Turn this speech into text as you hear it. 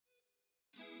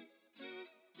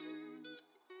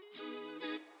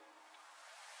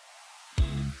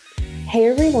Hey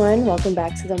everyone, welcome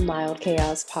back to the Mild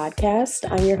Chaos podcast.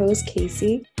 I'm your host,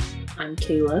 Casey. I'm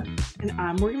Kayla. And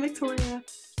I'm Morgan Victoria.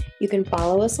 You can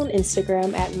follow us on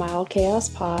Instagram at Mild Chaos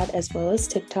Pod, as well as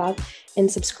TikTok, and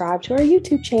subscribe to our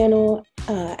YouTube channel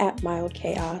at Mild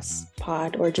Chaos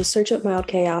Pod, or just search up Mild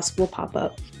Chaos, will pop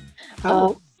up.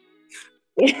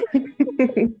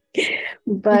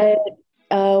 But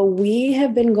we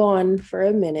have been gone for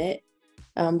a minute,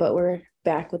 but we're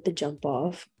back with the jump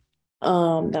off.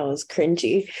 That was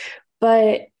cringy,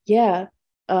 but yeah,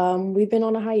 we've been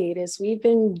on a hiatus. We've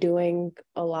been doing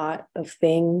a lot of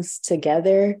things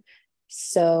together,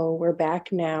 so we're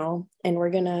back now, and we're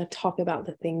gonna talk about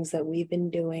the things that we've been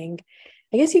doing.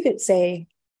 I guess you could say,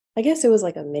 I guess it was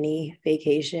like a mini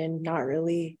vacation, not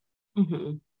really,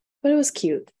 but it was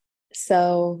cute.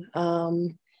 So,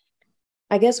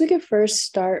 I guess we could first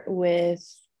start with,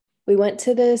 we went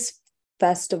to this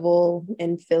festival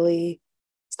in Philly.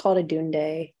 It's called a Dune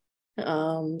Day.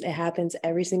 It happens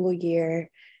every single year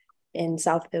in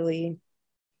South Philly.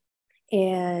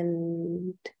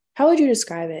 And how would you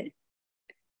describe it?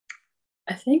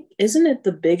 I think, isn't it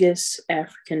the biggest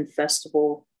African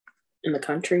festival in the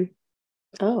country?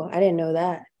 Oh, I didn't know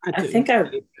that. I think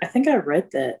I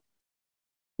read that.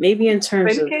 Maybe in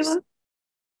terms of Kayla?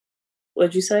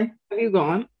 What'd you say? Have you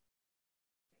gone?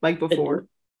 Like before?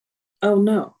 Oh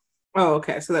no. Oh,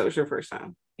 okay. So that was your first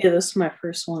time. Yeah, this is my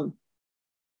first one.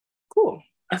 Cool.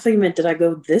 I thought you meant, did I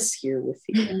go this year with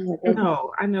you?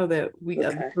 No, I know that we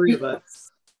got the three of us.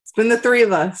 It's been the three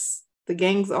of us. The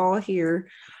gang's all here.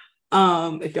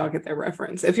 If y'all get that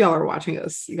reference. If y'all are watching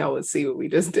us, y'all would see what we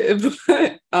just did.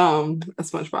 A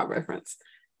SpongeBob reference.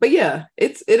 But yeah,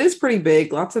 it is pretty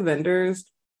big. Lots of vendors.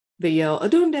 They yell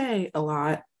Adun Day a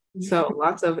lot. So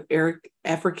lots of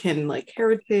African like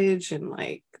heritage and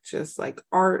like just like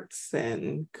arts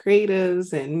and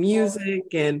creatives and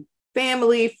music and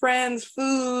family, friends,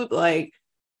 food. Like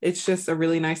it's just a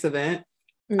really nice event.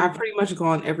 I've pretty much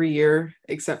gone every year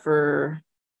except for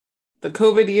the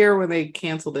COVID year when they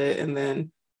canceled it, and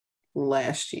then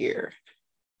last year.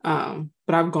 But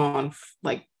I've gone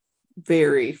like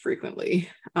very frequently.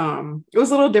 It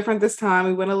was a little different this time.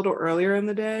 We went a little earlier in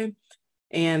the day,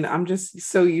 and I'm just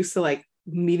so used to like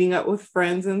meeting up with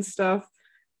friends and stuff.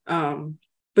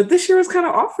 But this year was kind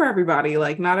of off for everybody.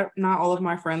 Like not all of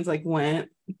my friends like went,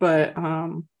 but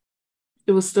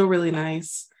it was still really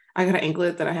nice. I got an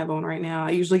anklet that I have on right now. I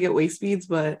usually get waist beads,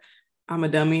 but I'm a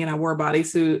dummy and I wore a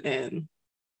bodysuit, and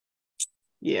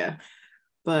yeah,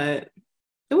 but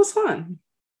it was fun.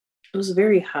 It was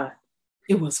very hot.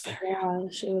 It was very hot.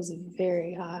 Gosh, it was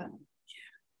very hot.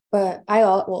 But I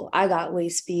got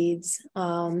waist beads.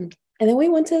 And then we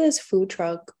went to this food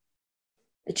truck.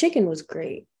 The chicken was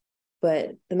great,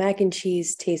 but the mac and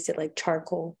cheese tasted like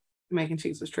charcoal. Mac and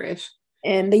cheese was trash.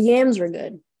 And the yams were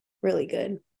good, really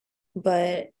good.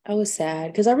 But I was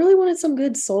sad because I really wanted some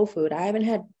good soul food. I haven't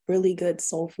had really good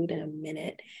soul food in a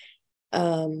minute.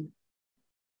 Oh,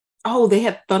 they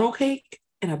had funnel cake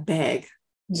in a bag.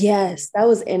 Yes, that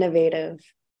was innovative.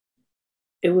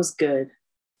 It was good.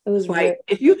 It was like,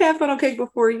 if you've had funnel cake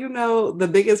before, you know the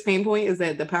biggest pain point is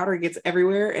that the powder gets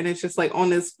everywhere and it's just like on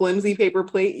this flimsy paper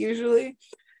plate usually.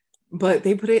 But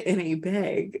they put it in a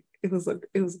bag. It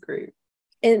was great.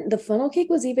 And the funnel cake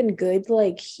was even good,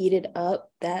 like heated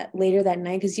up that later that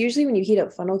night. Because usually when you heat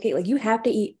up funnel cake, like you have to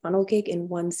eat funnel cake in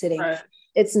one sitting. Right.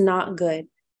 It's not good.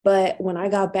 But when I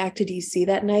got back to DC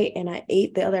that night and I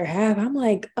ate the other half, I'm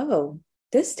like, oh,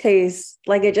 this tastes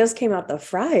like it just came out the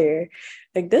fryer.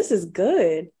 Like this is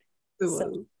good.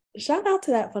 So, shout out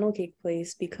to that funnel cake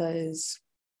place because,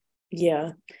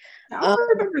 yeah. I don't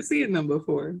remember seeing them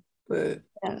before, but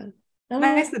yeah.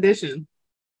 Nice addition.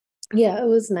 Yeah, it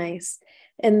was nice.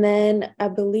 And then I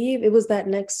believe it was that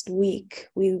next week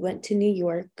we went to New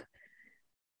York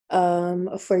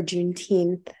for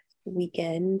Juneteenth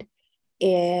weekend,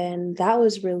 and that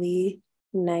was really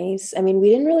nice. I mean, we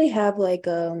didn't really have like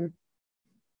an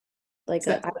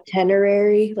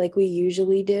itinerary like we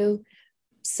usually do,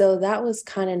 so that was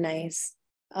kind of nice.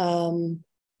 But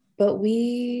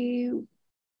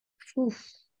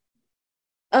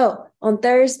on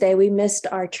Thursday we missed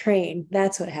our train.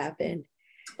 That's what happened.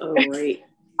 Oh, right.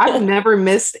 I've never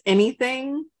missed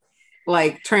anything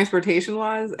like transportation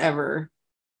wise ever.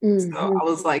 So I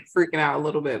was like freaking out a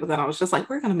little bit, but then I was just like,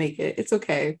 we're gonna make it. It's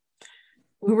okay.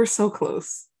 We were so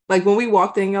close. Like when we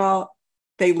walked in, y'all,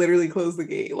 they literally closed the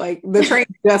gate. Like the train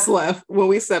just left when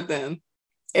we stepped in.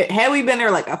 Had we been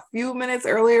there like a few minutes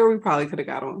earlier, we probably could have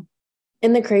got on.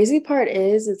 And the crazy part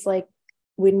is, it's like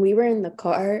when we were in the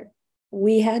car,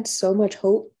 we had so much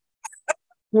hope.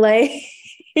 Like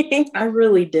I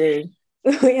really did.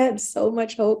 we had so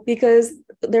much hope because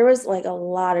there was like a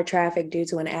lot of traffic due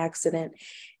to an accident.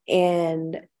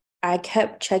 And I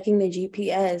kept checking the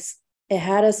GPS. It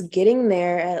had us getting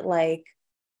there at like,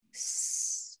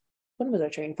 when was our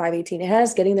train? 5:18. It had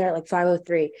us getting there at like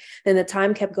 5:03. Then the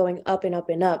time kept going up and up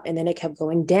and up, and then it kept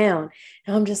going down.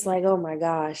 And I'm just like, oh my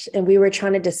gosh. And we were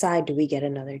trying to decide, do we get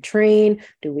another train?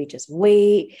 Do we just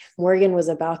wait? Morgan was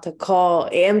about to call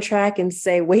Amtrak and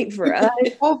say, wait for us.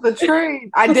 Oh, the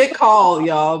train. I did call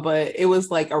y'all, but it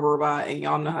was like a robot, and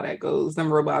y'all know how that goes.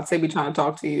 Them robots, they be trying to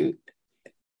talk to you.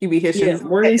 You be hitching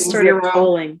Morgan started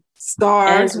calling star,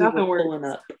 as we nothing were works. pulling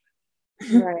up.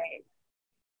 Right.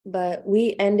 But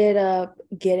we ended up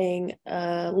getting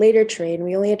a later train.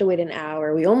 We only had to wait an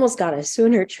hour. We almost got a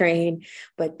sooner train,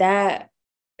 but that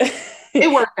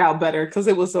it worked out better because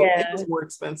it was more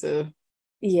expensive.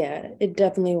 Yeah, it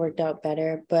definitely worked out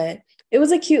better, but it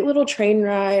was a cute little train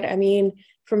ride. I mean,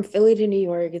 from Philly to New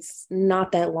York, it's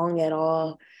not that long at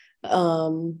all.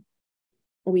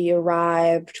 We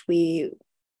arrived, we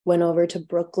went over to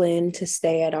Brooklyn to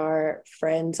stay at our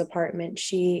friend's apartment.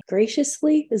 She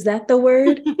graciously, is that the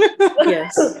word?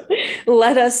 Yes.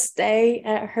 Let us stay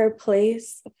at her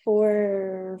place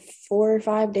for 4 or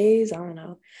 5 days. I don't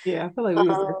know. Yeah, I feel like we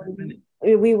was there for a minute.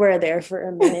 We were there for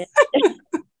a minute.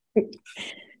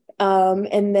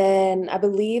 And then I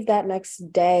believe that next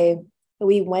day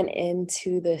we went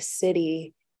into the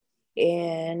city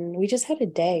and we just had a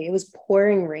day. It was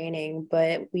pouring raining,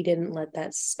 but we didn't let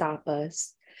that stop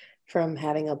us from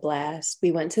having a blast.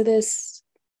 We went to this,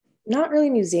 not really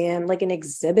museum, like an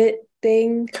exhibit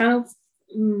thing. Kind of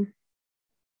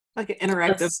like an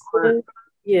interactive art.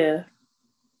 Yeah.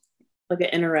 Like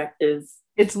an interactive.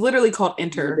 It's literally called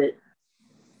Enter. Exhibit.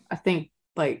 I think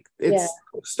like it's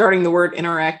starting the word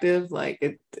interactive,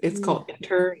 like it's called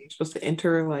Enter. You're supposed to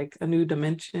enter like a new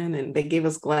dimension, and they gave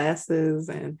us glasses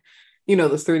and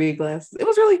those 3D glasses. It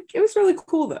was really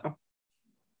cool though.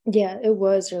 Yeah, it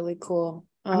was really cool.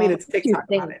 I made a TikTok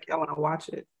about it. Y'all want to watch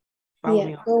it? Follow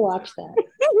me on go watch that.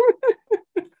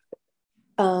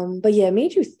 But yeah, it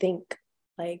made you think.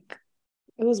 Like,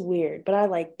 it was weird, but I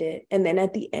liked it. And then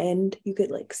at the end, you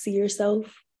could like see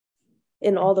yourself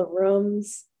in all the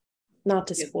rooms. Not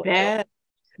to spoil that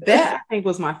I think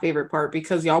was my favorite part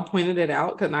because y'all pointed it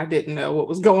out because I didn't know what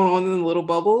was going on in the little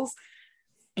bubbles.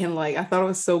 And like I thought it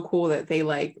was so cool that they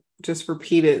like just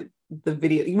repeated the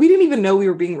video. We didn't even know we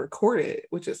were being recorded,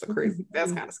 which is crazy.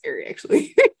 That's kind of scary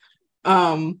actually.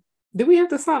 Did we have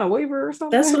to sign a waiver or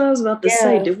something? That's what I was about to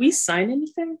say. Did we sign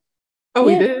anything? Oh,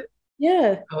 we did?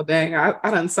 Yeah. Oh, dang. I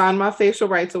done signed my facial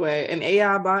rights away. An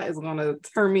AI bot is going to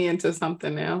turn me into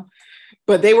something now.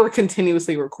 But they were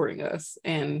continuously recording us,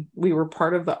 and we were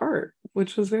part of the art,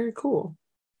 which was very cool.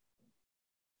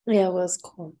 Yeah, it was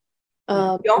cool.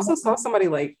 We also saw somebody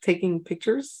like taking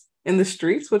pictures in the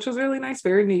streets, which was really nice.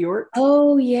 Very New York.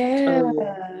 Oh, yeah.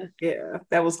 Yeah,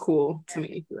 that was cool to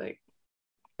me. Like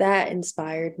that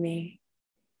inspired me.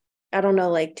 I don't know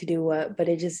like to do what, but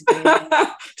it just did.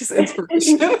 Just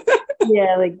inspiration.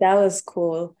 Yeah, like that was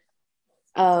cool.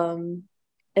 And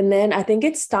then I think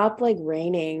it stopped like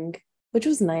raining, which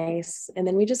was nice. And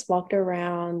then we just walked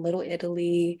around Little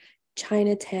Italy,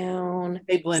 Chinatown.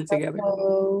 They blend together.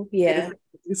 Yeah.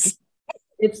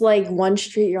 It's like one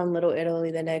street you're on Little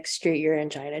Italy, the next street you're in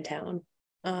Chinatown.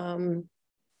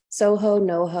 Soho,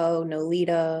 NoHo,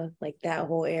 Nolita, like that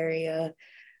whole area.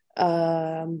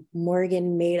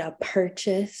 Morgan made a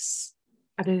purchase.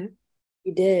 I did.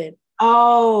 You did.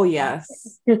 Oh,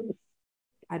 yes.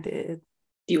 I did.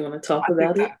 Do you want to talk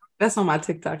about it? That's on my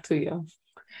TikTok too, yo.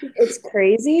 It's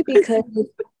crazy because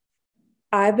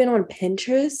I've been on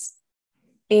Pinterest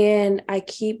and I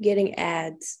keep getting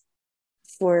ads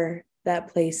for that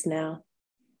place now.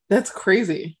 That's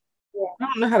crazy. Yeah. I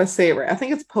don't know how to say it right. I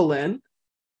think it's Polin,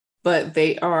 but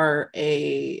they are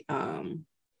a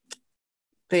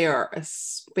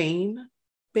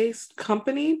Spain-based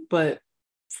company, but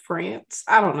France.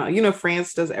 I don't know.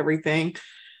 France does everything.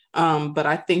 But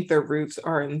I think their roots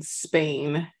are in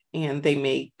Spain and they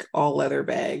make all leather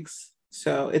bags.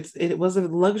 So it was a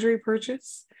luxury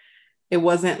purchase. It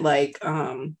wasn't like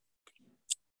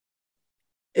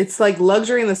it's like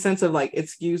luxury in the sense of like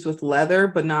it's used with leather,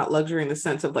 but not luxury in the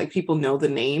sense of like people know the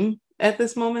name at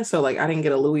this moment. So like I didn't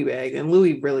get a Louis bag, and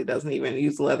Louis really doesn't even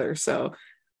use leather. So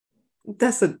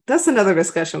that's another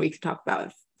discussion we can talk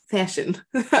about fashion.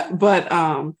 But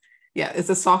yeah, it's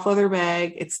a soft leather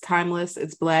bag. It's timeless.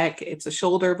 It's black. It's a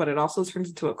shoulder, but it also turns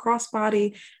into a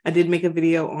crossbody. I did make a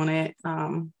video on it.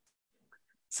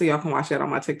 So y'all can watch that on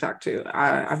my TikTok too.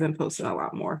 I've been posting a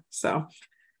lot more. So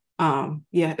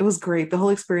yeah, it was great. The whole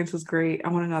experience was great. I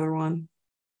want another one.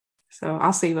 So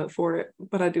I'll save up for it,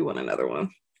 but I do want another one.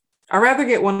 I'd rather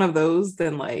get one of those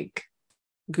than like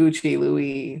Gucci,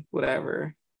 Louis,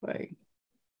 whatever. Like,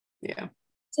 yeah.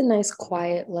 It's a nice,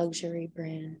 quiet luxury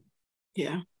brand.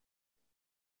 Yeah.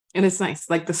 And it's nice.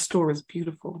 Like the store is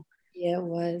beautiful. Yeah, it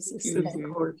was. It's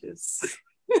gorgeous.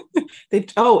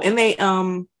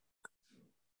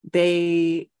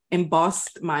 they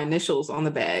embossed my initials on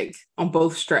the bag on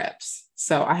both straps.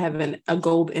 So I have a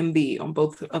gold MB on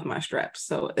both of my straps.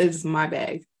 So it's my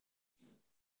bag.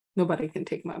 Nobody can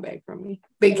take my bag from me.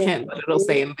 They can, but it'll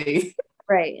say MB.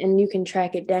 Right. And you can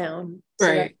track it down. So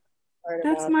right.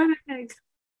 That's my bag.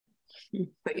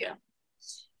 But yeah.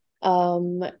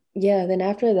 Yeah, then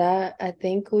after that, I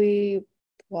think we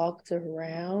walked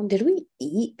around. Did we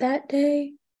eat that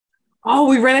day? Oh,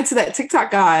 we ran into that TikTok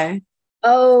guy.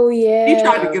 Oh yeah. He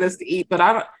tried to get us to eat,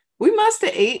 but we must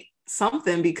have ate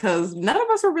something because none of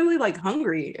us were really like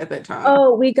hungry at that time.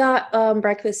 Oh, we got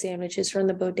breakfast sandwiches from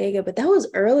the bodega, but that was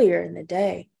earlier in the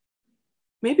day.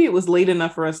 Maybe it was late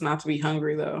enough for us not to be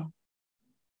hungry though.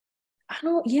 I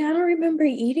don't remember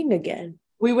eating again.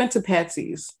 We went to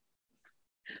Patsy's.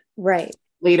 Right.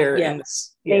 Later.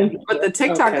 Yes. But the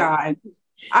TikTok guy,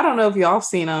 I don't know if y'all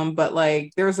seen him, but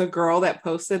like there's a girl that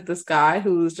posted this guy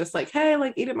who's just like, hey,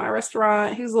 like eat at my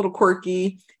restaurant. He's a little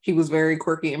quirky. He was very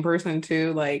quirky in person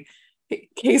too. Like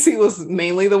Casey was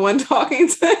mainly the one talking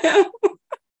to him.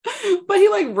 But he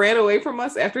like ran away from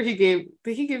us after did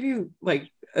he give you like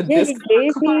a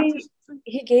discount?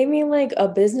 He gave me like a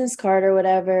business card or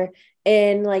whatever.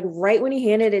 And like right when he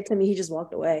handed it to me, he just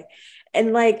walked away.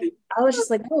 And like I was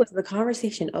just like, oh, is the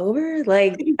conversation over?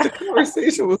 Like the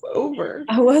conversation was over.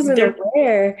 I wasn't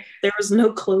aware. There was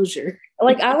no closure.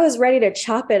 Like I was ready to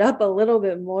chop it up a little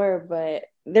bit more, but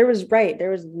there was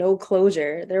no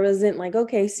closure. There wasn't like,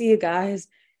 okay, see you guys.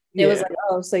 It was like,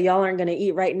 oh, so y'all aren't gonna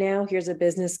eat right now. Here's a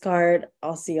business card.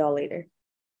 I'll see y'all later.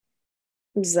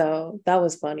 So that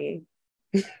was funny.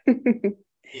 Yeah.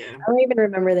 I don't even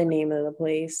remember the name of the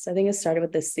place. I think it started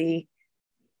with the C.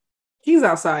 He's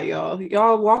outside, y'all.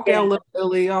 Y'all walk down Little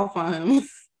Italy, y'all find him.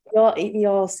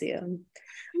 Y'all see him.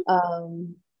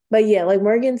 But yeah, like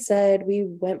Morgan said, we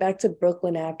went back to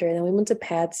Brooklyn after, and then we went to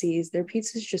Patsy's. Their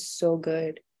pizza is just so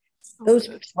good. Those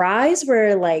fries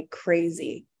were like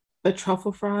crazy. The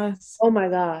truffle fries. Oh my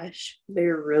gosh.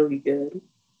 They're really good.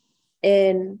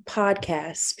 In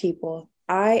podcasts, people,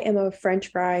 I am a French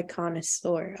fry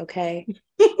connoisseur, okay?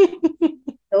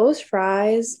 Those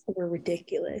fries were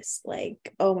ridiculous.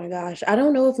 Like, oh my gosh. I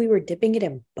don't know if we were dipping it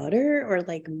in butter or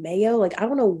like mayo. Like, I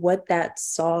don't know what that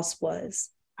sauce was.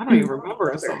 I don't even remember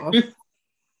a sauce.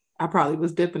 I probably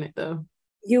was dipping it though.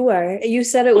 You were. You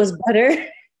said it was butter.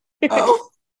 Oh.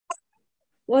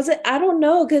 Was it? I don't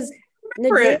know, because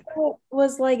Nadira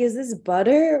was like, is this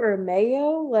butter or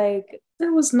mayo? Like,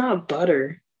 that was not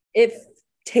butter. It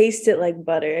tasted like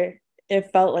butter.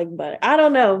 It felt like butter. I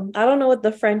don't know. I don't know what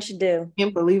the French do.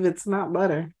 Can't believe it's not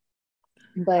butter.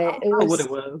 But what it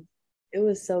was. It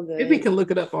was so good. Maybe we can look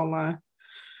it up online.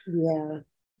 Yeah.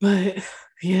 But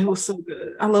yeah, it was so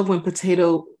good. I love when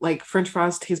French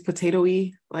fries taste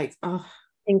potato-y. Like, oh.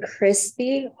 And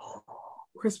crispy.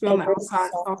 Crispy on the outside,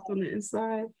 soft on the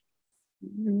inside.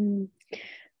 Mm-hmm.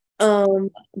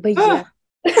 But yeah.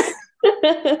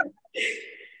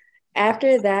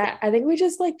 After that, I think we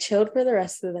just like chilled for the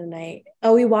rest of the night.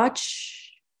 Oh, we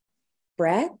watched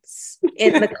Bratz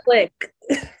in the Click.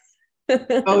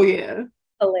 Oh yeah.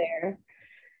 Hilaire.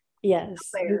 Yes,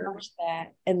 we watched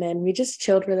that. And then we just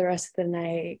chilled for the rest of the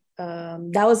night.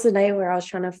 That was the night where I was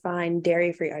trying to find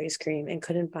dairy-free ice cream and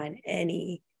couldn't find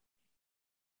any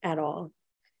at all.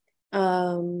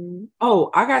 Oh,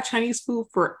 I got Chinese food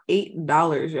for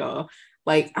 $8, y'all.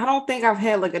 Like, I don't think I've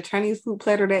had like a Chinese food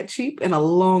platter that cheap in a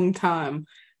long time.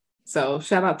 So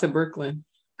shout out to Brooklyn,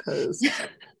 because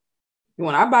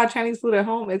when I buy Chinese food at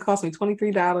home, it costs me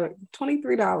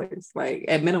 $23 like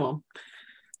at minimum.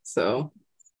 So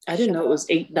I didn't know it was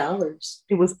 $8.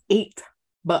 It was $8.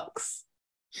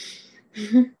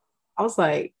 I was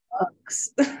like,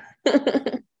 bucks. Yeah.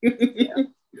 And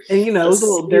it was a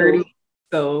little dirty,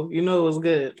 so it was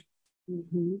good.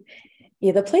 Mm-hmm.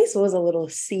 Yeah, the place was a little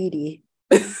seedy.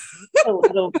 A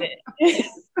little bit.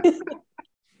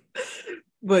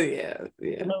 But yeah.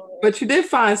 But you did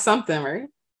find something, right?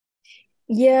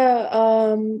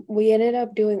 Yeah, we ended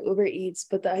up doing Uber Eats,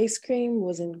 but the ice cream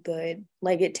wasn't good.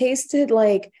 Like, it tasted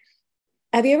like,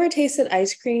 have you ever tasted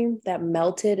ice cream that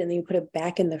melted and then you put it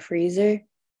back in the freezer?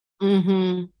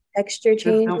 Mm-hmm. Texture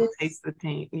changes. Don't taste the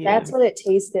taint. Yeah. That's what it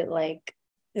tasted like.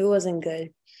 It wasn't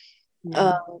good.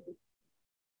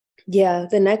 Yeah,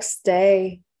 the next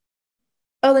day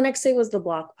was the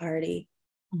block party,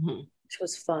 which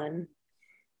was fun.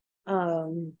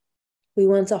 Um, we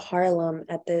went to Harlem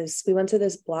we went to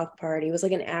this block party. It was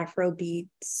like an Afro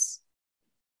beats.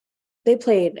 They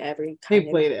played every They kind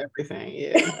of played everything,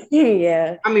 yeah.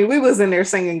 yeah. I mean, we was in there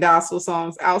singing gospel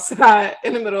songs outside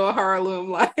in the middle of Harlem,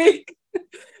 like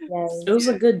Yes. It was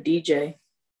a good DJ.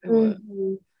 it was.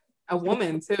 Mhm. A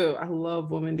woman too. I love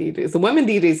women DJs. The women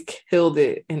DJs killed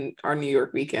it in our New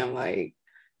York weekend. Like,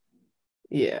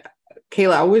 yeah.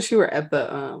 Kayla, I wish you were at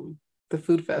the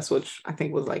food fest, which I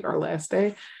think was like our last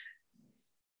day.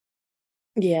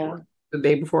 Yeah. The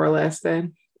day before our last day.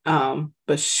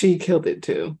 But she killed it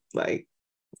too. Like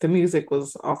the music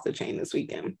was off the chain this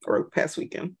weekend or past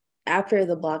weekend. After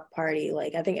the block party,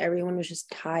 like I think everyone was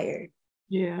just tired.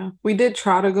 Yeah. We did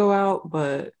try to go out,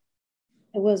 but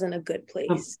It wasn't a good the,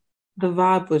 place. the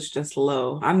vibe was just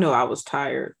low. I know I was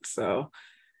tired. So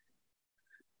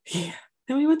yeah.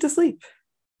 Then we went to sleep.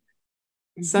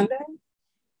 Sunday?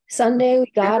 Sunday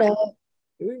we got up.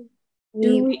 Do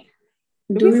We we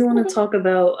Did do we we want sleep? to talk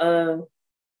about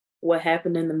what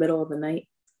happened in the middle of the night?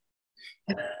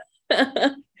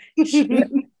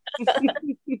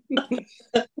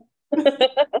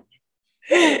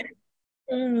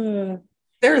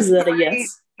 There's Is that a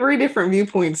yes? three different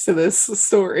viewpoints to this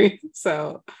story.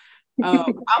 So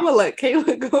I'm gonna let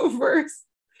Kayla go first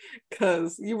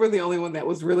because you were the only one that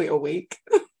was really awake.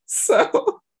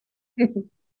 So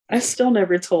I still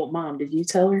never told mom. Did you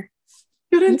tell her?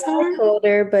 you Yeah, didn't tell her?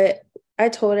 I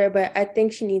told her, but I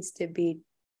think she needs to be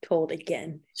told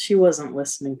again. She wasn't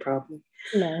listening, probably.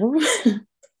 No.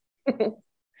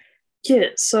 Yeah,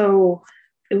 so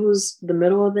it was the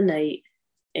middle of the night,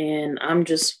 and I'm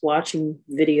just watching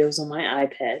videos on my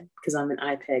iPad because I'm an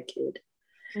iPad kid.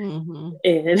 Mm-hmm.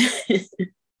 And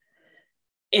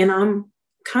and I'm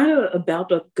kind of about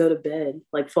to go to bed,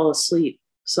 like fall asleep.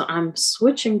 So I'm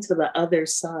switching to the other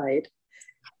side.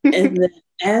 And then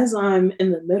as I'm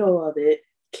in the middle of it,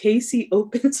 Casey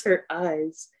opens her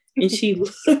eyes and she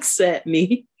looks at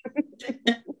me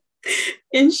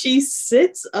and she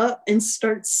sits up and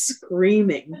starts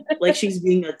screaming like she's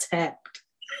being attacked.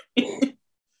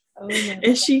 Oh my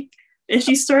and she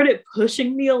started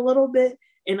pushing me a little bit,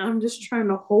 and I'm just trying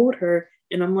to hold her,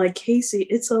 and I'm like, Casey,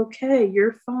 it's okay,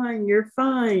 you're fine.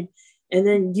 And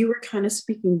then you were kind of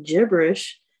speaking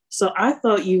gibberish, so I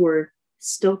thought you were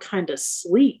still kind of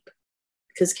asleep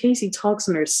because Casey talks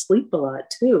in her sleep a lot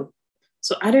too,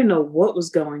 so I didn't know what was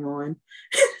going on.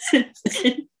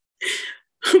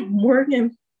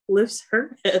 Morgan lifts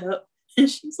her head up and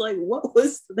she's like, what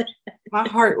was that? My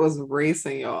heart was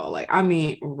racing, y'all. Like, I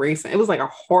mean, racing. It was like a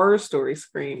horror story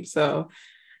scream. So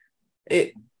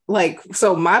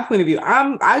so my point of view,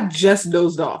 I just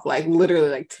dozed off, like literally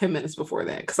like 10 minutes before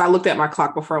that. Cause I looked at my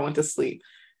clock before I went to sleep.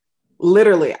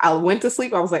 Literally, I went to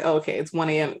sleep. I was like, oh, okay, it's 1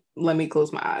 a.m. Let me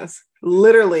close my eyes.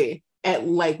 Literally at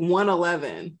like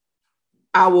 1:11,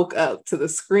 I woke up to the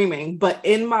screaming, but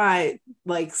in my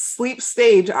like sleep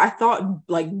stage, I thought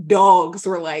like dogs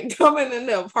were like coming in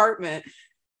the apartment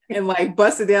and like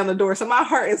busted down the door. So my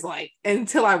heart is like,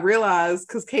 until I realized,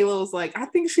 because Kayla was like, I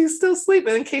think she's still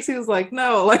sleeping. And Casey was like,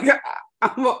 no, like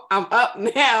I'm up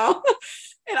now.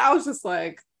 And I was just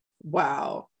like,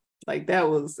 wow, like it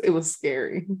was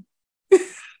scary.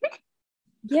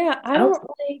 Yeah, I don't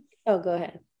like. Oh, go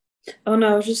ahead. Oh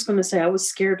no, I was just gonna say I was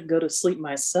scared to go to sleep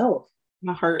myself.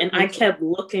 My heart. And I kept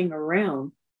looking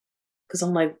around because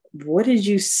I'm like, what did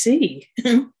you see?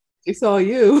 She saw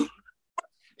you.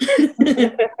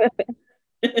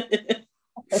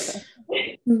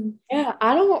 Yeah,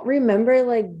 I don't remember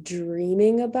like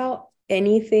dreaming about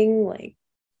anything like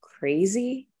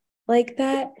crazy like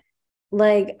that.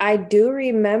 Like I do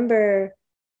remember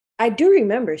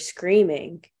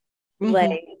screaming. Mm-hmm.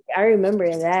 Like I remember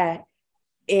that.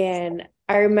 And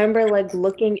I remember like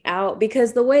looking out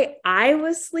because the way I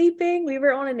was sleeping, we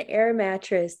were on an air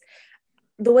mattress.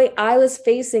 The way I was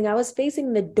facing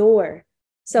the door.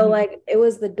 So like it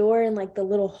was the door in like the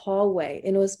little hallway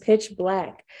and it was pitch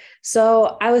black.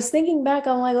 So I was thinking back,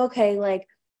 I'm like, okay, like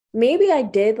maybe I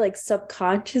did like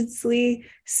subconsciously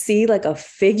see like a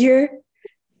figure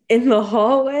in the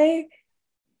hallway.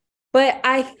 But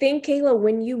I think, Kayla,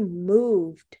 when you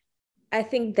moved, I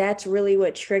think that's really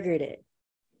what triggered it.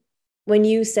 When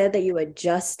you said that you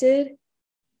adjusted,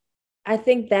 I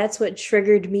think that's what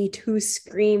triggered me to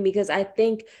scream because I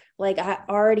think like I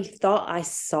already thought I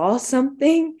saw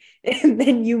something and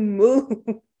then you moved.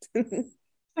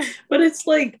 But it's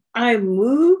like I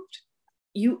moved,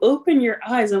 you open your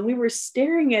eyes, and we were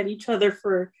staring at each other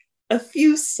for a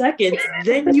few seconds.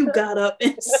 Then you got up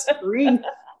and screamed.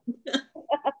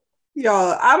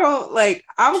 Y'all, I don't like,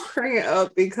 I'm cracking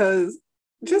up because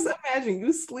just imagine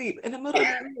you sleep in the middle of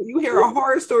the night, you hear a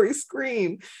horror story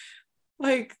scream.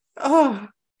 Like, oh,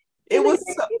 it was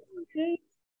so,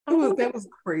 that was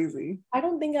crazy. I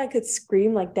don't think I could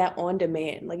scream like that on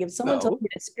demand. Like if someone told No. me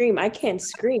to scream, I can't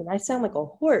scream. I sound like a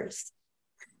horse.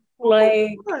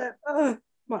 Like, My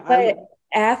but eyelids.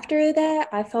 after that,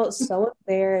 I felt so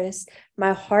embarrassed.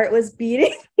 My heart was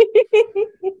beating.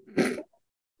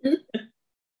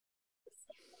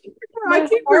 I my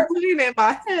keep heart, replaying in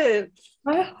my head.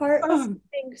 my heart was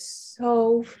beating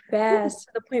so fast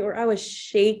to the point where I was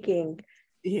shaking.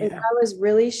 Like Yeah. I was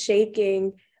really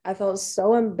shaking. I felt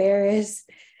so embarrassed.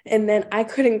 And then I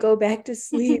couldn't go back to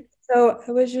sleep. So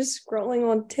I was just scrolling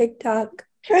on TikTok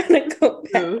trying to go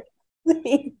back to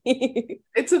sleep.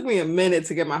 It took me a minute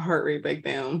to get my heart rate back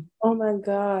down. Oh my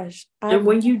gosh. And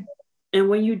when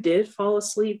you did fall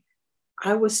asleep,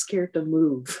 I was scared to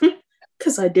move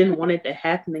because I didn't want it to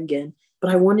happen again.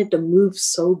 But I wanted to move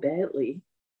so badly.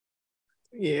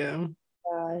 Yeah.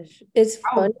 Gosh. It's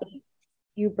funny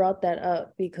you brought that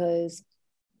up because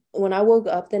when I woke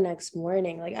up the next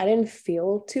morning, like I didn't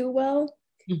feel too well.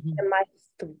 Mm-hmm. And my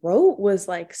throat was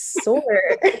like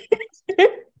sore.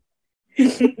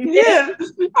 Yeah,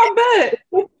 I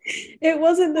bet. It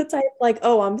wasn't the type like,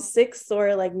 oh, I'm sick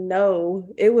sore. Like, no,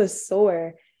 it was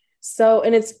sore. So,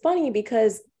 and it's funny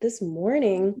because this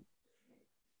morning,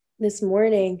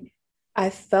 I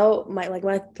felt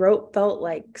my throat felt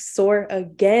like sore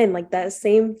again, like that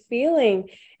same feeling.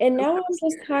 And now I'm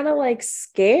just kind of like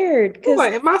scared because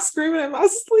Am I screaming in my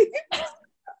sleep?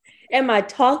 am I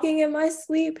talking in my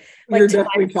sleep? You're Like to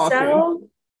definitely myself? talking.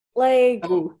 Like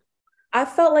Oh. I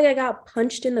felt like I got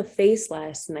punched in the face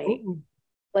last night. Ooh.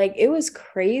 Like it was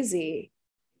crazy.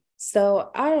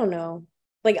 So I don't know.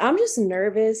 Like I'm just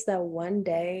nervous that one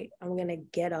day I'm gonna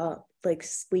get up, like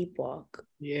sleepwalk.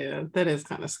 Yeah, that is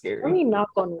kind of Let scary. me knock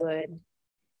on wood.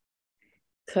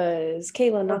 Cause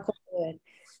Kayla, knock on wood.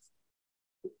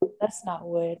 That's not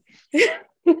wood.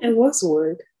 It was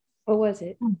wood. What was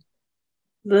it?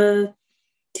 The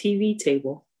TV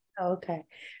table. Oh, okay.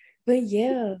 But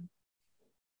yeah,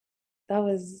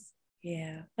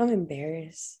 I'm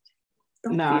embarrassed.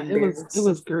 Don't Nah, be it embarrassed.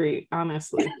 was great,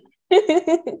 honestly.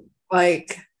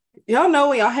 Like, y'all know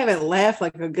when y'all haven't laughed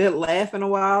like a good laugh in a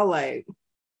while, like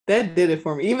that did it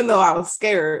for me. Even though I was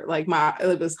scared, like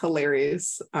it was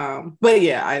hilarious. But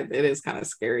yeah, it is kind of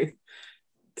scary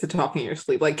to talk in your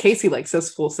sleep. Like Casey like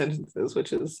says full sentences,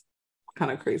 which is kind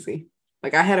of crazy.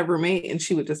 Like I had a roommate and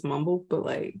she would just mumble, but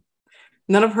like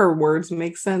none of her words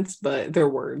make sense, but they're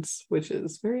words, which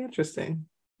is very interesting.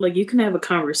 Like you can have a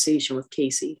conversation with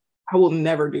Casey. I will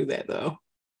never do that though.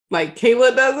 Like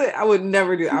Kayla does it, I would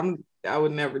never do. I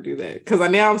would never do that because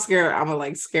now I'm scared. I'm gonna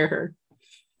like scare her.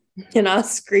 And I'll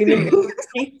scream in your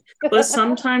face. But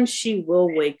sometimes she will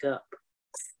wake up.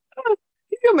 Can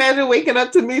you imagine waking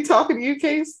up to me talking to you,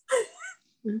 Case?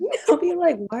 I'll be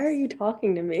like, why are you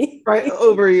talking to me? Right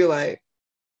over you, like,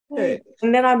 hey.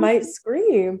 And then I might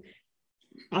scream.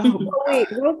 Oh, Wait,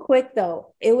 real quick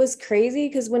though, it was crazy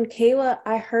because when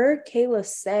I heard Kayla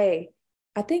say,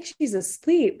 I think she's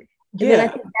asleep. And then I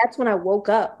think that's when I woke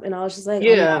up and I was just like,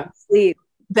 I'm not asleep.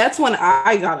 That's when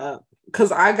I got up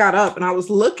because I got up and I was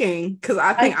looking because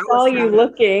I think I saw was you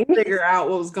looking. figure out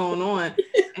what was going on.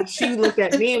 And she looked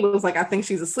at me and was like, I think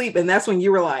she's asleep. And that's when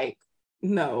you were like,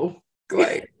 no,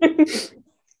 like,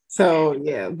 so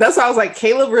yeah, that's why I was like,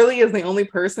 Caleb really is the only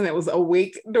person that was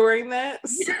awake during that.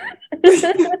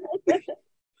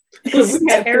 Because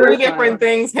we had three different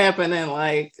things happening.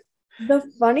 Like the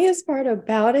funniest part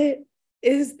about it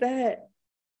is that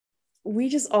we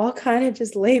just all kind of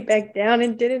just laid back down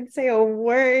and didn't say a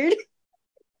word.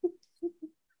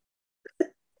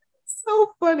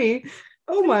 So funny.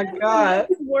 Oh my God.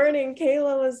 This morning,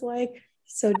 Kayla was like,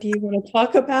 so do you want to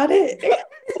talk about it?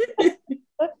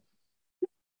 Oh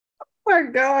my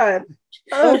God.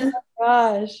 Oh my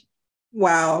gosh.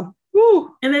 Wow.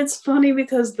 Whew. And it's funny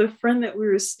because the friend that we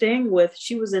were staying with,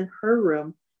 she was in her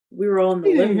room. We were all in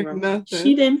the living room.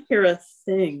 She didn't hear a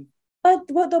thing. But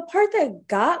the part that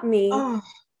got me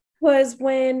was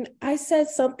when I said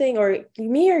something, or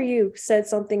me or you said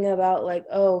something about like,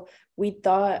 oh, we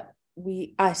thought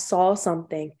I saw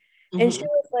something. And she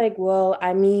was like, well,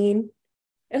 I mean,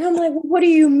 and I'm like, well, what do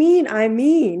you mean? I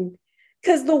mean,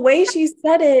 because the way she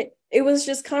said it, it was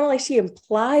just kind of like she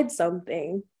implied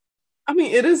something. I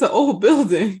mean, it is an old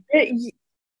building.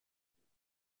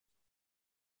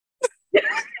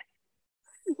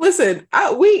 Listen,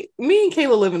 me and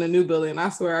Kayla live in a new building. I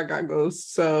swear I got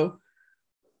ghosts. So,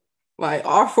 like,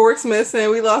 our forks missing.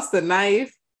 We lost the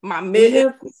knife. My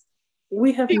mittens.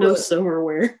 We have no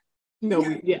silverware. No,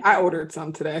 I ordered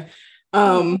some today.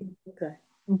 Okay.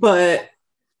 But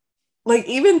like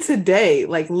even today,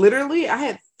 like literally I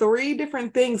had 3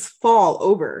 different things fall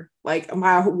over. Like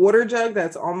my water jug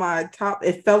that's on my top,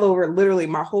 it fell over. Literally,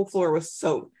 my whole floor was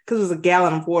soaked because it was a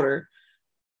gallon of water.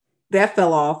 That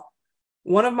fell off.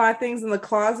 One of my things in the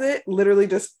closet literally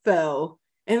just fell.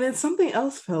 And then something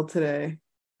else fell today.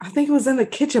 I think it was in the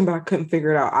kitchen, but I couldn't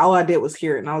figure it out. All I did was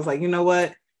hear it. And I was like, you know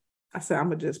what? I said, I'm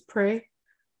gonna just pray.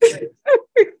 Too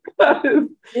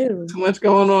much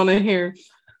going on in here.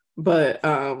 But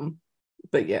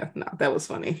yeah, no, that was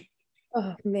funny.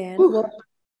 Oh man. Whew. Well,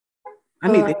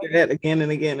 I need to hear that again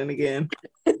and again and again.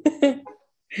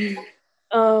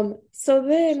 So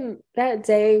then that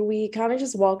day we kind of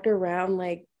just walked around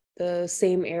like the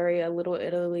same area, Little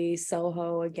Italy,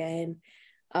 Soho again.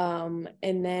 And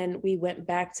then we went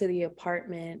back to the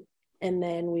apartment, and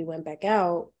then we went back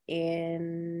out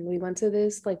and we went to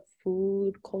this like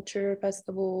food culture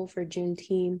festival for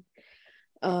Juneteenth.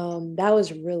 That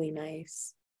was really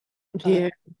nice. Yeah.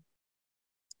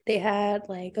 They had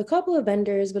like a couple of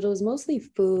vendors, but it was mostly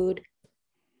food.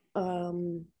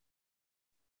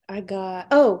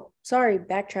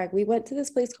 Backtrack. We went to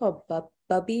this place called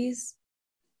Bubby's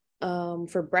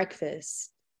for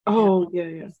breakfast. Oh,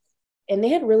 yeah. And they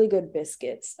had really good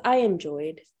biscuits. I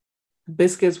enjoyed.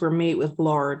 Biscuits were made with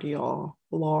lard, y'all.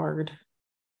 Lard.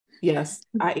 Yes,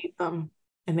 I ate them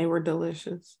and they were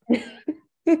delicious.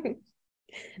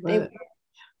 But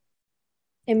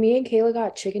and me and Kayla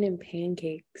got chicken and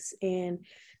pancakes, and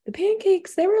the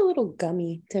pancakes, they were a little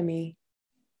gummy to me.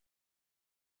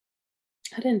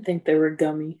 I didn't think they were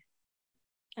gummy.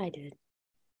 I did.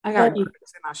 I got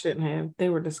grapes and I shouldn't have. They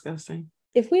were disgusting.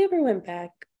 If we ever went back,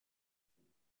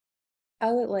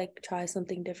 I would like try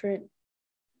something different.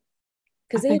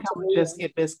 Because I would just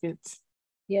get biscuits.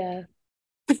 Yeah.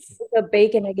 A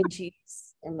bacon, egg, and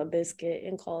cheese on the biscuit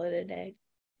and call it a day.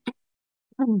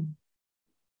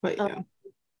 But yeah.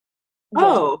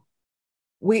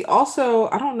 We also,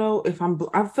 I don't know if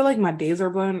I feel like my days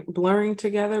are blurring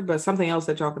together, but something else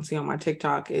that y'all can see on my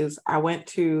TikTok is I went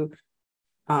to,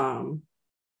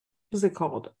 what's it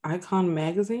called? Icon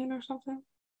Magazine or something?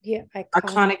 Yeah.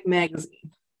 Iconic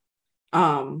Magazine.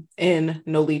 In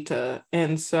Nolita.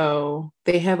 And so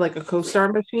they have like a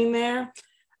co-star machine there.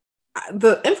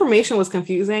 The information was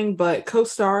confusing, but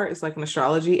co-star is like an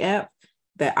astrology app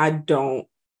that I don't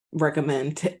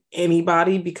recommend to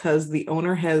anybody because the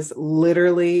owner has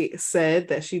literally said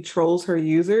that she trolls her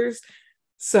users.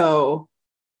 So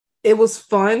it was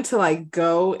fun to like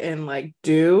go and like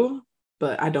do,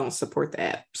 but I don't support the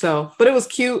app. So, but it was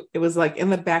cute. It was like in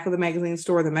the back of the magazine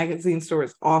store. The magazine store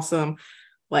is awesome.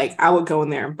 Like I would go in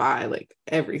there and buy like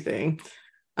everything.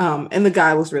 And the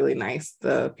guy was really nice,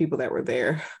 the people that were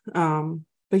there.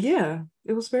 But yeah,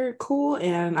 it was very cool.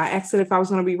 And I asked it if I was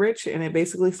going to be rich. And it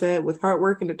basically said, with hard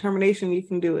work and determination, you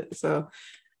can do it. So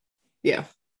yeah.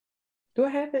 Do I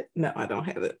have it? No, I don't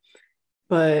have it.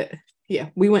 But yeah,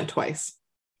 we went twice.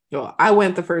 Well, I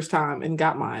went the first time and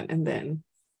got mine. And then,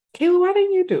 Kayla, why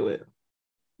didn't you do it?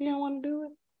 You don't want to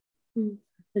do it?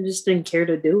 I just didn't care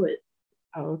to do it.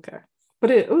 Oh, okay.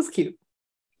 But it was cute.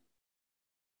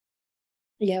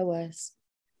 Yeah, it was.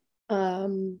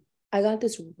 I got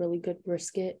this really good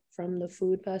brisket from the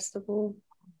food festival.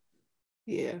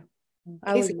 Yeah.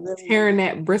 I was really tearing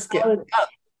that brisket up.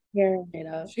 Tearing it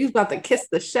up. She's about to kiss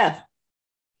the chef.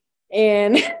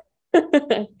 And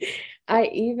I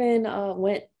even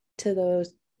went to the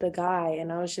guy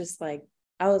and I was like,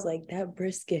 that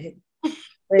brisket.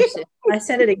 I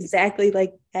said it exactly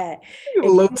like that.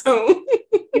 Low tone.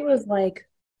 He was like,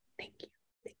 thank you.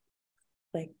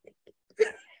 Like,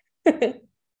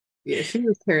 yeah, she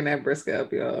was tearing that brisket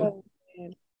up, y'all.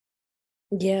 Oh,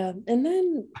 yeah, and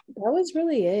then that was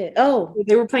really it. Oh,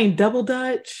 they were playing double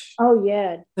dutch. Oh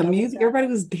yeah, the music. Dutch. Everybody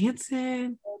was dancing.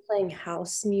 They were playing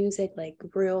house music, like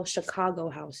real Chicago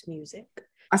house music.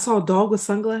 I saw a dog with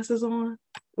sunglasses on.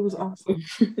 It was awesome.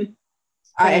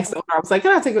 I asked the owner, I was like,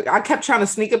 can I kept trying to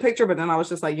sneak a picture, but then I was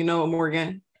just like, you know what,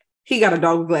 Morgan? He got a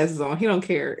dog with glasses on. He don't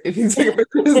care if you take a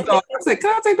picture of his dog. I said,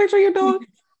 can I take a picture of your dog?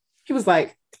 He was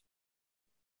like,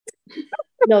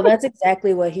 no, that's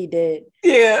exactly what he did.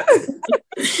 Yeah.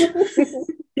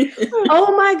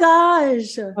 Oh my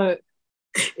gosh. What?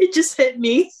 It just hit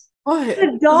me. What?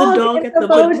 The dog at the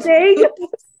bodega.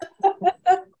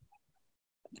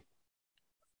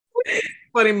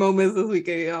 Funny moments this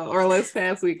weekend, y'all, or last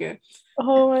past weekend.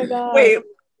 Oh my god. Wait,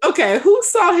 okay, who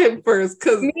saw him first?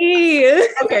 Because me.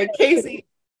 Okay, Casey.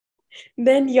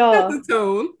 Then y'all. That's the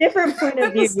tone. Different point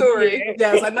of view. Story.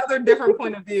 Yes, another different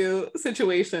point of view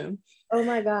situation. Oh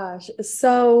my gosh.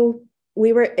 So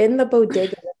we were in the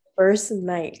bodega the first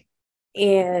night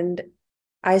and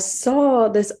I saw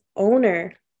this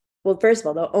owner well, first of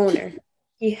all, the owner,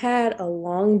 he had a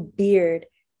long beard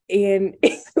and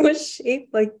it was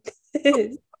shaped like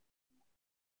this.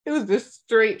 It was just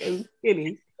straight and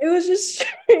skinny. It was just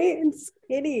straight and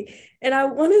skinny. And I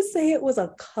want to say it was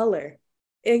a color.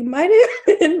 It might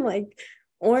have been like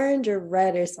orange or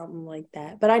red or something like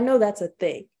that. But I know that's a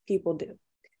thing people do.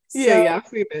 Yeah, I've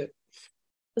seen it.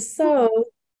 So,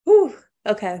 whew,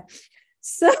 okay.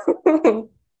 So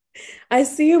I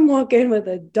see him walk in with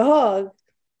a dog.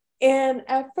 And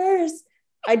at first,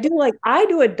 I do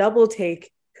a double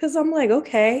take because I'm like,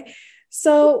 okay.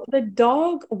 So the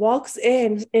dog walks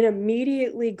in and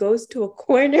immediately goes to a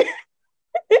corner.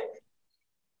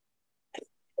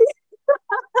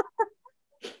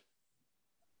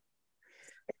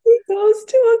 He goes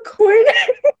to a corner,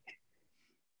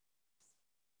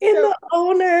 and the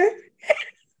owner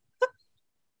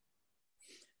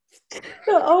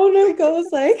goes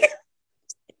like,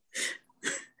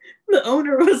 The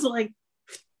owner was like,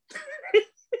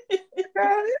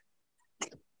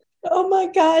 oh my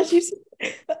gosh,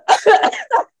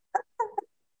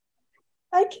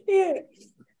 I can't.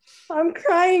 I'm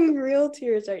crying real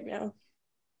tears right now.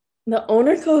 The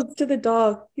owner goes to the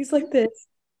dog. He's like this.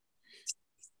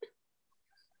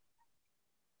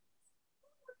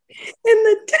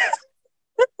 And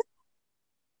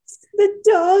the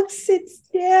dog sits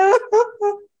down.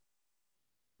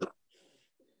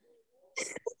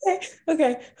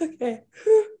 Okay.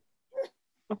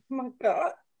 Oh my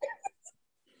God.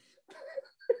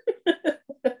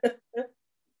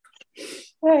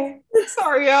 Hey.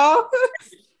 Sorry, y'all.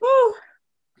 Oh.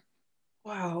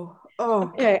 Wow.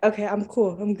 Oh. Okay, I'm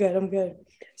cool. I'm good.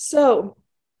 So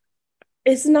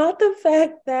it's not the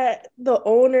fact that the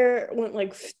owner went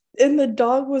like, and the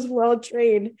dog was well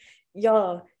trained.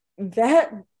 Y'all,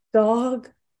 that dog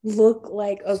looked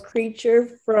like a creature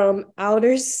from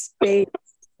outer space.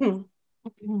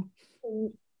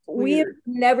 We have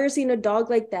never seen a dog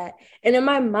like that. And in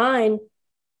my mind,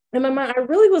 I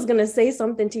really was gonna say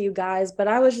something to you guys, but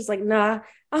I was just like, nah,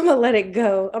 I'm gonna let it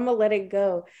go.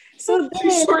 So She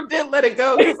then, sure did let it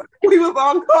go because we was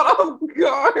all caught off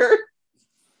guard.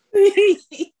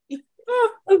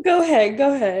 oh, go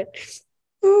ahead.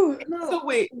 Ooh. So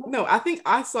wait, no, I think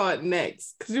I saw it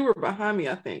next because you were behind me,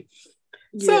 I think.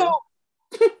 Yeah. So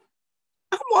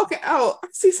I'm walking out, I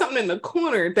see something in the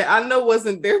corner that I know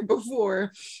wasn't there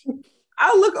before.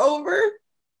 I look over,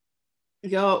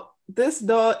 yo, this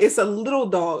dog, it's a little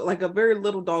dog, like a very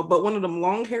little dog, but one of them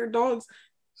long-haired dogs.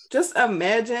 Just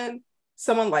imagine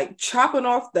someone like chopping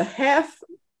off the half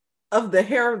of the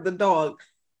hair of the dog.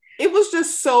 It was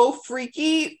just so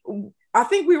freaky. I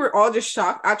think we were all just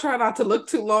shocked. I tried not to look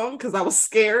too long because I was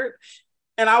scared.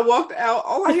 And I walked out.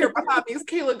 All I hear behind me is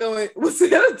Kayla going, was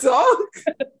that a dog?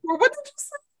 Or what did you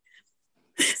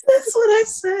say? That's what I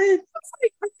said.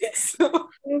 So,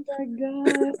 Oh my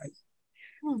God.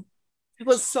 it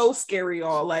was so scary,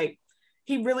 y'all. Like,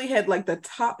 he really had like the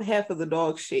top half of the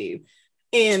dog shaved.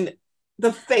 And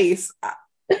the face,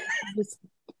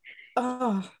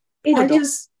 oh, I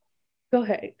just go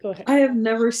ahead. I have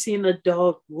never seen a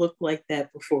dog look like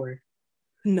that before.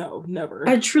 No, never.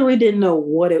 I truly didn't know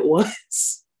what it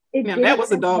was. Man, that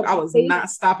was a dog I was not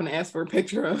stopping to ask for a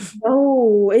picture of.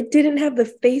 No, it didn't have the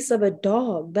face of a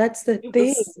dog. That's the It thing.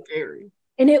 was scary.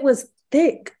 And it was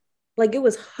thick. Like it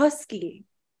was husky.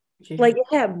 Yeah. Like it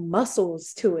had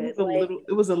muscles to it.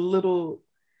 It was a little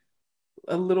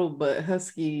but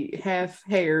husky,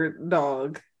 half-haired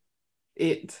dog.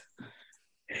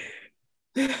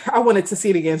 I wanted to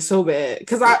see it again so bad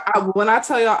because I when I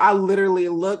tell y'all, I literally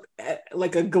looked at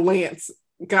like a glance,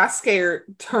 got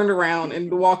scared, turned around,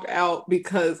 and walked out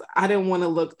because I didn't want to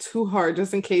look too hard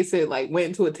just in case it like went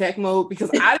into attack mode. Because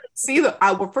I didn't see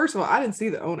well, first of all, I didn't see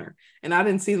the owner and I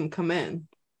didn't see them come in.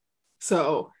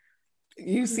 So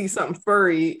you see something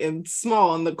furry and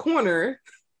small in the corner.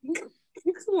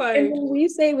 Like, and when we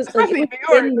say it was like it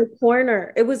was in the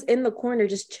corner, it was in the corner,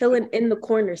 just chilling in the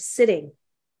corner, sitting.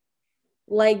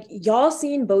 Like y'all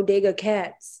seen bodega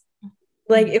cats.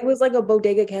 Like it was like a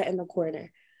bodega cat in the corner.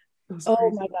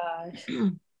 Oh my gosh.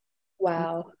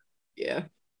 Wow. Yeah.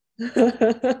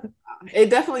 It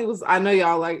definitely was. I know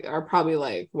y'all like are probably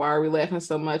like, why are we laughing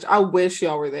so much? I wish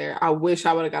y'all were there. I wish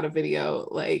I would have got a video.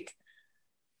 Like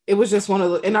it was just one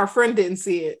of the, and our friend didn't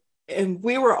see it. And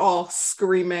we were all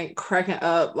screaming, cracking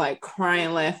up, like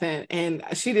crying, laughing, and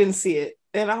she didn't see it.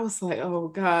 And I was like, oh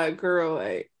God, girl,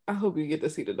 like I hope you get to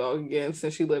see the dog again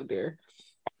since she lived there.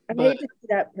 I hate to be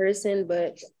that person,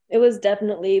 but it was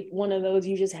definitely one of those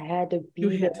you just had to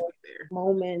be there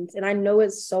moments. And I know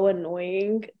it's so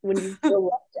annoying when you feel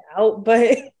left out,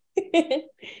 but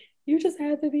you just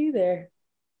had to be there.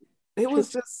 It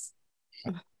was just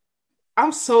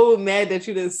I'm so mad that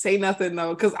you didn't say nothing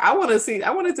though, because I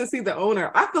wanted to see the owner.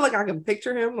 I feel like I can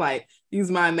picture him, like use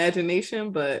my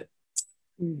imagination, but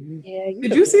Yeah,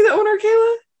 did you see the owner,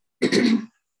 Kayla?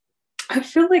 I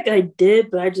feel like I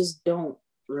did, but I just don't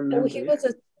remember. He was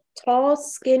a tall,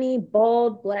 skinny,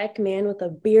 bald black man with a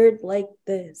beard like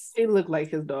this. He looked like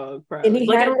his dog, And probably. he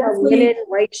Like, had I on a definitely- linen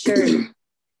white shirt.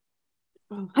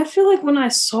 I feel like when I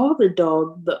saw the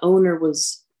dog, the owner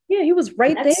was Yeah, he was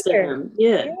right next to there. him.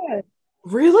 Yeah. Yeah.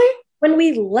 Really? When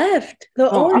we left, the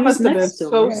Oh, owner I He was must have been next to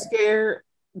so him. scared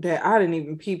that I didn't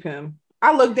even peep him.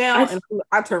 I looked down and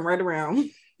I turned right around.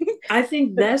 I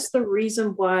think that's the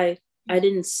reason why I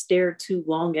didn't stare too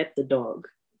long at the dog.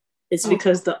 It's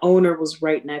because the owner was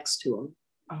right next to him.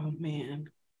 Oh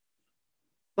man.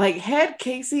 Like, had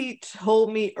Casey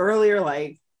told me earlier,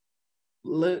 like,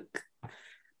 look,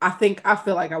 I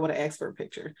feel like I would have asked for a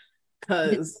picture,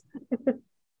 because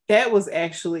that was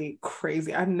actually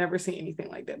crazy. I've never seen anything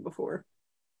like that before.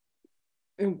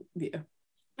 And, yeah.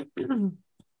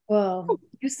 Well,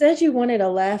 you said you wanted to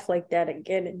laugh like that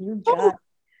again, and you got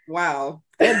Wow.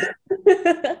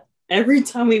 Every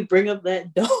time we bring up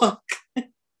that dog.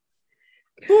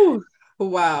 Whew.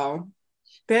 Wow.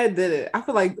 That did it. I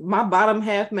feel like my bottom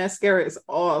half mascara is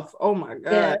off. Oh my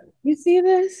God. Yeah. You see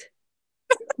this?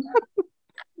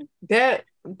 That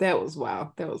was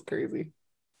wow. That was crazy.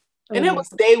 Oh And that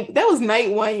was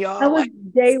night one, y'all. That was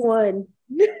day one.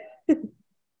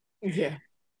 Yeah.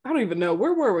 I don't even know.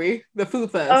 Where were we? The food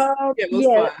fest. It was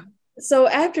fun. So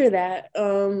after that,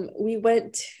 we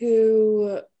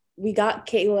got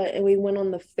Kayla and we went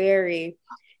on the ferry,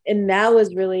 and that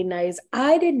was really nice.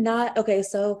 I did not. Okay,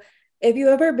 so if you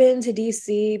ever been to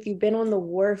DC, if you've been on the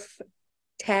wharf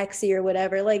taxi or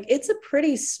whatever, like, it's a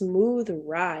pretty smooth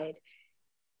ride.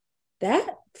 That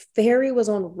ferry was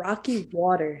on rocky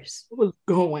waters. It was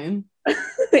going.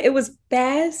 It was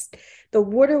fast. The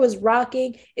water was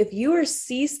rocking. If you were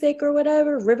seasick or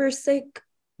whatever, river sick,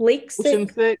 lake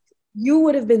sick, you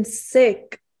would have been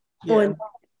sick. Yeah.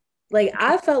 Like,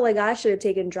 I felt like I should have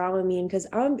taken Dramamine, because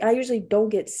I usually don't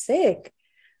get sick.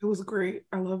 It was great.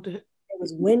 I loved it. It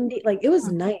was windy. Like, it was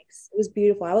nice. It was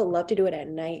beautiful. I would love to do it at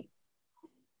night.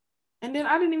 And then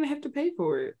I didn't even have to pay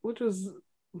for it, which was,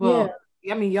 well,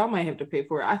 yeah. I mean, y'all might have to pay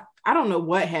for it. I don't know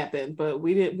what happened, but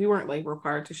we weren't like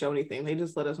required to show anything. They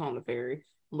just let us on the ferry,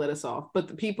 let us off. But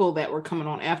the people that were coming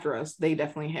on after us, they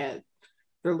definitely had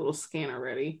their little scanner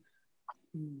ready.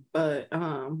 But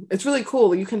it's really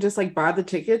cool. You can just like buy the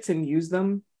tickets and use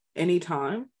them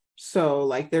anytime. So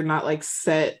like, they're not like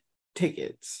set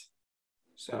tickets.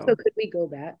 So could we go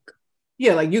back?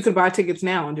 Yeah, like you could buy tickets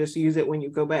now and just use it when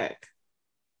you go back.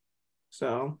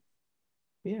 So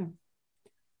yeah.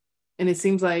 And it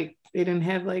seems like they didn't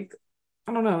have like,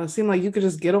 I don't know, it seemed like you could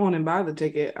just get on and buy the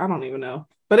ticket. I don't even know.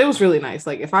 But it was really nice.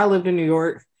 Like, if I lived in New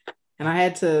York and I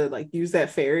had to like use that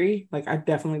ferry, like, I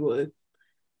definitely would.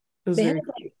 They had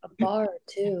like a bar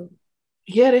too.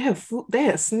 Yeah, they have food. They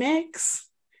had snacks.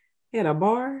 They had a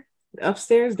bar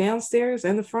upstairs, downstairs,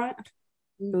 and the front.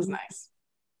 It was nice.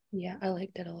 Yeah, I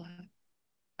liked it a lot.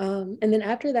 And then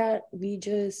after that,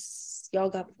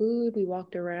 y'all got food. We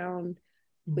walked around.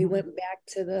 We went back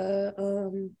to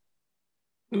the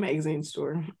magazine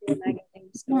store. So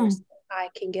I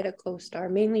can get a co-star,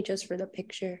 mainly just for the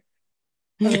picture.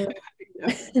 And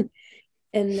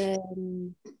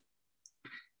then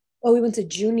we went to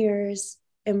Juniors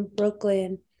in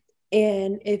Brooklyn.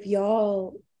 And if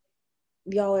y'all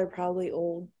are probably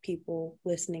old people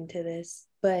listening to this,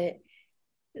 but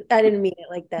I didn't mean it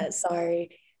like that,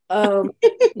 sorry.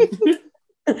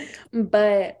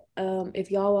 But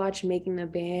if y'all watch Making the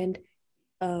Band,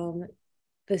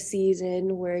 the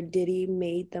season where Diddy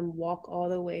made them walk all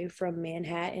the way from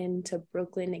Manhattan to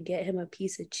Brooklyn to get him a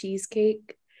piece of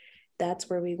cheesecake, that's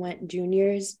where we went.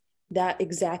 Juniors, that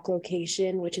exact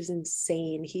location, which is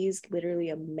insane. He's literally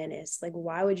a menace. Like,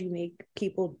 why would you make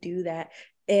people do that?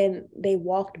 And they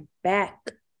walked back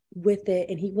with it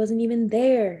and he wasn't even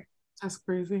there. That's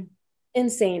crazy.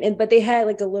 Insane. But they had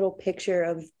like a little picture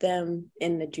of them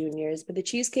in the Juniors, but the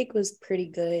cheesecake was pretty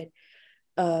good.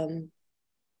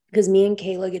 Because me and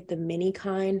Kayla get the mini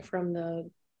kind from the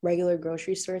regular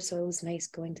grocery store, so it was nice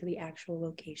going to the actual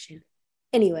location.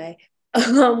 Anyway,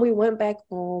 we went back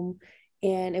home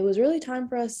and it was really time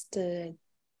for us to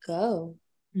go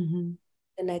the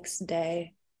next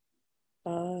day.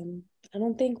 I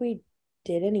don't think we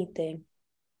did anything,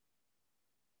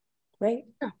 right?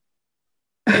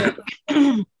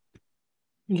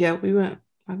 Yeah, we went.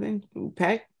 I think we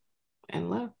packed and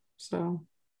left. So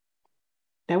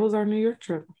that was our New York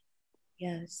trip.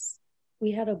 Yes,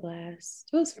 we had a blast.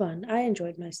 It was fun. I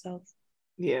enjoyed myself.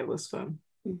 Yeah, it was fun.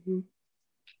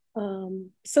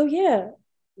 So yeah,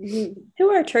 to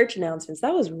our church announcements.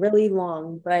 That was really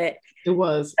long, but It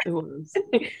was. It was.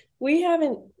 we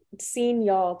haven't seen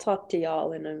y'all talk to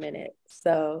y'all in a minute.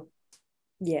 So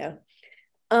yeah.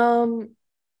 Um,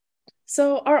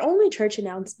 so our only church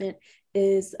announcement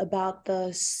is about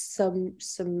the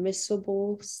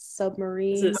submersible Is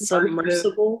submarine. it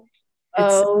submersible?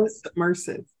 It's Oh,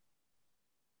 submersive.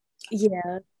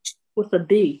 yeah. With a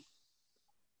B.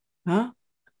 Huh?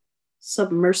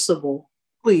 Submersible.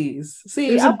 Please. See,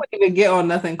 There's I a wouldn't even get on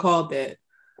nothing called that.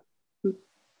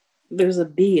 there's a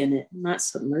B in it, not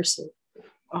submersive.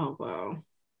 Oh wow.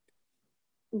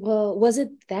 Well, was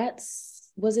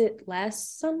it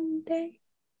last Sunday?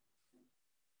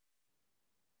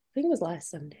 I think it was last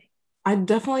Sunday. I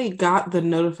definitely got the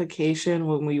notification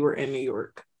when we were in New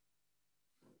York.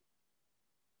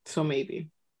 So maybe.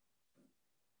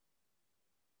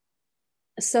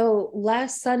 So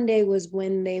last Sunday was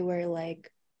when they were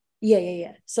like,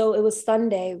 yeah. So it was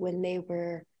Sunday when they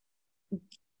were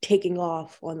taking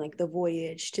off on like the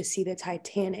voyage to see the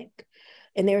Titanic.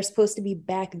 And they were supposed to be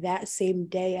back that same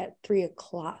day at 3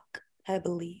 o'clock, I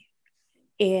believe.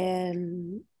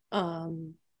 And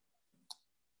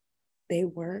they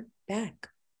weren't back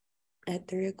at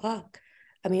 3 o'clock.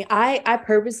 I mean, I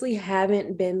purposely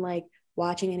haven't been like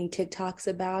watching any TikToks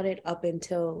about it up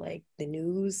until like the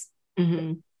news.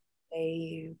 Mm-hmm.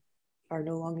 They are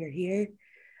no longer here.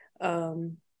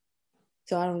 Um,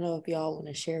 so I don't know if y'all want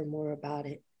to share more about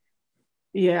it.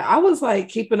 Yeah, I was like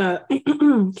keeping a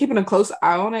keeping a close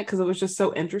eye on it because it was just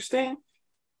so interesting.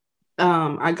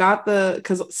 I got the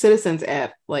because Citizens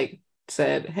app like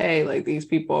said, hey, like these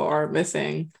people are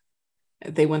missing.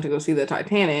 They went to go see the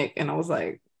Titanic, and I was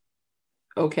like,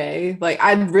 okay. Like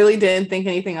I really didn't think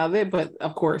anything of it, but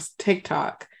of course,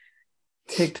 TikTok,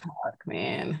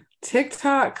 man.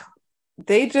 TikTok,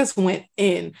 they just went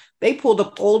in. They pulled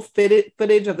up old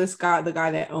footage of this guy, the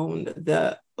guy that owned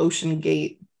the Ocean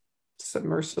Gate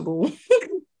submersible.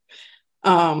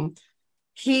 um,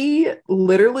 he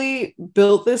literally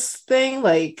built this thing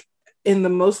like in the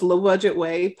most low budget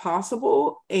way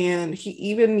possible, and he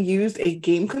even used a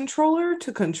game controller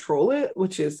to control it,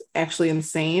 which is actually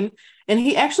insane. And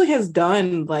he actually has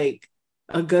done like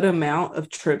a good amount of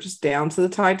trips down to the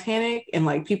Titanic, and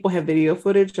like people have video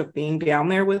footage of being down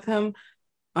there with him.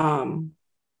 um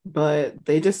but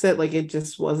they just said like it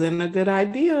just wasn't a good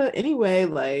idea anyway,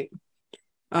 like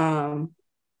um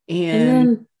And and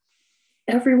then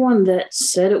everyone that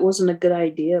said it wasn't a good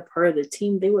idea, part of the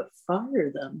team, they would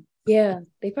fire them. Yeah,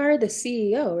 they fired the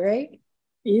CEO, right?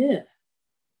 Yeah.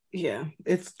 yeah,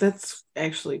 it's that's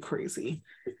actually crazy.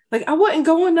 Like I wouldn't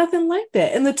go on nothing like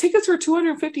that, and the tickets were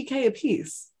 250K a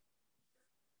piece.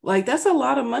 Like that's a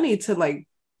lot of money to like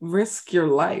risk your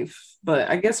life, but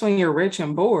I guess when you're rich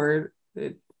and bored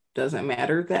it doesn't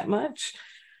matter that much.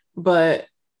 But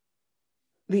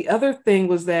the other thing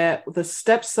was that the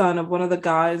stepson of one of the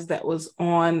guys that was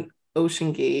on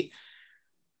Ocean Gate,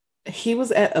 he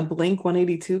was at a Blink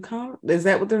 182 is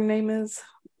that what their name is?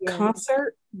 Yeah.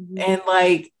 Concert. Mhm. And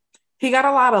like he got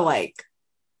a lot of like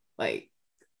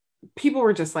people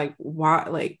were just like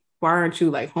why aren't you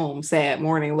like home sad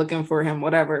morning looking for him,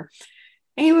 whatever.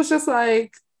 And he was just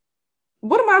like,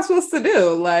 what am I supposed to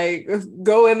do? Like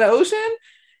go in the ocean?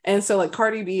 And so like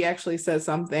Cardi B actually said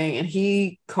something, and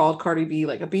he called Cardi B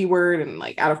like a B word and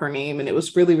like out of her name, and it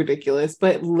was really ridiculous.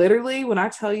 But literally, when I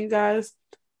tell you guys,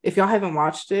 if y'all haven't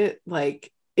watched it,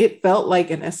 like it felt like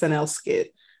an SNL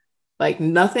skit. Like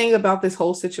nothing about this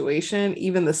whole situation,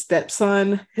 even the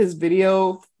stepson, his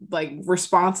video like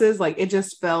responses, like it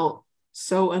just felt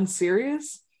so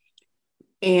unserious.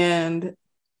 And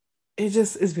it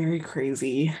just is very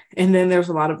crazy. And then there's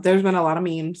been a lot of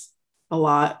memes, a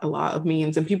lot of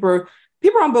memes, and people are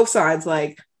on both sides.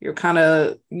 Like you're kind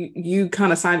of you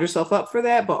kind of signed yourself up for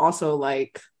that, but also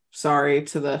like sorry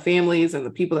to the families and the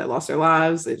people that lost their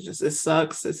lives. It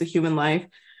sucks. It's a human life.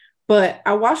 But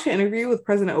I watched an interview with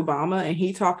President Obama, and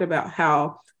he talked about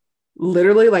how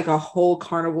literally like a whole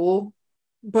carnival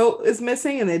boat is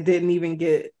missing, and it didn't even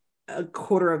get a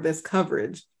quarter of this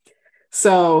coverage.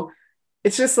 So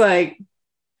it's just like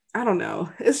I don't know.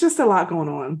 It's just a lot going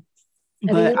on, I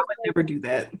think but I it's would like never do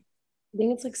that. I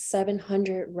think it's like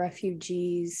 700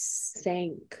 refugees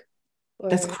sank,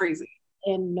 That's or crazy.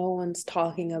 and no one's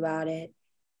talking about it.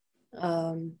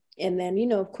 And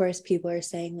then of course, people are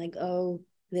saying like, "Oh,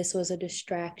 this was a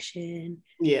distraction,"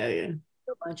 Yeah, yeah.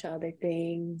 a bunch of other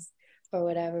things, or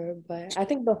whatever. But I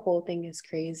think the whole thing is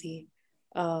crazy.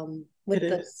 It With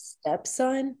the is.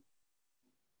 stepson,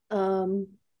 um,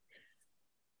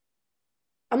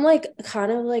 I'm like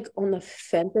kind of like on the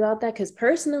fence about that because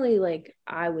personally, like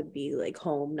I would be like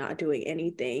home not doing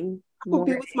anything I would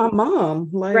be more. with my mom.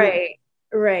 Like, Right,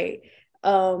 right.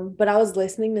 But I was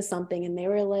listening to something and they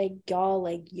were like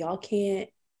y'all can't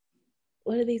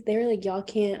what are these? They were like y'all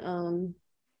can't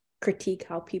critique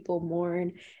how people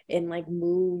mourn and like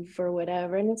move or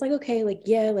whatever. And it's like, okay, like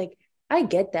yeah, like I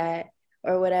get that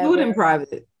or do it whatever. in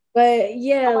private. But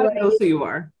yeah, Nobody like knows who you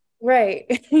are. right.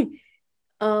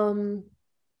 um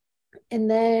and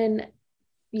then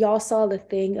y'all saw the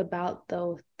thing about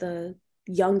the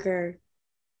younger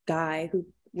guy who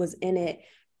was in it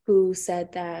who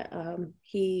said that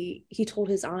he told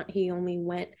his aunt he only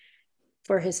went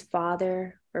for his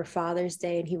father for Father's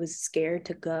Day and he was scared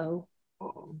to go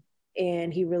Oh,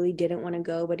 and he really didn't want to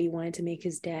go but he wanted to make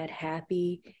his dad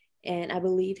happy and I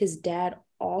believe his dad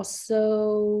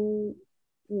also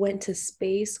went to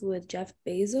space with Jeff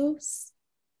Bezos.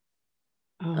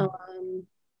 oh, um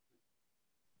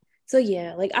So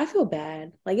yeah, like I feel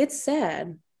bad. Like it's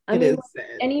sad. I it mean, is when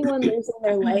sad. anyone losing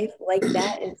their life like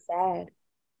that is sad.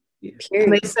 Yeah. And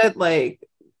Period. they said like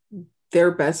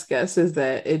their best guess is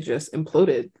that it just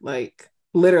imploded, like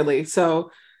literally.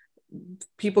 So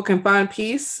people can find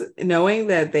peace knowing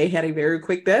that they had a very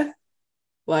quick death.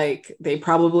 Like they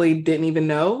probably didn't even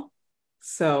know.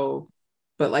 So,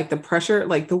 but like the pressure,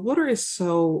 like the water is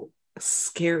so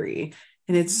scary.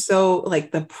 And it's so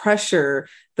like the pressure,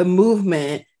 the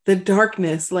movement, the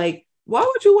darkness. Like, why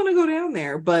would you want to go down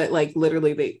there? But like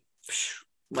literally they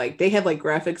have like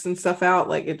graphics and stuff out.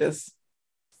 Like it just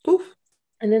poof.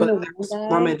 And then But there's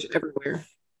plumage everywhere.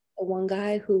 the one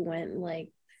guy who went like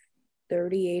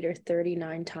 38 or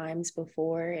 39 times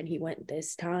before and he went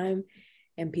this time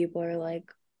and people are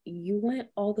like you went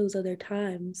all those other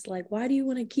times. Like why do you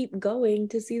want to keep going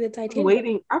to see the Titanic?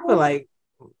 Waiting.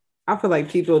 I feel like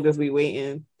people just be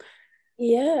waiting.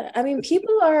 Yeah, I mean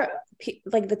people are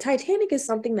like the Titanic is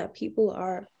something that people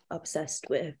are obsessed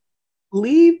with.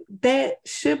 Leave that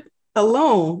ship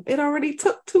alone. It already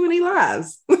took too many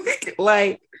lives.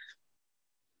 Like,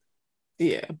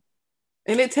 yeah.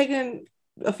 And it taken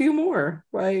a few more.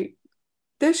 Like,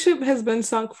 this ship has been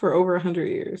sunk for over 100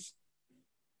 years.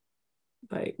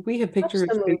 Like, we have Watch pictures,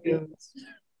 the movie.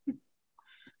 videos.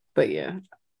 But yeah.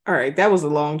 All right. That was a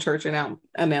long church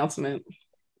announcement.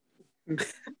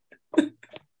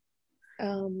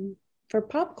 For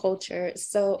pop culture,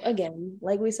 so again,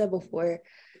 like we said before,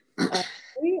 uh,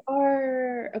 we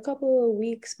are a couple of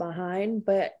weeks behind,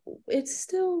 but it's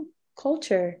still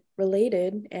culture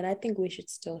related, and I think we should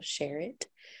still share it.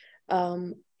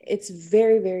 It's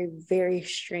very, very, very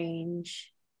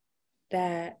strange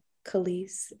that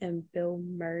Khalees and Bill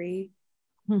Murray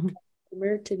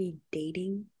were to be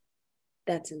dating.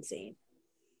 That's insane.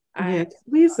 Yeah, I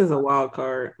Lisa is a wild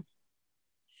card.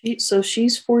 So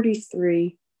she's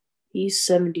 43. He's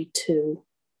 72.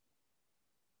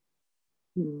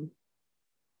 Hmm.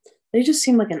 They just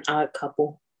seem like an odd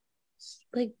couple.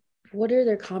 like, what are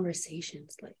their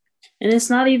conversations like? And it's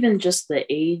not even just the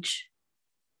age,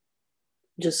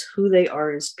 just who they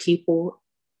are as people.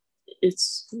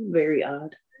 It's very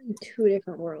odd. Two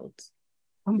different worlds.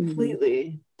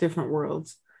 Completely different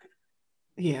worlds.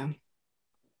 Yeah.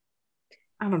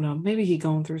 I don't know. Maybe he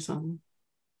going through something.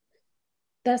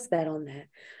 That's that on that.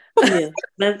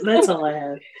 Yeah, that's all I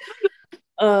have.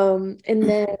 And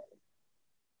then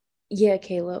yeah,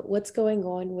 Kayla, what's going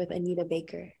on with Anita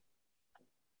Baker?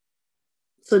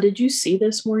 So did you see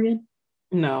this, Morgan?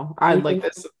 No, I like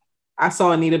this. I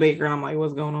saw Anita Baker and I'm like,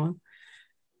 what's going on?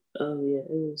 Oh yeah, it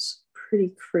was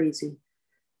pretty crazy.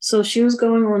 So she was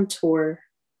going on tour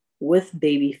with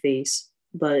Babyface,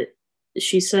 but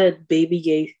she said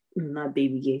not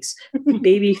Babyface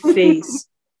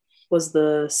was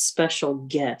the special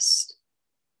guest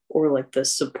or like the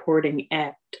supporting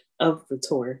act of the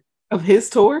tour. Of his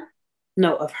tour?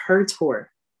 No, of her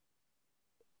tour.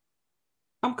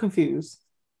 I'm confused.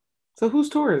 So whose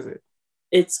tour is it?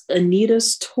 It's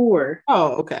Anita's tour,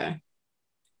 Oh, okay.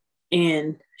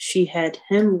 and she had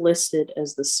him listed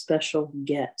as the special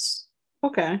guest.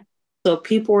 Okay. So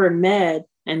people were mad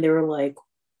and they were like,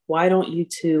 why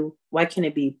can't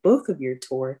it be both of your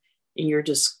tour and you're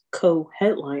just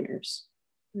co-headliners?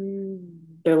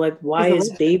 They're like, why She's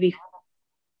a is legend.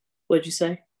 what'd you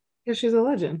say? Yeah, she's a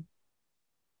legend.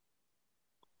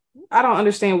 I don't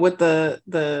understand what the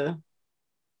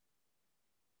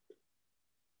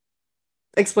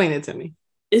explain it to me.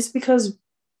 It's because,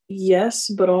 yes,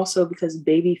 but also because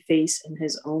Babyface in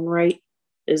his own right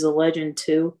is a legend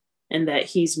too, and that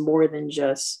he's more than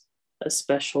just a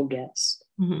special guest.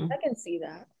 Mm-hmm. I can see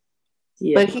that.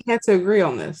 Yeah. But he had to agree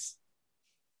on this.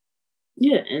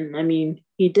 Yeah, and I mean,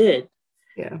 he did.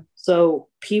 Yeah. So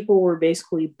people were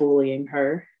basically bullying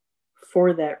her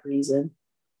for that reason.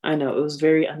 I know it was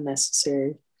very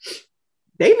unnecessary.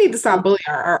 They need to stop bullying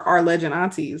our legend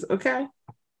aunties, okay?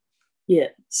 Yeah.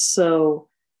 So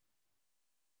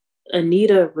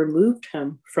Anita removed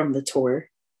him from the tour.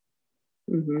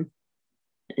 Mm-hmm.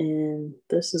 And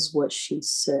this is what she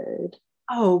said.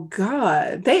 Oh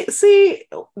God. They see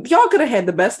y'all could have had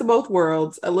the best of both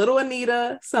worlds. A little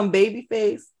Anita, some baby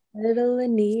face. Little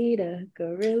Anita, go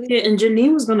really. Yeah, and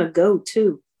Janine was gonna go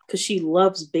too, because she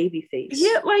loves Babyface.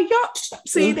 Yeah, like y'all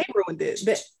see, they ruined it.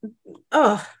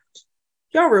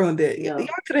 Y'all ruined it. No. Y'all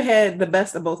could have had the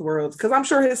best of both worlds because I'm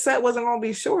sure his set wasn't gonna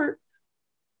be short.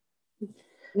 I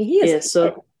mean, he is. Yeah,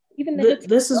 so even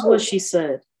this is what she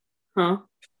said. Huh?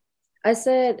 I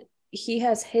said he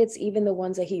has hits, even the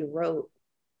ones that he wrote.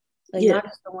 Like, Yeah. not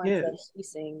just the ones that he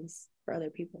sings for other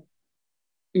people.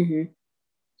 Mm-hmm.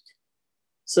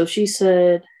 So she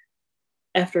said,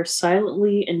 after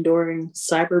silently enduring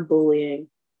cyberbullying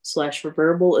 /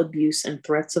 verbal abuse and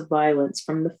threats of violence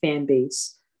from the fan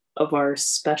base of our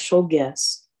special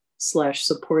guest /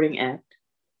 supporting act,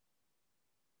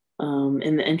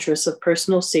 in the interest of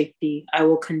personal safety, I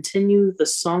will continue the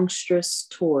songstress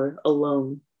tour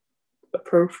alone.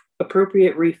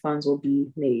 Appropriate refunds will be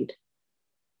made.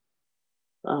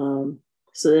 So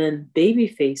then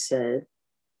Babyface said,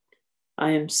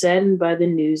 I am saddened by the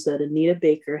news that Anita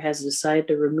Baker has decided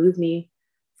to remove me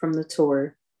from the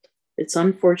tour. It's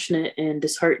unfortunate and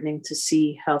disheartening to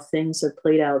see how things have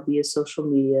played out via social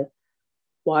media.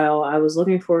 While I was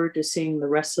looking forward to seeing the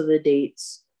rest of the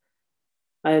dates,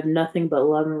 I have nothing but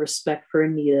love and respect for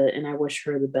Anita, and I wish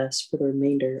her the best for the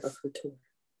remainder of her tour.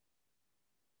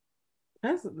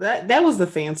 That was the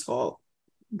fans' fault.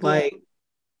 Like,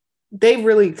 they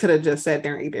really could have just sat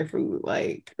there and eat their food.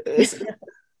 Like,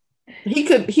 he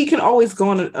can always go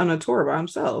on a tour by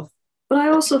himself. But I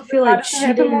also feel like she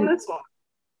didn't.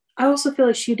 I also feel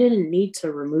like she didn't need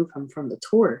to remove him from the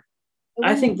tour.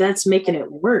 I think that's making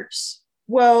it worse.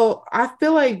 Well, I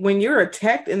feel like when you're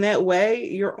attacked in that way,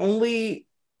 your only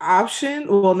option,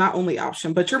 well, not only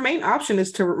option, but your main option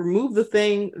is to remove the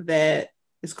thing that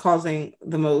is causing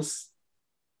the most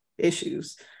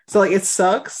issues. So, like, it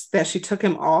sucks that she took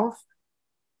him off.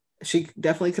 She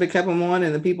definitely could have kept him on,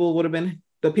 and the people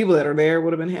that are there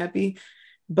would have been happy.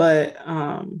 But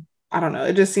I don't know.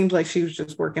 It just seems like she was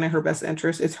just working in her best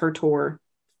interest. It's her tour.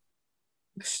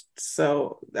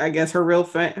 So I guess her real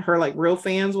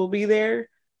fans will be there.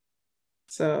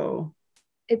 So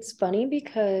it's funny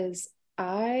because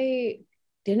I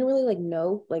didn't really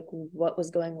know what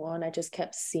was going on. I just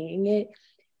kept seeing it.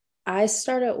 I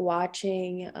started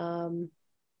watching I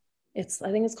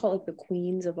think it's called the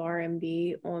Queens of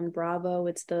R&B on Bravo.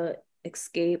 It's the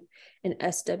Escape and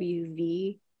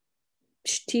SWV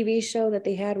TV show that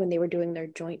they had when they were doing their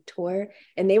joint tour,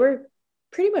 and they were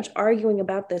pretty much arguing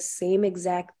about the same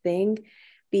exact thing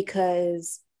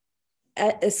because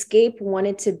Escape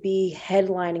wanted to be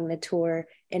headlining the tour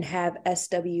and have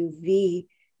SWV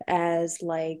as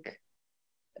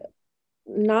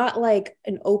not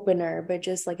an opener, but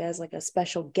just as a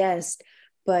special guest.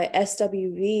 But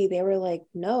SWV, they were like,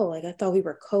 no, I thought we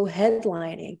were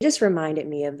co-headlining. It just reminded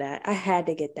me of that. I had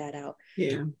to get that out.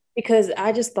 Yeah. Because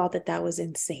I just thought that was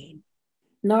insane.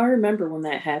 No, I remember when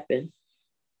that happened.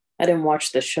 I didn't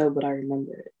watch the show, but I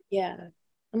remember it. Yeah.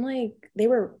 I'm they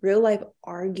were real life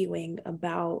arguing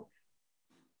about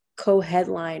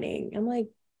co-headlining. I'm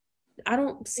I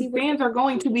don't see what fans are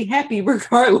going to be happy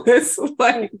regardless.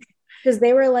 Because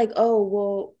they were oh,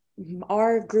 well,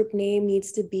 our group name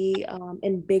needs to be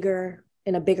in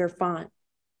a bigger font.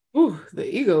 Ooh,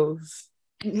 the egos.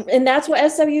 And that's what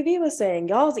SWV was saying.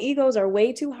 Y'all's egos are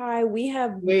way too high. We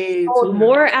have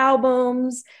more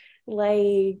albums.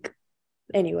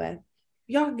 Anyway.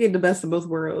 Y'all get the best of both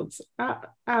worlds. I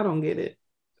don't get it.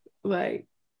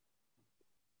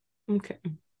 Okay.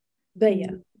 But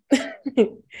yeah.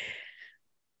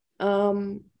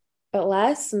 But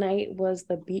last night was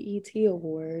the BET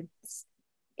Awards.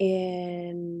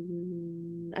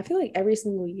 And I feel like every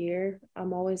single year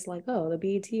I'm always oh, the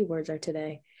BET Awards are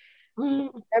today. I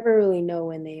never really know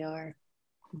when they are.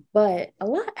 But a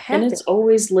lot happens. And it's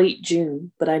always late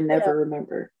June, but I never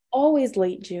remember. Always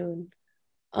late June.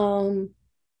 I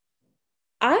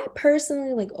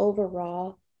personally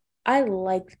overall, I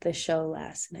liked the show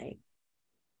last night.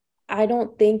 I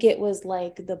don't think it was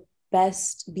the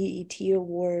best BET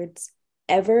Awards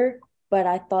ever, but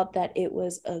I thought that it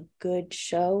was a good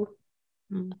show.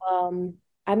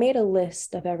 I made a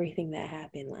list of everything that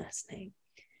happened last night.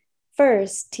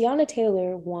 first, Tiana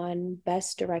Taylor won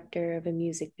Best Director of a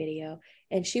Music Video,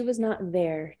 and she was not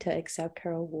there to accept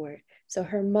her award. So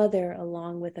her mother,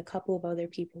 along with a couple of other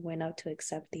people, went out to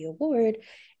accept the award,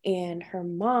 and her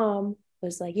mom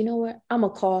was like, you know what, I'm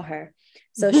gonna call her.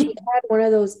 So she had one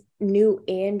of those new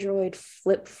Android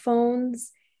flip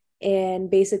phones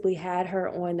and basically had her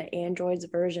on the Android's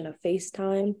version of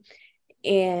FaceTime.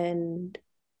 And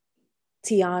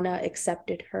Tiana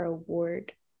accepted her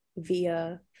award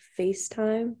via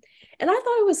FaceTime. And I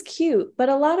thought it was cute, but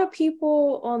a lot of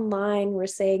people online were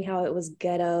saying how it was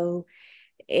ghetto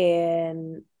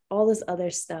and all this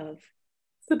other stuff.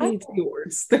 The BET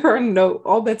Awards. There are no,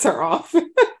 all bets are off.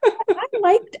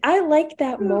 I liked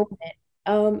that moment.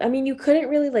 I mean, you couldn't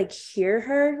really like hear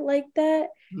her like that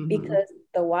because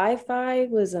the Wi-Fi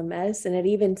was a mess, and it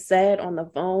even said on the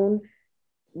phone,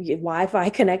 Wi-Fi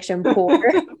connection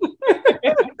poor.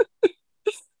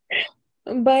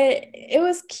 But it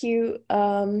was cute.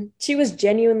 She was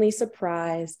genuinely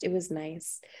surprised. It was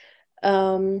nice.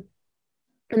 And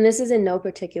this is in no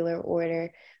particular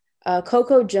order.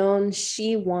 Coco Jones,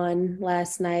 she won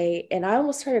last night, and I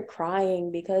almost started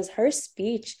crying because her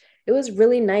speech, it was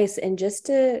really nice. And just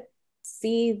to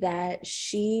see that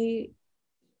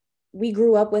we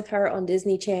grew up with her on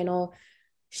Disney Channel.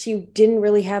 She didn't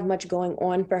really have much going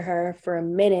on for her for a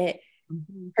minute.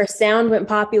 Her sound went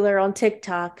popular on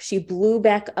TikTok. She blew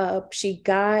back up.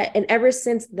 And ever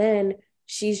since then,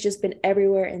 she's just been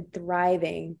everywhere and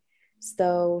thriving.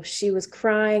 So she was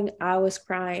crying. I was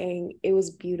crying. It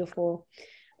was beautiful.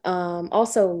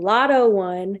 Also, Lotto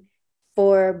won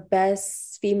for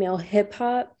Best Female Hip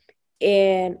Hop.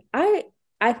 And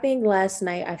I think last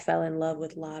night I fell in love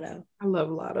with Lotto. I love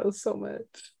Lotto so much.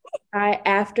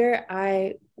 After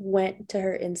I went to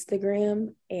her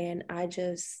Instagram and I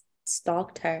just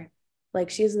stalked her. Like,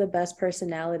 she's the best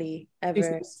personality ever.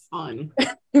 It's fun.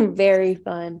 Very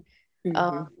fun.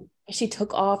 She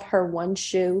took off her one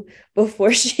shoe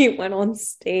before she went on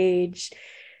stage.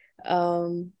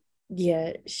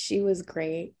 Yeah, she was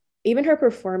great. Even her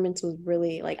performance was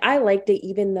really like, I liked it,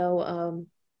 even though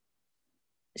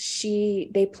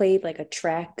they played like a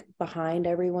track behind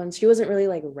everyone. She wasn't really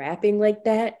like rapping like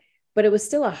that, but it was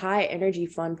still a high energy,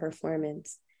 fun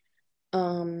performance.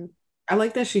 I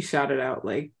like that she shouted out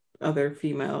like other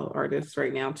female artists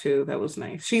right now too. That was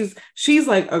nice. She's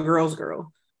like a girl's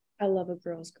girl. I love a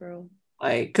girl's girl.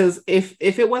 Like, because if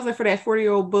it wasn't for that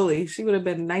 40-year-old bully, she would have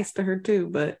been nice to her too.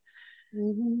 But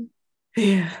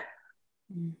yeah,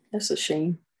 that's a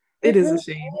shame. It is a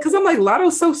shame because I'm like,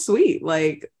 Lotto's so sweet.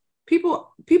 Like,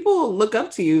 people look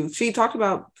up to you. She talked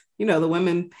about, the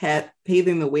women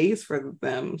paving the ways for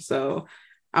them. So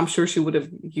I'm sure she would have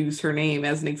used her name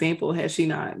as an example had she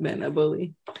not been a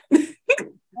bully.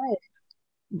 Right.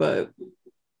 But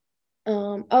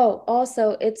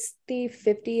also it's the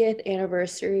 50th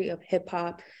anniversary of hip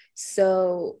hop.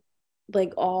 So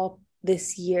like all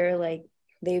this year, like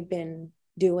they've been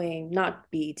doing, not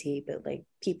BET, but like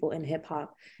people in hip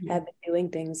hop have been doing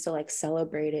things to like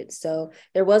celebrate it. So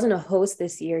there wasn't a host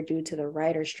this year due to the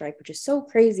writer strike, which is so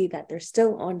crazy that they're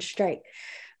still on strike.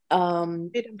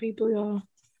 Hitting people, y'all.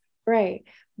 Right.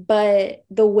 But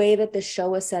the way that the show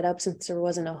was set up, since there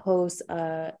wasn't a host,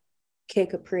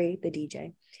 Kid Capri, the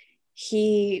DJ,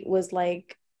 he was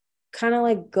like kind of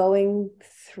like going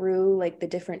through like the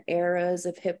different eras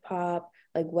of hip hop,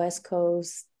 like West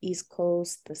Coast, East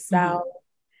Coast, the South.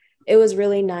 It was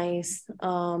really nice.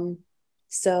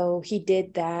 So he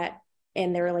did that,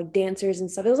 and there were like dancers and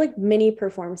stuff. It was like mini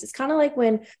performances, kind of like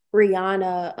when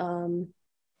Rihanna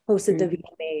hosted the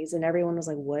VMAs, and everyone was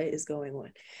like, "What is going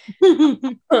on?"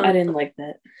 I didn't like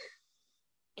that.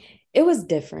 It was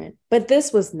different, but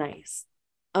this was nice.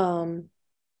 And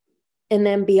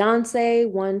then Beyonce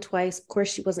won twice. Of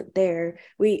course, she wasn't there.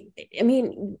 We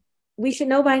should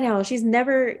know by now. She's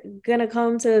never gonna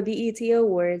come to BET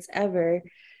Awards ever.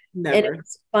 Never. And it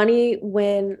was funny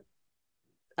when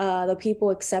the people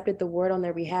accepted the award on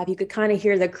their behalf. You could kind of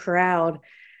hear the crowd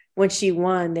when she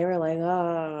won. They were like,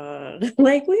 "Oh,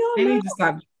 like we all know."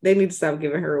 They need to stop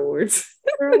giving her awards.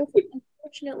 Girl,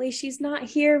 unfortunately, she's not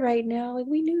here right now. Like,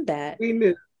 we knew that. We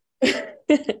knew.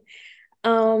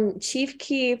 Chief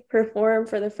Keef performed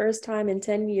for the first time in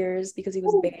 10 years because he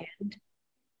was banned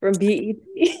from BET.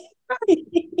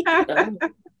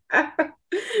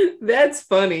 That's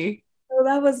funny. So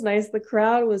that was nice. The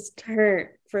crowd was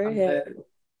turned for him.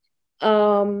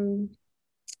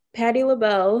 Patti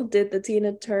LaBelle did the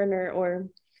Tina Turner, or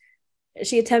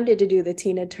she attempted to do the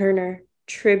Tina Turner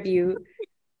tribute.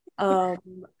 And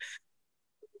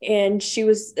she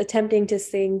was attempting to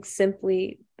sing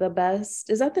Simply the Best.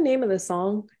 Is that the name of the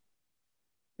song?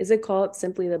 Is it called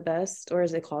Simply the Best or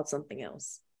is it called something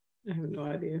else? I have no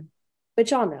idea.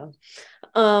 But y'all know.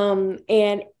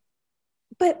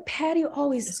 But Patty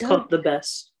always It's does. called The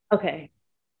Best. Okay.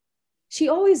 She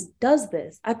always does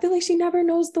this. I feel like she never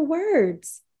knows the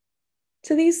words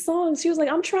to these songs. She was like,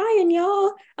 I'm trying,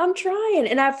 y'all. I'm trying.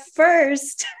 And at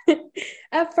first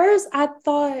I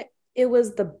thought it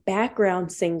was the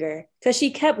background singer because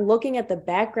she kept looking at the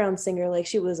background singer like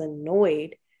she was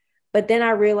annoyed. But then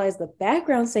I realized the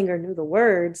background singer knew the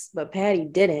words, but Patty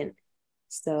didn't.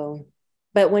 So,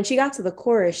 but when she got to the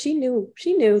chorus, she knew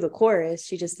the chorus.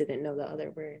 She just didn't know the other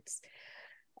words.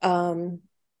 But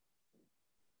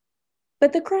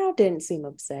the crowd didn't seem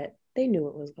upset. They knew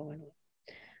what was going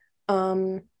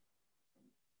on.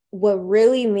 What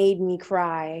really made me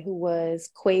cry was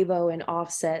Quavo and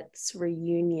Offset's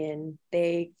reunion.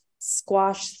 They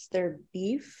squashed their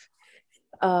beef,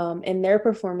 and their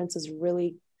performance is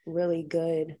really, really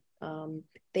good.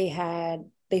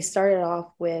 They started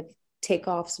off with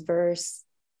Takeoff's verse,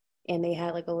 and they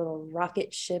had like a little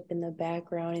rocket ship in the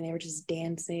background, and they were just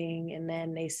dancing, and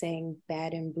then they sang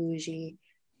Bad and Bougie.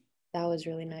 That was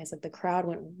really nice. Like the crowd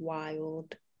went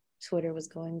wild. Twitter was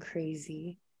going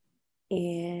crazy.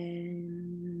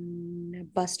 And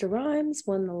Busta Rhymes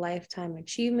won the Lifetime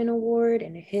Achievement Award,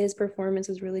 and his performance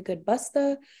was really good.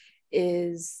 Busta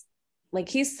is like,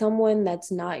 he's someone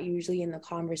that's not usually in the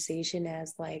conversation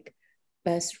as like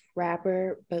best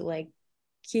rapper, but like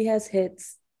he has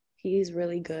hits. He's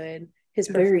really good. His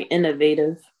very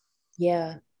innovative.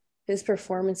 Yeah. His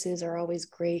performances are always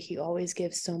great. He always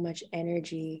gives so much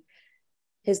energy.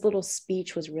 His little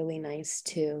speech was really nice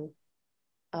too.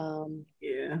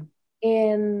 Yeah.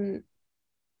 And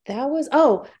that was,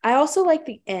 I also like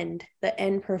the end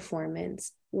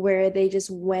performance where they just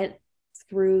went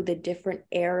through the different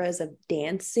eras of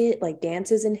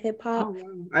dances in hip hop. Oh,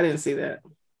 wow. I didn't see that.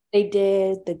 They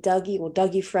did the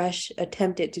Dougie Fresh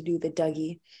attempted to do the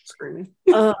Dougie. Screaming.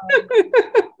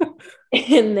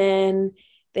 And then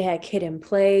they had Kid and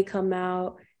Play come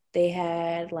out. They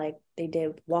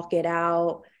did Walk It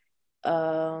Out.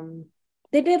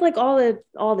 They did like all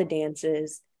the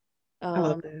dances. I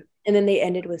love that. And then they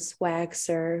ended with Swag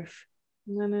Surf.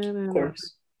 Of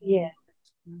course. Yeah.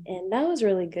 And that was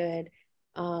really good.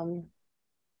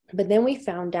 But then we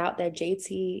found out that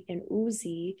JT and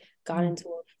Uzi got into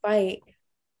a fight,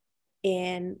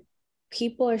 and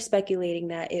people are speculating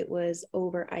that it was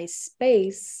over Ice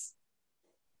Spice,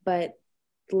 but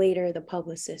later the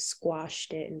publicist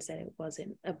squashed it and said it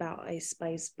wasn't about Ice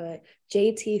Spice. But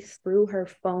JT threw her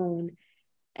phone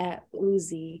at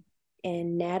Uzi,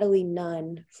 and Natalie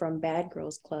Nunn from Bad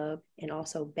Girls Club and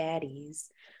also Baddies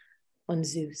on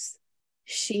Zeus,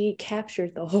 she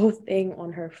captured the whole thing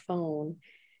on her phone,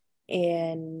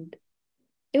 and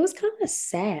it was kind of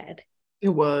sad. It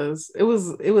was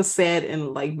sad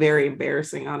and like very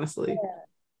embarrassing, honestly.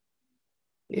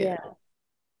 Yeah.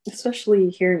 Especially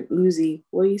hearing Uzi.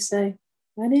 What do you say?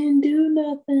 I didn't do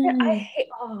nothing.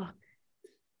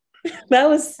 That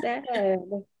was sad.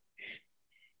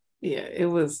 Yeah, it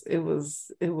was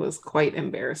quite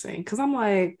embarrassing because I'm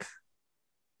like,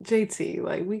 JT,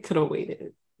 like we could have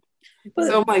waited. But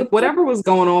so like whatever was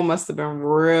going on must have been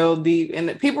real deep.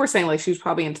 And people were saying like she was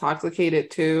probably intoxicated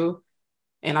too.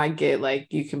 And I get like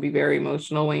you can be very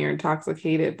emotional when you're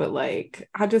intoxicated, but like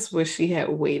I just wish she had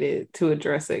waited to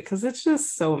address it because it's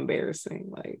just so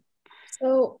embarrassing. Like,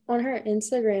 so on her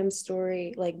Instagram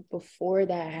story, like before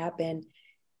that happened,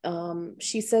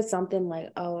 she said something like,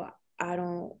 "Oh, I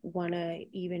don't want to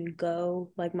even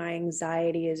go. Like my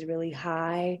anxiety is really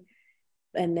high."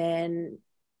 And then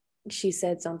she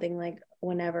said something like,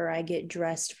 whenever I get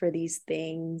dressed for these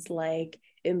things, like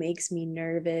it makes me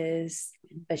nervous,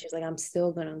 but she's like, I'm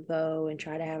still gonna go and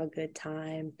try to have a good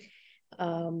time.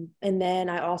 And then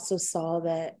I also saw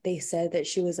that they said that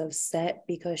she was upset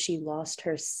because she lost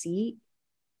her seat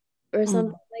or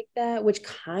something like that, which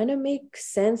kind of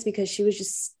makes sense because she was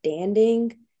just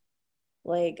standing.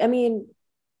 Like, I mean,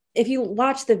 if you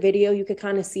watch the video, you could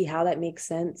kind of see how that makes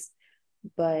sense,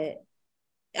 but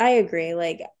I agree.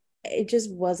 Like, it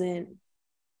just wasn't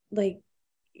like,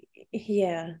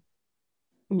 yeah.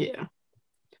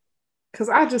 Because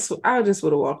I just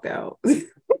would have walked out.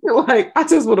 Like I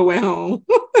just would have went home.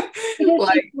 Because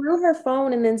like, she threw her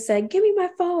phone and then said, "Give me my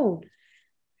phone."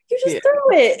 You just threw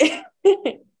it.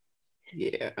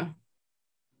 Yeah.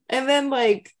 And then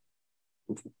like,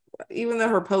 even though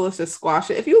her publicist squashed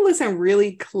it, if you listen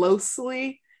really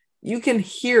closely, you can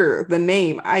hear the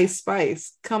name Ice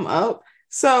Spice come up.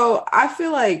 So I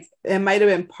feel like it might have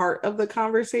been part of the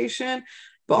conversation,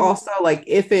 but also like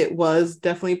if it was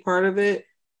definitely part of it,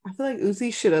 I feel like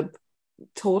Uzi should have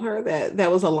told her that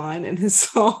that was a line in his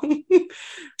song.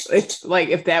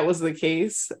 If that was the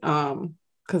case,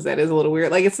 because that is a little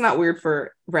weird. Like, it's not weird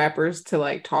for rappers to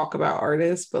like talk about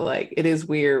artists, but like it is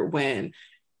weird when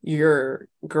your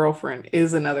girlfriend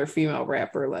is another female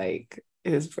rapper. Like,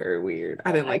 it is very weird.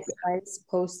 I didn't like that. Spice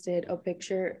posted a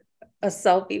picture, a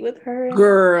selfie with her.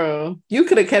 Girl, you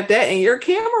could have kept that in your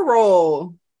camera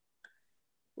roll.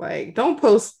 Like, don't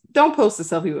post a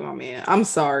selfie with my man. I'm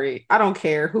sorry. I don't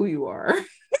care who you are.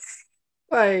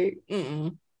 Like,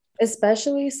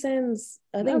 Especially since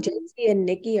I think No. Jay-Z and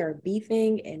Nicki are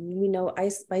beefing, and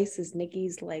Ice Spice is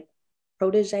Nicki's like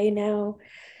protege now.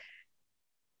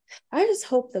 I just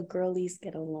hope the girlies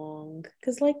get along.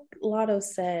 Because like Lotto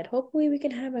said, hopefully we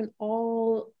can have an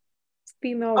all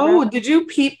female Oh, rap. did you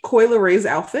peep Coyle Ray's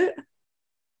outfit?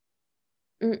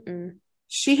 Mm-mm.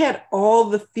 She had all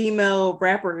the female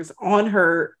rappers on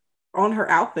her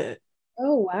outfit.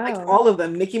 Oh Like wow. all of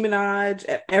them, Nicki Minaj,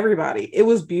 everybody. It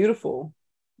was beautiful.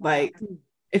 Like,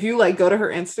 if you like go to her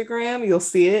Instagram, you'll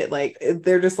see it. Like,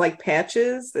 they're just like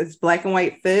patches. It's black and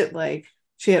white fit. Like,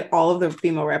 she had all of the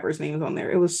female rappers' names on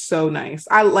there. It was so nice.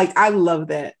 I love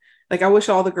that. Like, I wish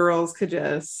all the girls could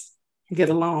just get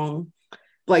along.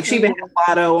 Like, she even had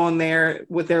Lotto on there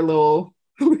with their little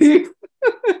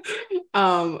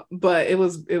but it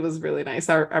was really nice.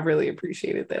 I really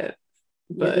appreciated that.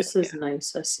 Yeah, But this is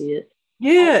nice. I see it.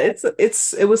 yeah,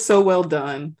 it was so well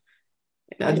done.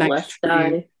 A My nice left tribute.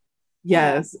 eye.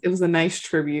 Yes, it was a nice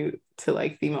tribute to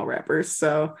like female rappers.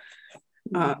 So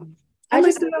I I liked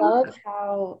just it. love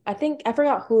how I think I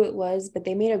forgot who it was, but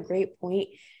they made a great point.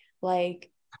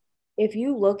 Like, if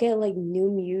you look at like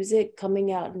new music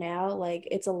coming out now, like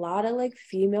it's a lot of like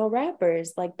female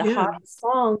rappers. Like the Yeah. hottest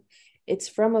song, it's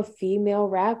from a female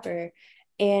rapper.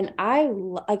 And I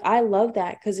love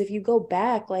that because if you go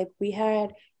back, like we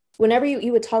had whenever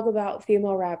you would talk about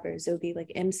female rappers, it would be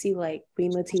like MC Light,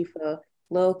 Queen Latifah,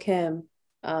 Lil Kim,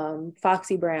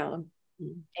 Foxy Brown.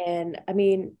 And I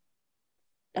mean,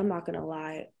 I'm not gonna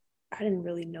lie, I didn't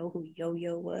really know who Yo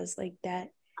Yo was like that,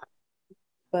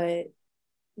 but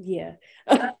yeah,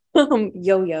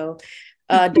 Yo Yo,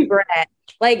 the Brat,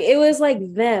 like it was like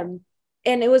them,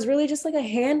 and it was really just like a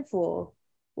handful,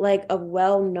 like of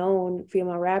well-known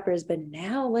female rappers. But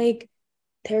now, like,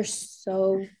 there's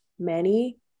so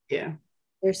many, Yeah.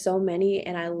 there's so many,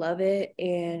 and I love it,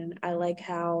 and I like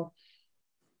how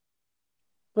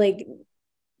like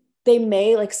they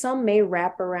may like some may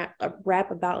rap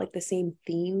about like the same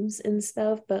themes and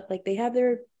stuff, but like they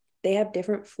have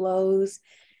different flows,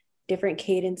 different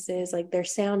cadences, like their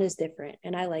sound is different,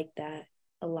 and I like that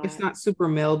a It's lot. not super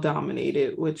male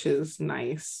dominated, which is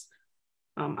nice.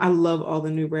 I love all the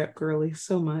new rap girlies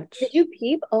so much. Did you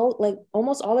peep? Oh, like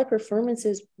almost all their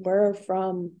performances were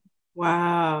from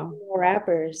Wow.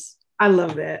 rappers. I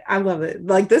love that. I love it.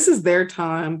 Like, this is their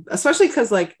time, especially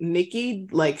because like Nicki,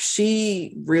 like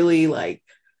she really like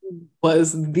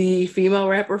was the female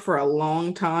rapper for a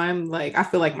long time. Like, I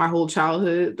feel like my whole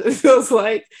childhood feels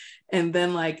like, and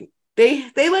then like they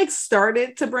like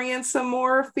started to bring in some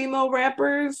more female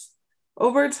rappers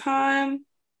over time.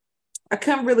 I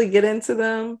couldn't really get into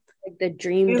them. Like the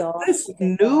Dream Is Doll. this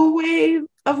new wave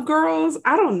of girls?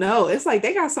 I don't know. It's like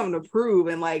they got something to prove,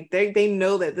 and like they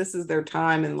know that this is their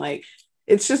time, and like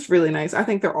it's just really nice. I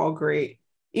think they're all great.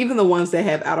 Even the ones that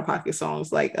have out of pocket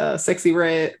songs like Sexy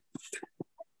Red.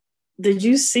 Did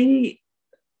you see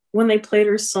when they played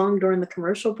her song during the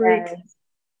commercial break? Yes.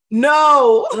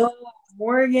 No. Oh,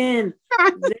 Morgan.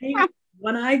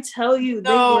 When I tell you they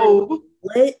were No.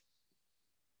 lit,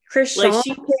 Chris like Shawn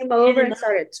she came over and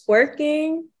started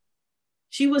twerking.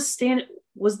 She was standing.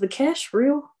 Was the cash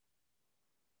real?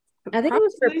 I think it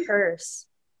was her Probably. purse.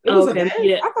 It was a okay, bag?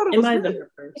 yeah. I thought it It was might have real. been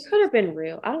her purse. It could have been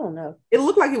real. I don't know. It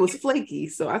looked like it was flaky,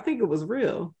 so I think it was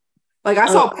real. Like, I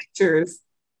saw pictures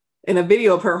in a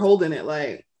video of her holding it,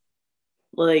 like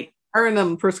her in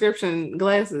them prescription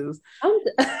glasses.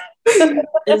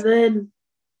 And then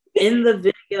in the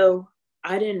video,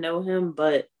 I didn't know him,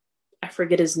 but I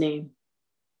forget his name.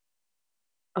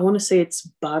 I want to say it's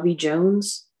Bobby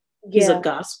Jones. He's a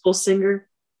gospel singer,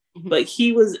 but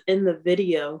he was in the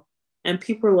video, and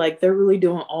people are like, they're really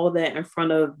doing all that in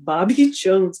front of Bobby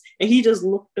Jones, and he just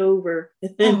looked over,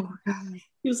 and then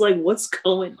he was like, "What's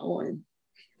going on?"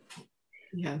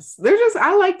 Yes, they're just.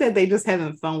 I like that they just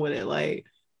having fun with it. Like,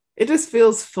 it just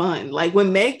feels fun. Like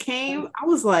when Meg came, I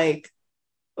was like,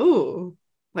 "Ooh,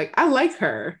 like I like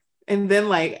her." And then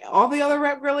like all the other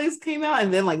rap girlies came out,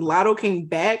 and then like Lotto came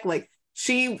back. Like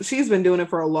she's been doing it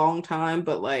for a long time,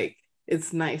 but like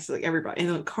it's nice. Like everybody, and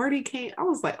then Cardi came. I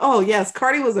was like, "Oh yes,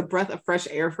 Cardi was a breath of fresh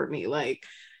air for me." Like,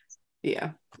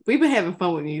 yeah, we've been having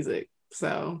fun with music,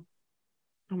 so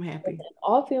I'm happy. An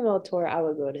all-female tour, I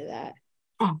would go to that.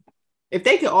 Oh, if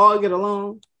they could all get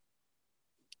along.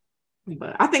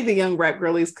 But I think the young rap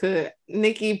girlies could.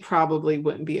 Nikki probably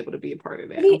wouldn't be able to be a part of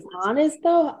To that. be honest,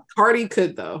 though, Cardi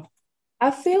could though. I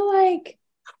feel like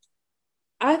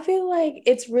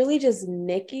it's really just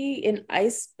Nicki and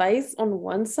Ice Spice on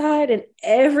one side and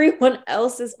everyone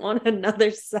else is on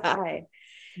another side.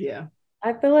 Yeah.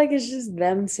 I feel like it's just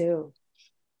them too.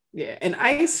 Yeah. And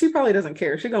Ice, she probably doesn't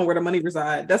care. She's gonna where the money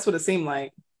reside. That's what it seemed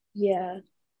like. Yeah.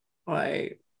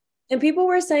 Like, and people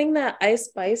were saying that Ice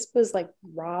Spice was like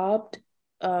robbed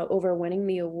over winning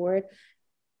the award.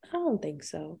 I don't think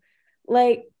so.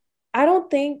 Like, I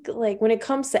don't think like when it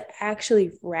comes to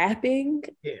actually rapping,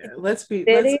 yeah, let's be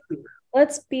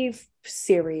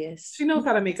serious. She knows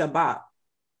how to make a bop.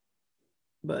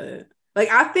 But like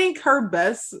I think her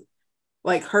best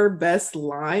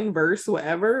line verse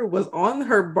whatever was on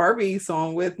her Barbie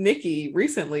song with Nicki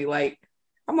recently. Like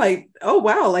I'm like, oh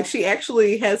wow, like she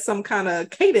actually has some kind of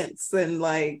cadence and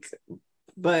like,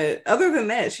 but other than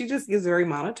that, she just gets very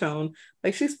monotone.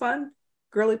 Like she's fun,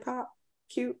 girly pop,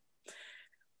 cute.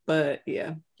 But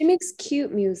yeah. She makes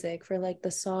cute music for like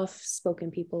the soft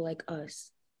spoken people like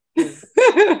us.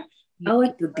 I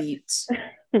like the beats.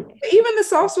 Even the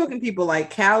soft spoken people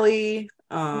like Callie,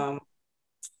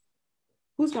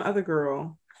 who's my other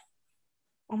girl?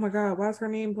 Oh my god, why is her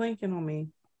name blanking on me?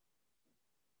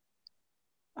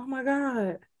 Oh my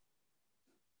god.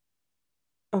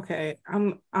 Okay,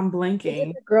 I'm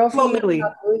blanking. The girl Flo from Millie.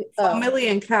 Flo Millie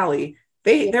and Callie.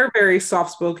 They're very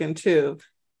soft spoken too.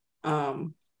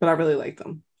 But I really like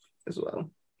them as well.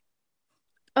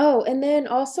 Oh, and then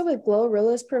also with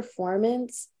Glorilla's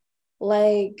performance,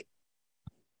 like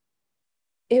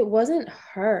it wasn't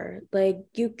her. Like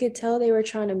you could tell they were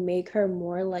trying to make her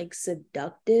more like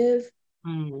seductive.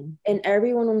 Mm. And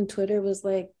everyone on Twitter was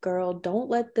like, girl, don't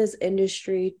let this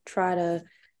industry try to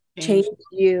change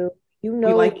you. You know,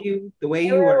 we like you the way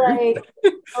they you were are. like,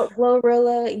 oh,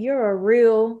 Glorilla, you're a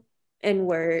real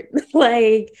N-word.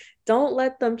 Like, don't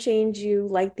let them change you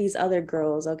like these other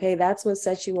girls, okay? That's what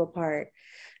sets you apart.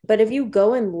 But if you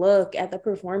go and look at the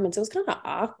performance, it was kind of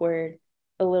awkward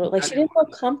a little. Like, she didn't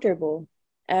look comfortable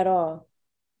at all.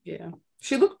 Yeah.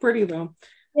 She looked pretty though.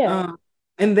 Yeah.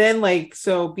 And then like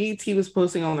so BT was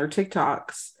posting on their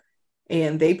TikToks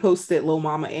and they posted Lil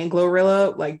Mama and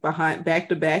Glorilla like behind back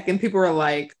to back, and people were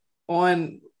like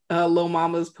on Lil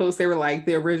Mama's post, they were like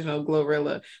the original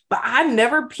Glorilla. But I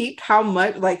never peeped how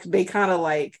much like they kind of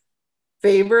like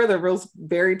favor the real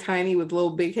very tiny with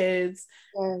little big heads.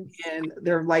 Yes. And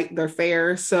they're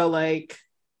fair. So like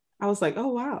I was like, oh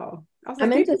wow. I was I like,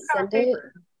 meant they to do kind of send it.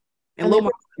 favor. I And Lil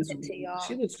meant Mama to send it to she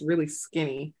y'all. looks really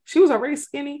skinny. She was already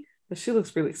skinny, but she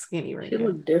looks really skinny right She now.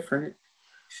 looked different.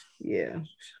 Yeah.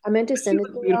 I meant to She send it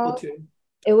looked to beautiful y'all. too.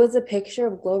 It was a picture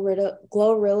of Glorilla,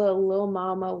 Lil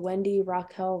Mama, Wendy,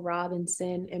 Raquel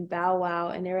Robinson, and Bow Wow.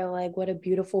 And they were like, what a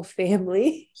beautiful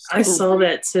family. I saw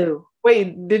that too.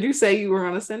 Wait, did you say you were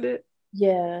gonna send it?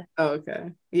 Yeah. Oh,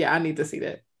 okay. Yeah, I need to see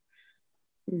that.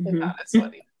 Mm-hmm. Oh, that's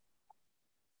funny.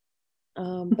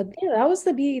 But yeah, that was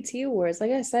the BET Awards.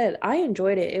 Like I said, I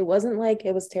enjoyed it. It wasn't like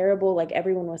it was terrible, like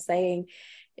everyone was saying.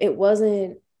 It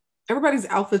wasn't. Everybody's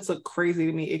outfits look crazy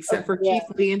to me, except for Yeah.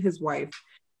 Keith Lee and his wife.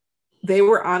 They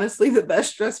were honestly the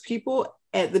best dressed people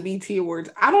at the BT Awards.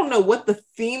 I don't know what the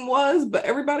theme was, but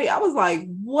everybody, I was like,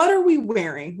 what are we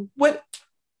wearing? What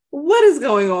is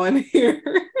going on here?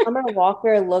 Summer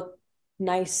Walker looked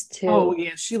nice too. Oh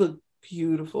yeah, she looked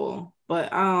beautiful.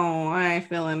 But I ain't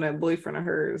feeling that boyfriend of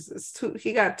hers.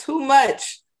 He got too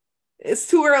much. It's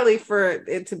too early for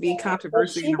it to be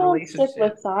controversy in a relationship.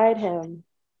 Stick beside him.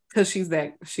 Because she's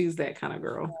that kind of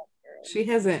girl.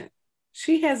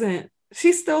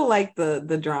 She's still like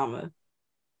the drama.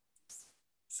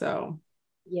 So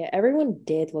yeah, everyone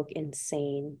did look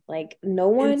insane. Like no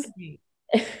one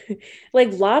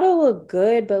like Lotto looked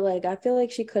good, but like I feel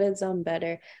like she could have done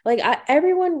better. Like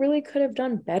everyone really could have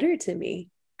done better to me.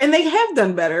 And they have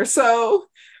done better. So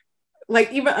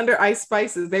like even under Ice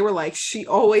Spices, they were like, she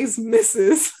always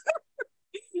misses.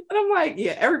 And I'm like,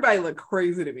 yeah, everybody looked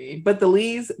crazy to me. But the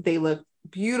Lees, they look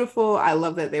beautiful. I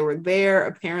love that they were there.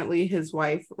 Apparently his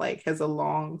wife like has a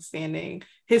long standing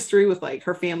history with like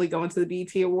her family going to the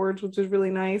BT Awards, which is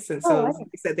really nice. And so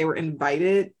they said they were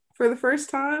invited for the first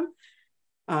time.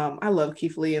 I love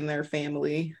Keith Lee and their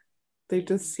family. They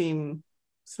just seem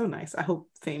so nice. I hope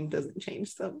fame doesn't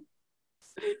change them.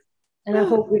 And I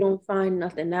hope we don't find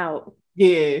nothing out.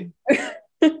 Yeah.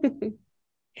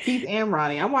 Keith and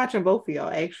Ronnie. I'm watching both of y'all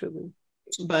actually.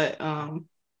 But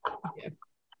yeah.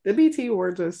 The BT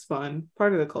Awards is fun,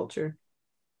 part of the culture.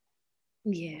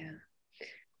 Yeah.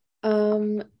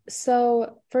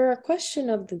 So for a question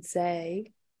of the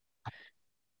day,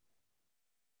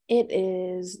 it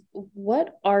is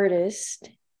what artist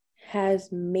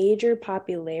has major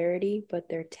popularity but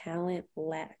their talent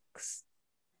lacks?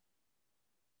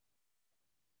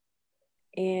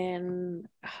 And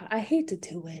I hate to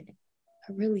do it.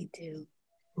 I really do.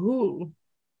 Ooh.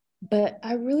 But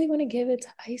I really want to give it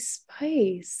to Ice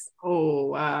Spice. Oh,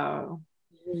 wow.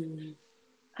 Mm.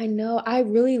 I know I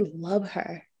really love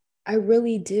her. I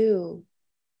really do.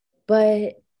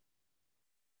 But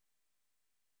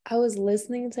I was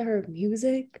listening to her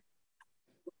music.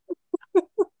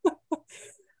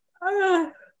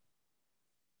 Ah,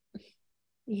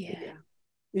 Yeah. yeah.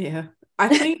 Yeah. I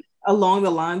think along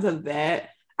the lines of that,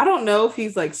 I don't know if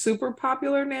he's like super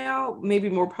popular now, maybe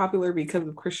more popular because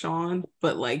of Krishan,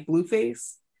 but like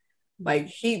Blueface.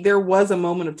 Like there was a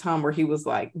moment of time where he was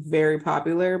like very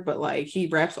popular, but like he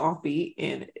raps offbeat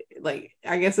and like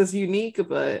I guess it's unique,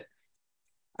 but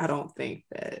I don't think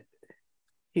that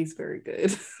he's very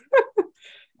good.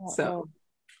 Uh-uh. So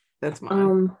that's mine.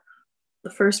 Um,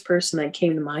 the first person that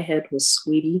came to my head was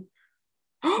Sweetie.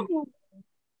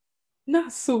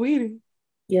 Not sweetie.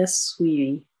 Yes,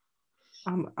 Sweetie.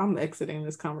 I'm exiting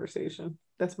this conversation.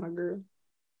 That's my girl.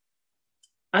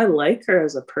 I like her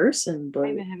as a person, I but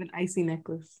even have an icy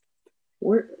necklace.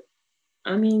 we're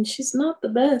I mean, she's not the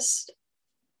best.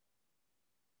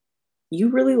 You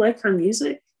really like her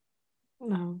music?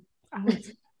 No, I like.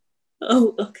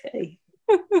 Oh, okay.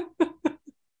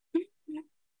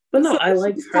 But no, So I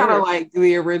like she's kind of her. like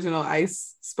the original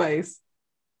Ice Spice,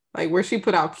 like where she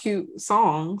put out cute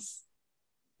songs.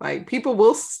 Like people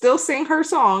will still sing her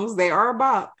songs; they are a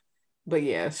bop. But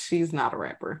yeah, she's not a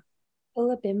rapper.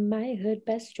 Pull up in my hood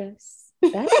best dress.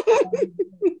 That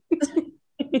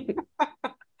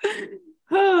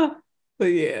But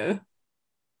yeah,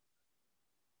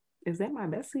 is that my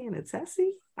Bessie and it's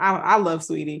Tessie? I love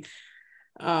Sweetie.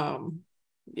 Um,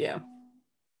 yeah,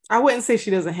 I wouldn't say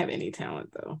she doesn't have any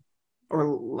talent though, or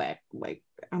lack. Like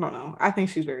I don't know. I think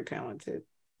she's very talented,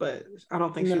 but I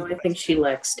don't think she's No, the I think best. she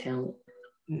lacks talent.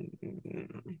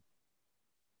 Mm,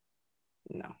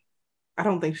 no, I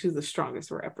don't think she's the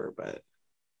strongest rapper, but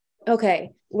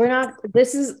okay. We're not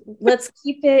this is let's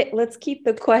keep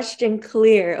the question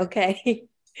clear, okay?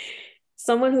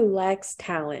 Someone who lacks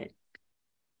talent.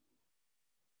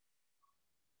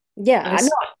 Yeah, I I know.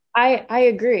 I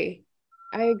agree.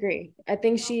 I agree. I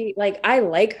think she like I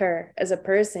like her as a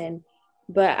person,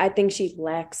 but I think she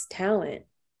lacks talent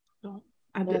no,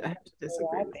 when it I have comes to to disagree.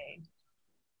 rapping.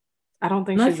 I don't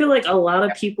think and I she's. feel like a lot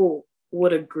of people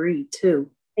would agree too,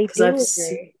 They because I've do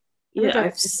seen, agree. Heard yeah, y'all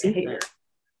I've just a seen hater. that.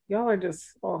 Y'all are just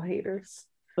all haters.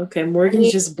 Okay, I Morgan's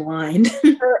mean, just blind.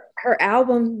 her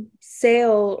album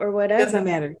sale or It whatever doesn't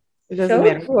matter. It doesn't showed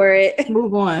matter. for it.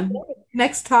 Move on.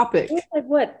 Next It was topic. like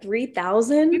what,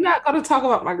 We're 3,000? not going to talk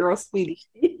about my girl, Sweetie.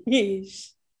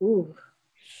 Yeesh. Ooh,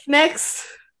 Next.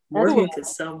 That's Who Morgan could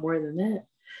else? sell more than that.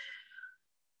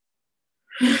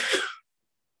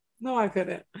 No, I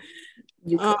couldn't.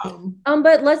 You could.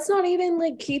 but let's not even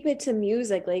like keep it to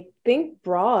music. Like think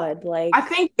broad. I Like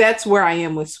think that's where I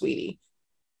am with Sweetie.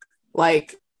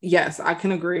 Like, yes, I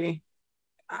can agree.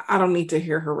 I don't need to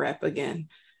hear her rap again.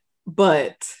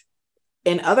 But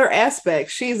in other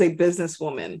aspects, she's a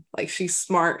businesswoman. Like she's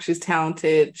smart, she's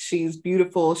talented, she's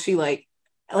beautiful. She like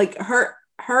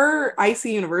her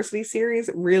Icy University series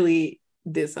really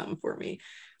did something for me.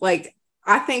 Like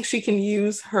I think she can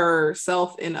use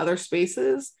herself in other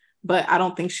spaces, but I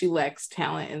don't think she lacks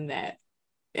talent in that.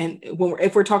 And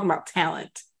if we're talking about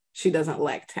talent, she doesn't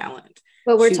lack talent.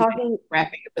 but we're She lacks talking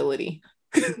rapping ability.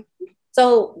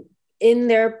 so in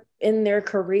their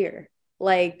career,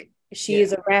 like she Yeah,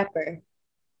 is a rapper.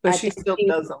 but I she think still she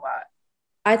does a lot.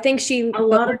 I think she A but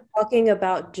lot we're of talking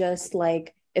about just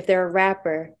like if they're a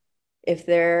rapper, if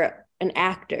they're an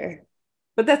actor.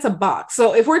 But that's a box.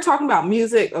 So if we're talking about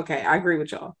music, okay, I agree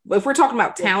with y'all. But if we're talking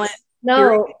about talent, yes.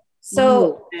 period, No.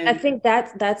 So No, I then think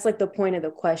that's like the point of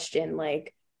the question,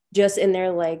 like just in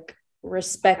their like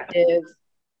okay, respective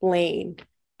lane.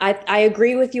 I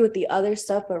agree with you with the other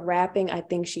stuff, but rapping, I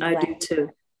think she I do lacks. too.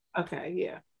 okay,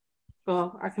 yeah.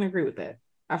 Well, I can agree with that.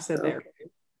 I've said that.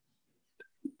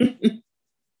 Okay.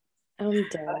 I'm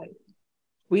dead.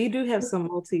 We do have some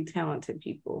multi-talented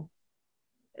people.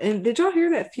 And did y'all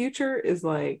hear that Future is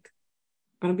like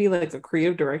gonna be like a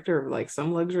creative director of like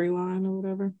some luxury line or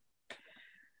whatever?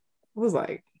 I was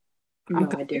like, I'm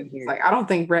No, I didn't confused. hear. Like, I don't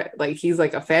think like he's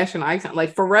like a fashion icon.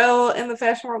 Like Pharrell in the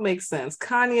fashion world makes sense.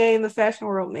 Kanye in the fashion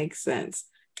world makes sense.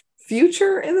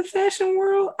 Future in the fashion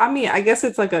world. I mean, I guess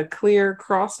it's like a clear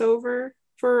crossover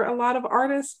for a lot of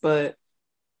artists, but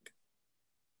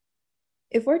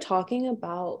if we're talking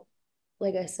about,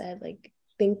 like I said, like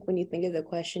think when you think of the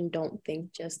question, don't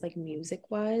think just like music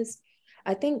wise.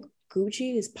 I think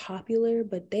Gucci is popular,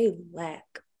 but they lack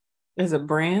As a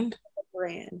brand, a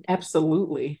brand.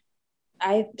 absolutely.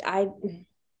 I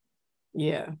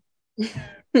Yeah.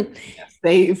 Yes,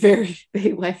 they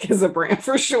lack as a brand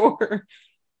for sure.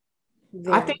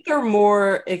 I very think they're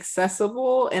more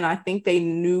accessible, and I think they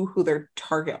knew who their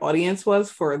target audience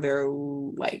was for their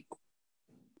like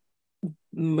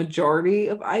majority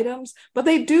of items. But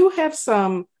they do have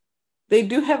some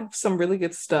really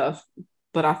good stuff,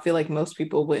 but I feel like most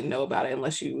people wouldn't know about it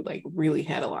unless you like really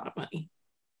had a lot of money.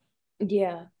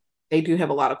 yeah, They do have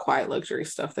a lot of quiet luxury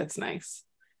stuff that's nice.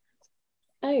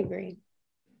 I agree.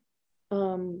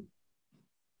 Um,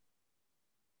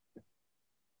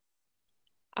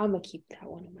 I'm gonna keep that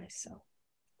one to myself.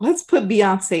 Let's put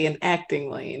Beyonce in acting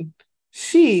lane.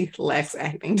 She lacks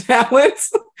acting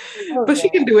talents, Oh but she yeah,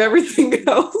 can do everything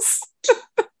else.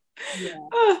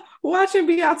 yeah, Watching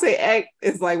Beyonce act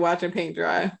is like watching paint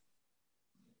dry.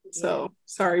 yeah. So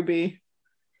sorry, B.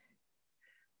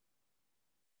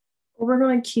 We're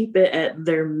going to keep it at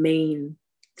their main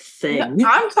No, thing.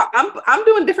 I'm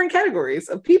doing different categories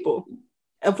of people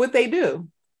of what they do.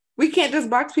 We can't just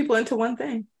box people into one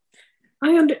thing.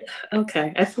 I under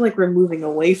Okay. I feel like we're moving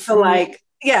away So from it. like,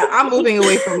 yeah, I'm moving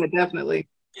away from it definitely.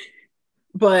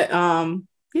 But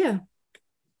yeah,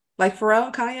 like Pharrell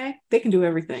and Kanye, they can do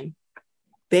everything.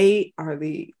 They are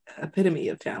the epitome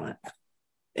of talent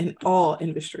in all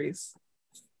industries.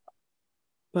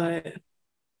 But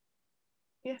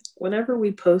yeah. Whenever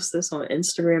we post this on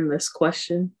Instagram, this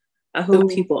question, I hope Ooh,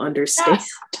 people understand. yes.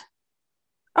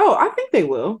 Oh, I think they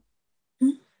will.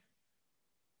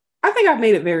 I think I've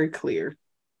made it very clear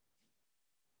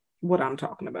what I'm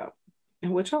talking about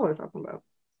and what y'all are talking about.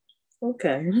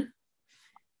 Okay.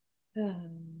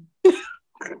 Um,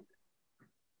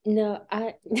 no,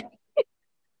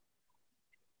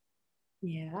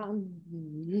 yeah,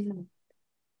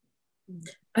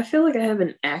 I feel like I have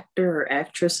an actor or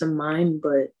actress in mind,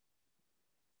 but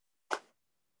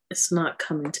it's not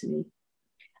coming to me.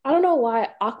 I don't know why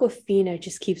Aquafina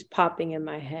just keeps popping in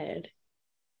my head.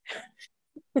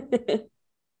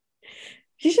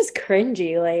 She's just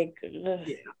cringy, like,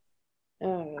 Yeah,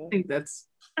 I ugh. think that's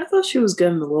I thought she was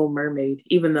good in The Little Mermaid,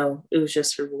 even though it was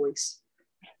just her voice.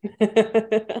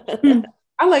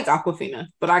 I like Aquafina,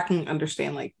 but I can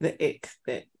understand like the ick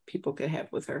that people could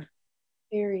have with her.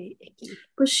 Very icky.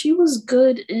 But she was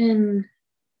good in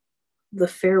The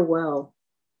Farewell.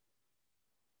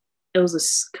 It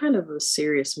was kind of a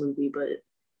serious movie, but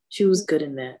she was good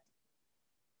in that.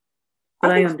 I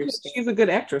But I think understand. she's a good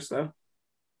actress though.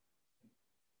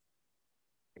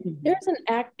 There's an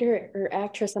actor or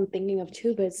actress I'm thinking of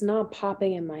too, but it's not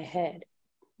popping in my head.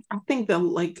 I think the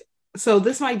like so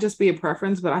this might just be a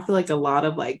preference, but I feel like a lot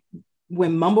of like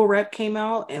when mumble rap came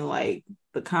out and like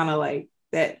the kind of like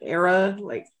that era,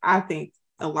 like I think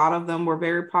a lot of them were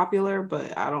very popular,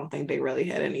 but I don't think they really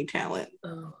had any talent.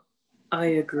 Oh, I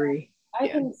agree. I Yeah.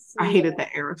 can I see hated that.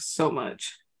 that era so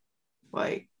much.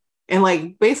 Like and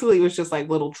like basically it was just like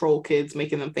little troll kids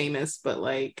making them famous, but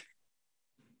like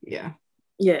yeah.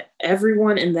 Yeah,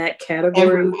 everyone in that category,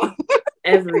 Everyone.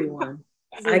 everyone.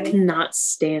 I Yeah. cannot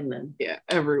stand them. Yeah,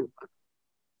 everyone.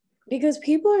 Because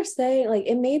people are saying, like,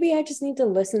 and maybe I just need to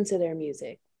listen to their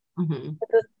music. Mm-hmm. But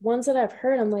the ones that I've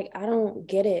heard, I'm like, I don't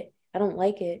get it. I don't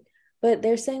like it. But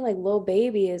they're saying like Lil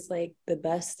Baby is like the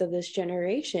best of this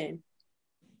generation.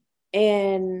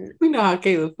 And We know how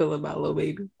Caleb feel about Lil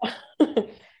Baby.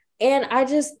 and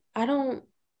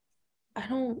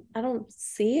I don't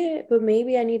see it, but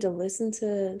maybe I need to listen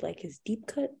to like his deep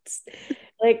cuts.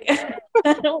 Like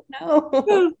I don't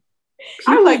know.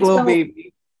 I like People Lil tell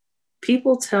Baby.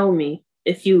 people tell me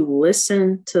if you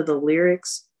listen to the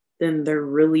lyrics, then they're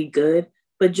really good.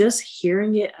 But just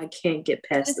hearing it, I can't get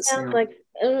It past just the sounds sound. like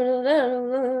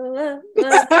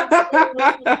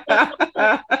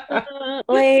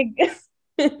like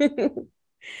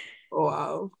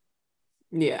Wow.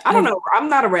 Yeah, I don't I know. I'm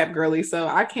not a rap girly, so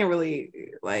I can't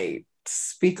really like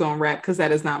speak on rap because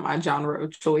that is not my genre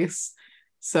of choice.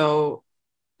 So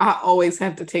I always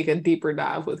have to take a deeper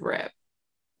dive with rap,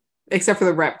 except for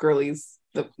the rap girlies,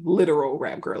 the literal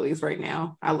rap girlies right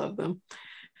now. I love them.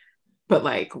 But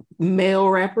like male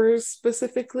rappers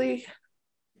specifically,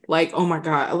 like, oh my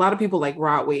God, a lot of people like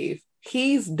Rod Wave.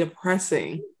 He's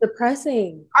depressing.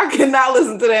 depressing. I cannot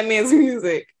listen to that man's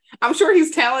music. I'm sure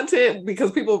he's talented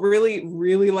because people really,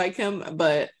 really like him,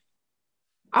 but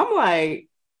I'm like,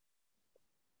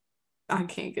 I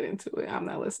can't get into it. I'm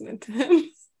not listening to him.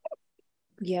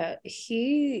 Yeah,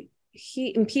 he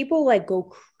and people like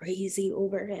go crazy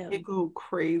over They him. go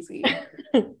crazy.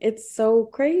 It's so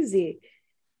crazy.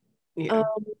 Yeah.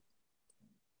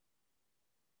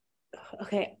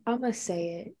 Okay, I'm gonna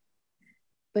say it,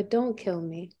 but don't kill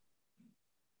me.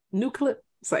 New clip.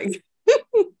 It's like,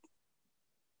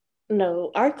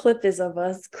 No, our clip is of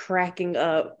us cracking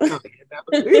up. oh, yeah, that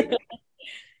was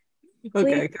Please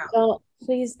okay.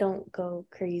 please don't go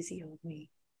crazy on me.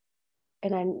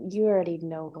 And you already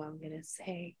know who I'm gonna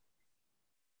say.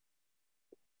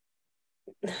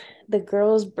 The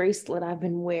girl's bracelet I've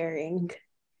been wearing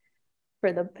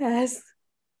for the past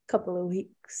couple of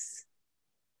weeks.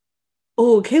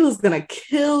 Oh, Kayla's gonna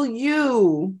kill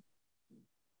you.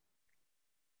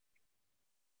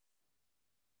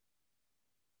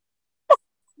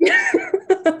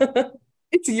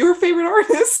 It's your favorite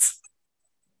artist.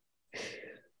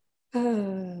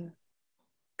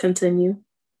 Continue.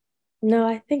 No,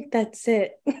 I think that's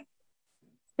it.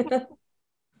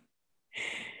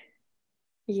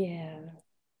 Yeah.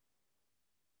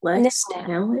 Lex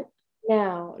Talent.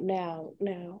 Now.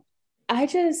 I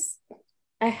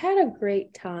had a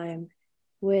great time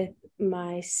with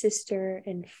my sister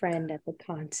and friend at the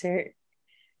concert.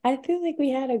 I feel like we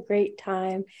had a great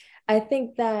time. I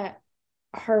think that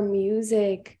her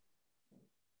music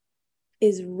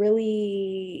is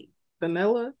really,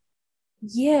 Vanilla.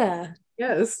 yeah.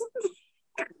 Yes.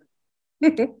 Are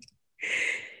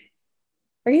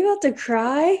you about to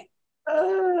cry?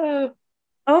 Uh,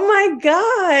 Oh my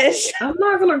gosh. I'm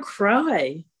not gonna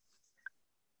cry.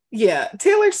 yeah,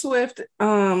 Taylor Swift.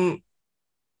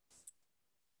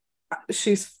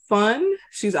 She's fun.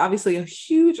 She's obviously a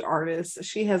huge artist.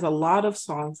 She has a lot of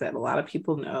songs that a lot of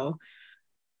people know.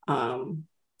 Um,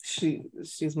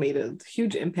 she's made a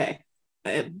huge impact.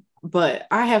 But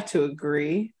I have to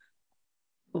agree,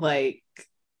 like,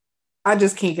 I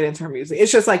just can't get into her music.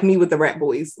 It's just like me with the Rap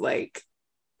Boys. Like,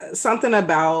 something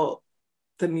about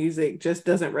the music just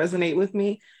doesn't resonate with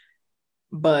me.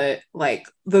 But like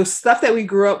the stuff that we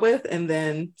grew up with, and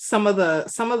then some of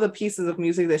the pieces of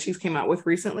music that she's came out with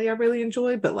recently, I really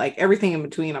enjoyed. But like everything in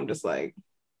between, I'm just like,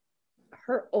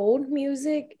 Her old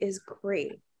music is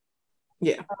great.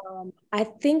 yeah. I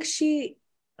think she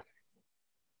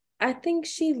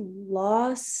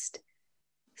lost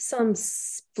some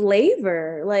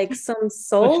flavor, like some When she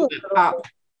soul went pop,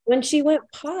 when she went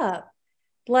pop.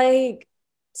 Like,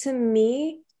 to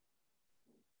me,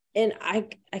 and I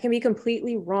can be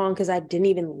completely wrong because I didn't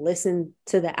even listen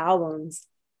to the albums,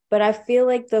 but I feel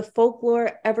like the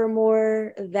Folklore,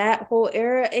 Evermore, that whole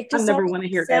era, it I just all never want to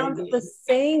hear that sounds the again.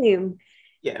 same.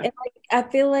 Yeah, And like I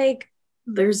feel like,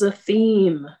 There's a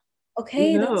theme. we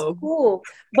okay, that's know. cool.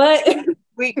 But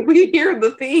We hear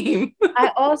the theme.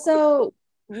 I also,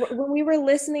 when we were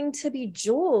listening to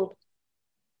Bejeweled,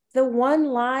 the one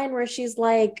line where she's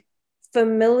like,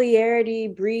 familiarity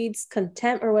breeds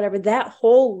contempt or whatever, that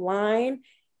line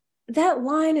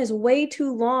is way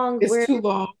too long, It's where too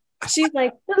long. she's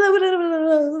like,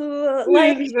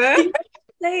 like she's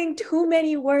saying too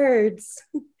many words,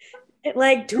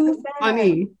 like too That's fast.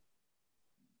 funny.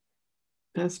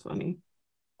 That's funny.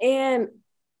 And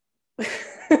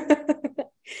the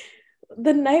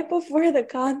night before the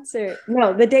concert,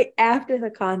 no, the day after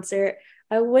the concert,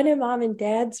 I went in mom and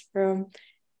dad's room,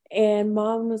 and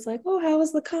mom was like, "Oh, how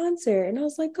was the concert?" And I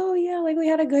was like, "Oh yeah, like we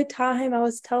had a good time." I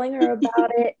was telling her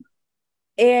about it.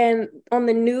 And on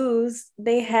the news,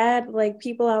 they had like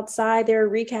people outside, they were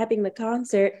recapping the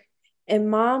concert. And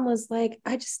mom was like,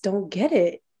 "I just don't get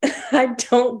it. I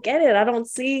don't get it. I don't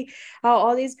see how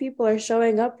all these people are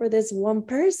showing up for this one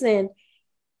person."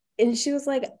 And she was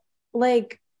like,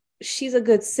 she's a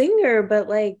good singer, but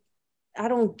like, I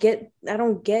don't get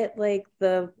like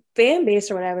the fan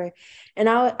base or whatever. And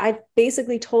I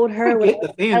basically told I her what I get was the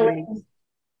fan base. telling,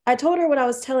 I told her what I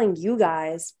was telling you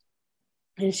guys.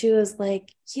 And she was like,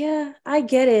 "Yeah, I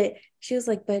get it." She was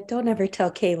like, "But don't ever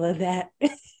tell Kayla that."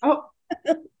 Oh,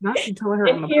 not to tell her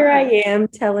on And the here pod. I am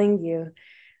telling you.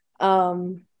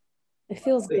 Um, it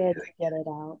feels good to get it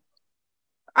out.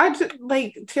 I just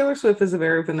like Taylor Swift is a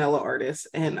very vanilla artist,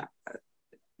 and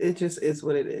it just is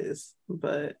what it is.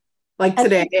 But like I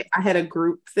today, think, I had a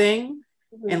group thing,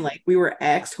 and like we were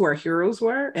asked who our heroes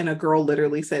were, and a girl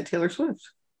literally said Taylor Swift,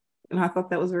 and I thought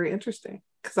that was very interesting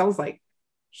because I was like,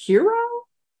 hero,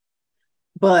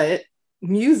 but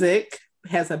music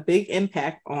has a big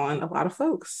impact on a lot of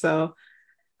folks, so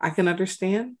I can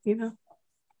understand,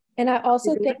 and I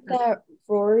also think that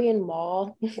Rory and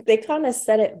Mal, they kind of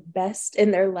said it best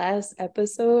in their last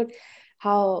episode,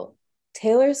 how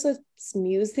Taylor Swift's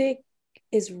music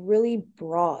is really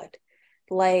broad.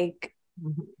 Like,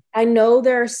 Mhm. I know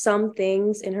there are some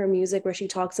things in her music where she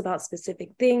talks about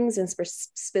specific things and Different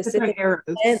specific events,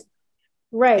 eras.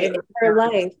 right, in her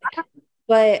Eras. life.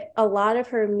 But a lot of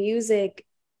her music,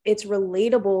 it's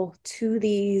relatable to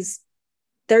these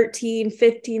 13,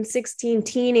 15, 16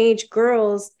 teenage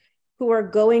girls who are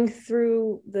going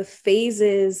through the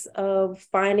phases of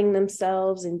finding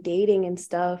themselves and dating and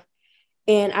stuff.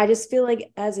 And I just feel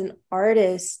like as an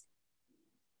artist,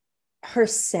 her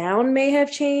sound may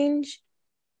have changed,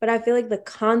 but I feel like the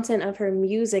content of her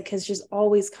music has just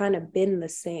always kind of been the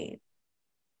same.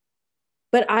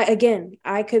 But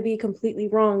I could be completely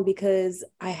wrong because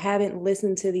I haven't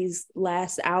listened to these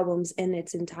last albums in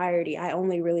its entirety. I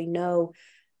only really know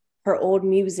her old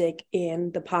music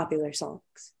and the popular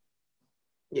songs.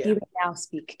 Yeah. You may now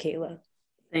speak, Kayla.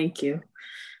 Thank you.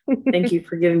 Thank you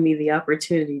for giving me the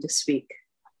opportunity to speak.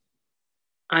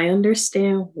 I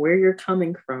understand where you're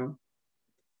coming from,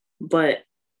 but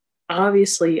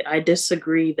obviously I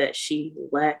disagree that she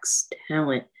lacks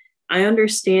talent. I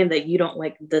understand that you don't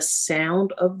like the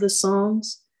sound of the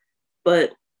songs,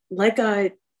 but like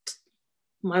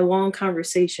my long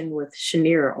conversation with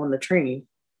Shanira on the train,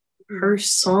 her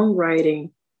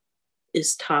songwriting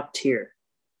is top tier,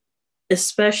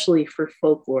 especially for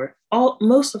folklore.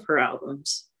 Most of her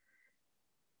albums,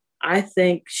 I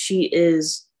think she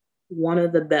is one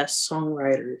of the best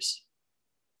songwriters.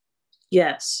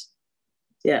 Yes,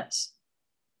 yes.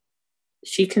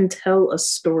 She can tell a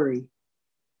story.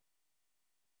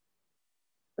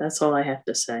 That's all I have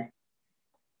to say.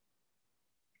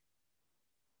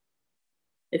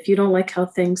 If you don't like how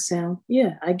things sound,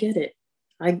 yeah, I get it.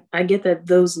 I get that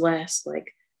those last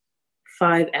like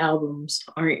 5 albums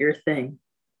aren't your thing,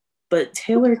 but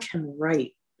Taylor can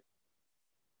write.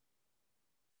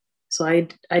 So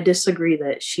I disagree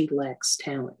that she lacks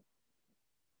talent.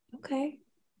 Okay.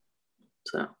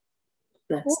 So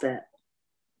that's Cool. that.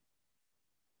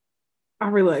 I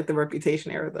really like the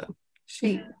Reputation era though.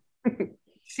 She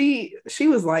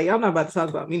was like, y'all not about to talk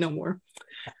about me no more.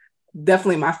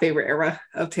 Definitely my favorite era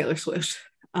of Taylor Swift.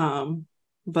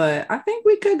 But I think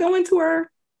we could go into our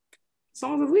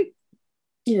songs of the week.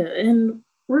 Yeah, and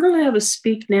we're gonna have a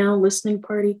speak now listening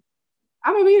party.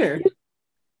 I'm gonna be there.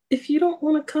 If you don't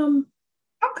want to come,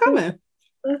 I'm coming.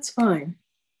 that's fine.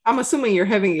 I'm assuming you're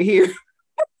having it here.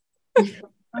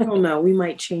 I don't know. We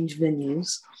might change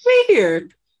venues. Be here.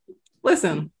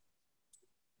 Listen,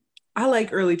 I like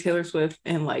early Taylor Swift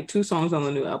and like 2 songs on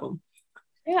the new album.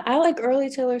 Yeah, I like early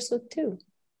Taylor Swift too.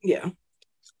 Yeah.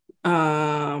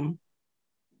 Songs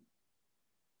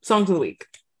of the week.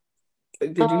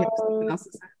 Did you have something else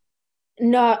to say?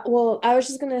 No, well, I was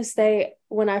just gonna say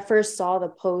when I first saw the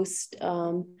post,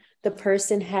 the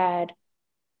person had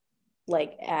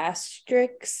like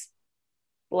asterisks,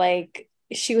 like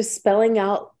she was spelling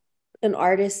out an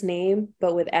artist's name,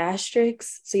 but with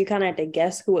asterisks, so you kind of had to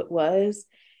guess who it was,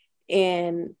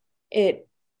 and the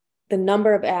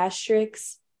number of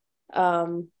asterisks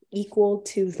equal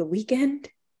to The Weeknd,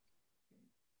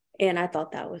 and I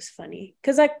thought that was funny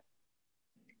because I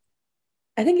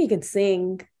think he can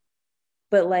sing,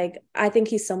 but like I think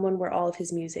he's someone where all of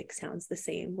his music sounds the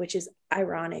same, which is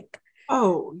ironic.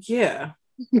 Oh, yeah.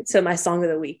 So my song of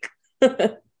the week.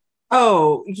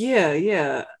 Oh, yeah,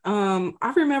 yeah.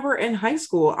 I remember in high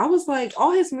school, I was like,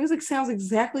 all his music sounds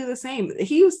exactly the same.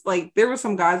 He was like, there were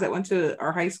some guys that went to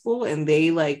our high school and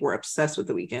they like were obsessed with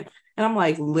The Weeknd. And I'm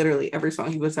like, literally every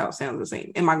song he puts out sounds the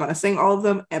same. Am I gonna sing all of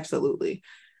them? Absolutely.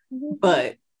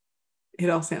 But it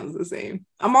all sounds the same.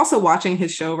 I'm also watching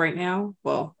his show right now.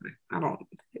 Well,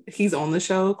 he's on the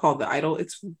show called The Idol.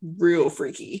 It's real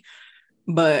freaky.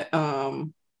 But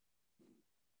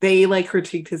they like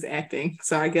critiqued his acting.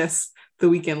 So I guess The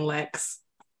Weeknd lacks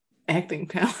acting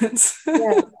talents.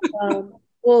 Yeah.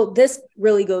 Well, this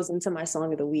really goes into my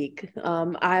song of the week.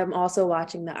 I'm also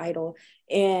watching The Idol,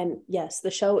 and yes,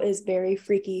 the show is very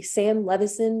freaky. Sam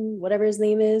Levinson, whatever his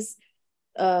name is,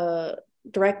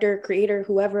 director, creator,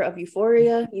 whoever of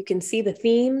Euphoria, you can see the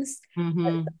themes.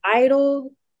 Mm-hmm. The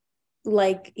Idol,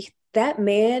 like that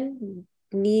man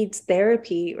needs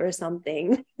therapy or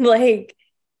something. Like,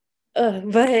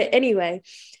 but anyway,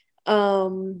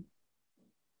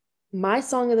 my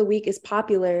song of the week is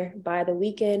Popular by The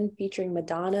Weeknd featuring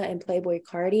Madonna and Playboi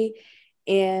Carti.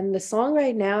 And the song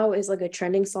right now is like a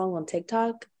trending song on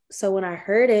TikTok. So when I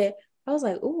heard it, I was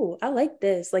like, ooh, I like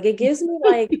this. Like it gives me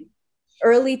like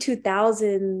early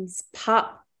 2000s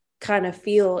pop kind of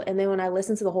feel. And then when I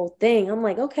listen to the whole thing, I'm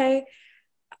like, okay,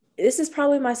 this is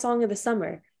probably my song of the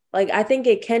summer. Like I think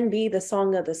it can be the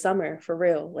song of the summer for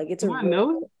real. Like it's a I real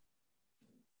know.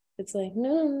 It's like,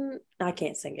 no, I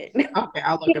can't sing it. Okay,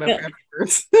 I'll look it up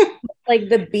afterwards. Like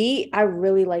the beat, I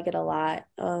really like it a lot.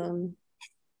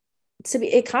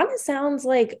 It kind of sounds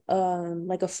like a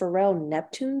Pharrell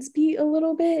Neptune's beat a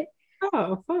little bit.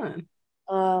 Oh, fun.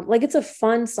 Like it's a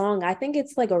fun song. I think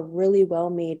it's like a really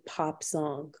well-made pop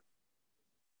song.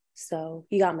 So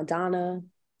you got Madonna,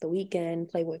 The Weeknd,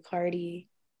 Playboy Cardi.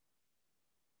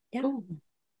 Yeah. Ooh.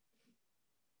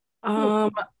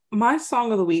 Um, my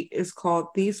song of the week is called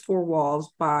These Four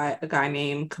Walls by a guy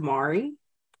named Kamari.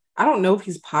 I don't know if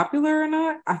he's popular or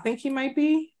not. I think he might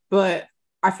be, but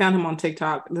I found him on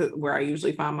TikTok where I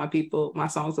usually find my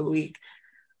songs of the week.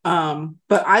 But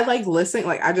I like listening,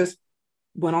 like I just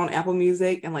went on Apple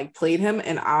Music and like played him,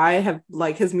 and I have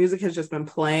like his music has just been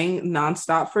playing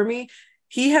nonstop for me.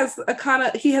 He has a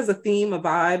theme, a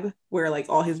vibe where like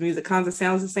all his music kind of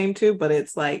sounds the same too, but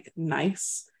it's like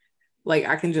nice. Like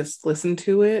I can just listen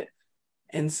to it.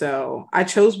 And so I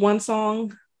chose one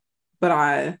song, but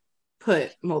I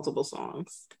put multiple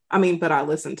songs. But I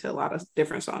listened to a lot of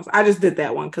different songs. I just did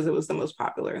that one because it was the most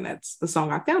popular, and that's the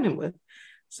song I found him with.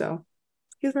 So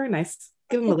he's very nice.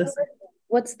 Give him a listen.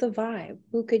 What's the vibe?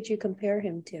 Who could you compare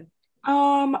him to?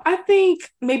 I think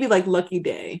maybe like Lucky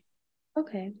Day.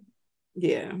 Okay.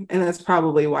 Yeah, and that's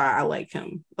probably why I like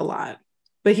him a lot.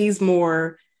 But he's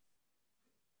more,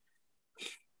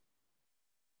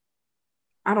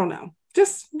 I don't know.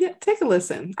 Just take a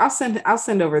listen. I'll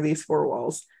send over These Four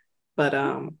Walls. But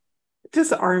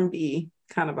just R&B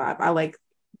kind of vibe. I like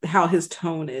how his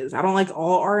tone is. I don't like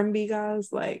all R&B guys.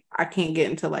 Like I can't get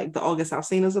into like the August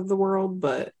Alsinas of the world,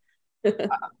 but the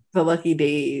Lucky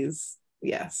Days,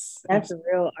 yes. That's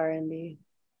real R&B.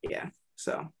 Yeah.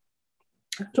 So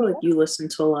I feel like you listen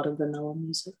to a lot of vanilla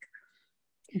music.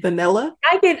 Vanilla?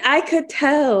 I could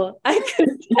tell. I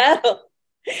could tell.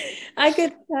 I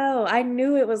could tell. I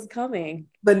knew it was coming.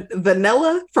 But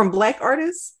Vanilla from Black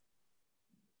artists?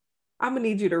 I'm gonna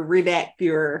need you to redact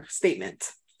your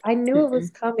statement. I knew it was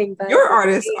coming. But your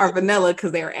artists are vanilla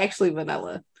because they are actually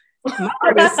vanilla. My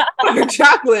artists are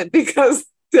chocolate because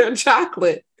they're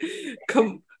chocolate.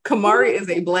 Kamari is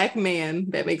a Black man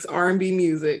that makes R&B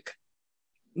music.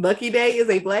 Lucky Day is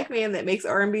a Black man that makes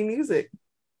R&B music.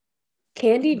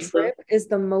 Candy Drip is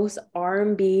the most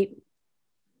R&B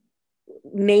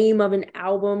name of an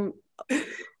album,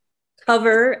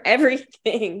 cover,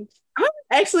 everything. I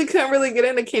actually couldn't really get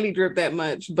into Candy Drip that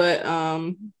much, but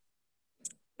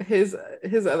his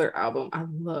other album I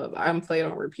love. I'm playing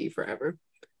on repeat forever.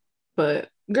 But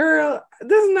girl,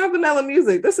 this is not vanilla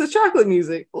music. This is chocolate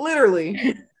music,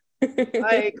 literally.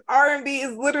 Like R&B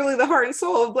is literally the heart and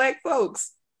soul of Black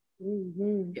folks.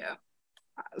 Mm-hmm. Yeah.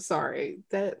 Sorry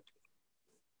that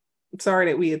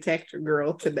we attacked your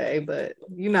girl today, but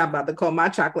you're not about to call my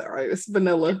chocolate artist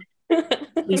vanilla.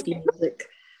 Sleepy music.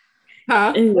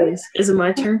 Huh? Anyways, is it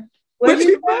my turn? What did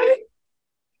you say?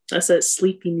 I said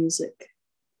sleepy music.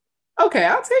 Okay,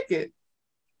 I'll take it.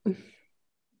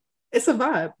 It's a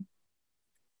vibe.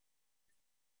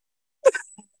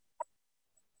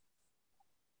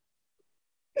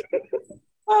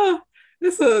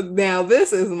 This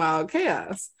is mild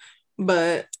chaos,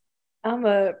 but I'm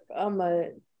a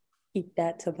keep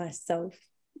that to myself.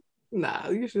 nah,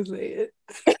 you should say it.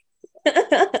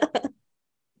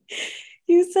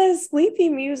 You said sleepy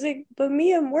music, but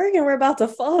me and Morgan were about to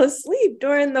fall asleep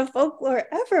during the Folklore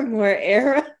Evermore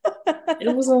era.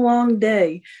 It was a long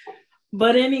day.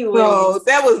 But anyway. Bro,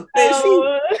 that was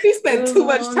she spent too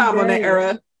much time on that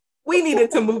era. We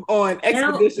needed to move on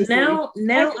expeditiously.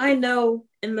 Now I know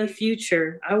in the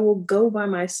future I will go by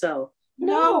myself.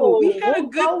 No, we had a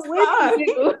good time.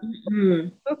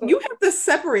 You have to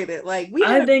separate it. Like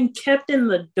I've been kept in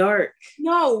the dark.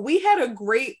 No, we had a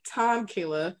great time,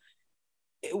 Kayla.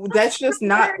 That's just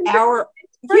not our.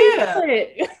 Yeah,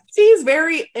 she's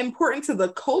very important to the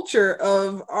culture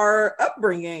of our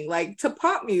upbringing, like to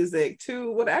pop music,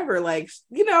 to whatever. Like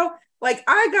like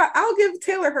I'll give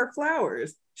Taylor her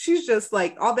flowers. She's just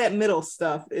like all that middle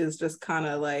stuff is just kind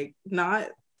of like not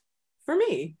for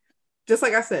me. Just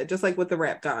like I said, just like with the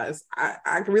rap guys,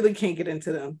 I really can't get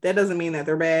into them. That doesn't mean that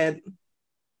they're bad.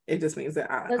 It just means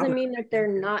that doesn't mean that they're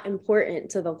not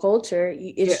important to the culture.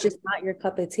 It's just not your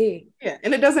cup of tea. Yeah,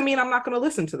 and it doesn't mean I'm not going to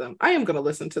listen to them. I am going to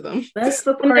listen to them. That's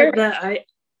the part that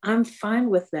I'm fine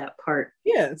with that part.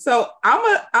 Yeah, so I'm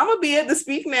a be able to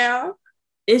speak now.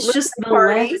 It's listen just the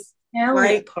lacks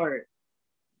talent part.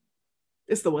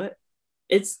 It's the what?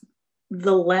 It's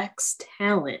the lacks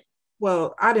talent.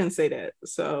 Well, I didn't say that,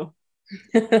 so.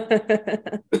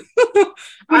 I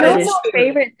know my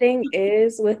favorite thing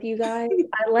is with you guys.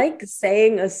 I like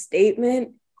saying a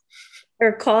statement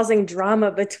or causing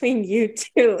drama between you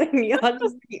two and y'all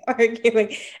just be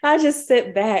arguing. I just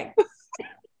sit back.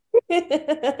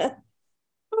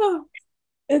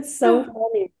 It's so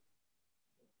funny.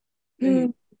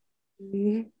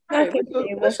 Mm-hmm. All right,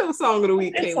 Okay, what's your song of the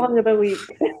week, Kayla? Song of the week.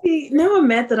 Now I'm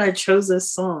mad that I chose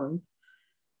this song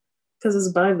because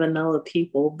it's by Vanilla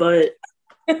People, but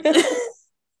I've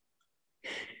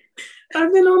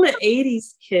been on an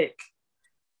 80s kick.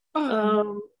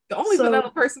 The only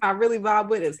vanilla person I really vibe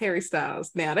with is Harry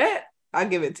Styles. Now that I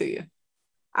give it to you.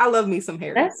 I love me some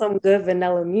Harry. That's some good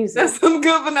vanilla music. That's some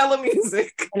good vanilla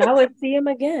music. And I would see him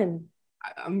again.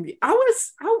 I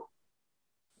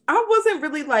wasn't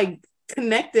really like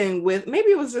connecting with,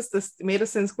 maybe it was just the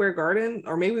Madison Square Garden,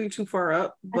 or maybe we were too far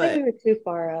up, but I think we were too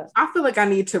far up. I feel like I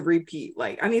need to repeat,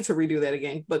 like I need to redo that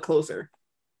again, but closer.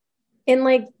 In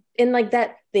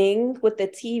that thing with the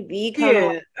TV kind of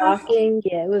like talking.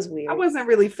 Yeah, it was weird. I wasn't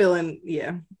really feeling,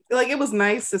 like it was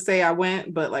nice to say I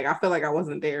went, but like I feel like I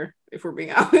wasn't there, if we're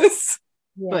being honest.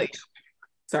 Yeah. But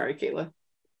sorry, Kayla.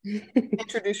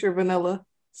 Introduce your vanilla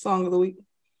song of the week.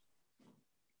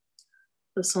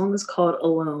 The song is called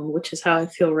Alone, which is how I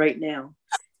feel right now.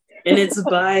 And it's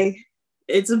by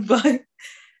I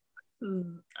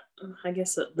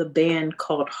guess the band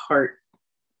called Heart,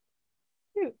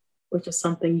 which is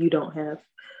something you don't have.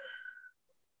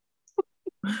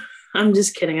 I'm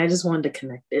just kidding. I just wanted to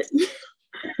connect it.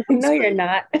 No, you're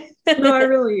not. No, I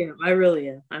really am. I really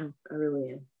am.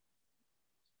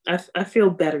 I feel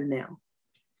better now.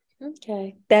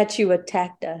 Okay. That you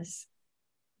attacked us.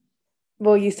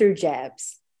 Well, you threw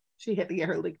jabs. She had to get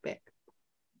her lick back.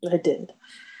 I did.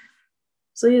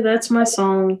 So yeah, that's my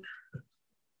song.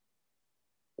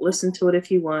 Listen to it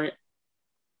if you want.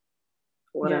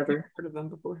 Whatever. Yeah, I've heard of them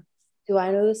before. Do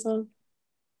I know the song?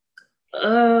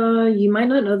 You might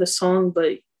not know the song,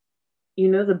 but you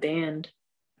know the band.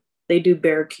 They do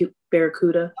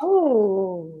Barracuda.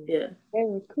 Oh, yeah,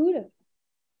 Barracuda.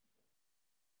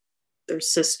 They're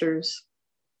sisters.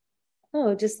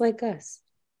 Oh, just like us.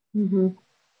 Mm-hmm.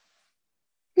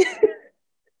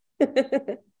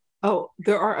 Oh,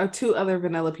 there are two other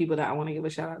vanilla people that I want to give a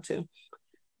shout out to.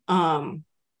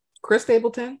 Chris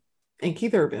Stapleton and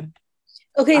Keith Urban.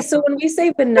 Okay, so when we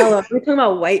say vanilla, we're talking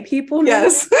about white people now?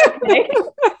 Yes.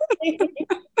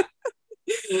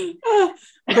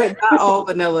 But not all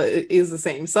vanilla is the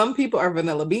same. Some people are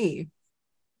vanilla bean.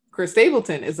 Chris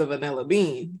Stapleton is a vanilla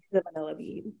bean. The vanilla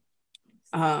bean.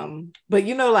 But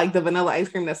you know, like the vanilla ice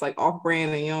cream that's like off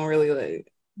brand and you don't really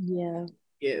like. Yeah.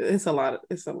 Yeah, it's a lot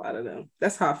of them.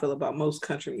 That's how I feel about most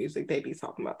country music. They be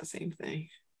talking about the same thing.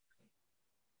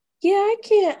 Yeah, I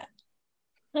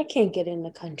can't get in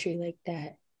the country like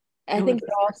that. I think it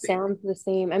all sounds the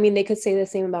same. I mean, they could say the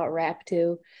same about rap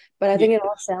too, but I think it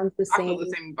all sounds the same. I feel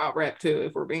the same about rap too,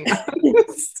 if we're being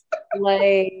honest.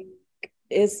 Like,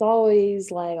 it's always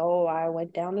like, oh, I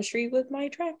went down the street with my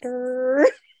tractor.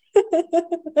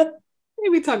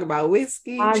 Maybe talk about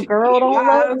whiskey. My girl don't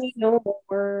love me no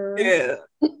more. Yeah.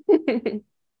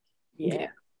 Yeah.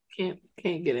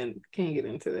 Can't get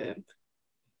into that.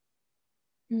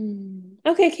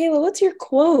 Okay, Kayla, what's your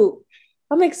quote?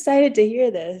 I'm excited to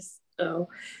hear this. Oh,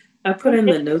 I put in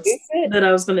the notes that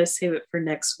I was going to save it for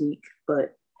next week,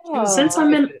 but since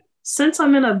I'm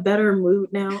in a better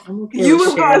mood now, I'm okay. You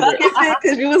was going to skip it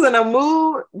because you was in a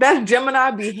mood. That's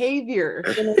Gemini behavior.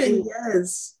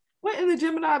 Yes. What in the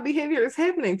Gemini behavior is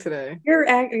happening today?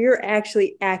 You're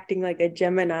actually acting like a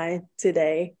Gemini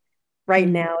today, right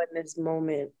now in this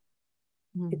moment.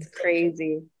 It's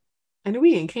crazy. And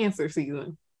we in Cancer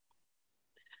season.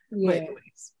 Yeah. But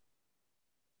anyways.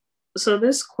 So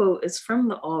this quote is from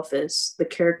The Office, the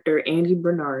character Andy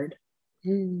Bernard.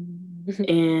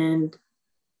 And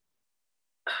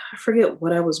I forget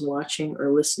what I was watching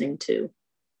or listening to.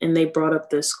 And they brought up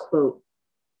this quote.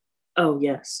 Oh,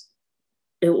 yes.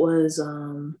 It was,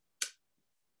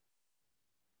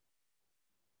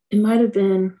 it might have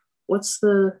been, what's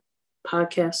the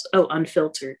podcast? Oh,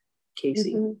 Unfiltered,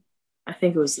 Casey. I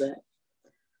think it was that.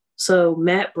 So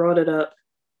Matt brought it up.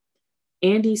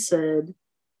 Andy said,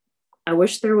 I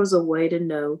wish there was a way to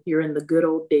know you're in the good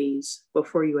old days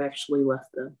before you actually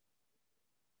left them.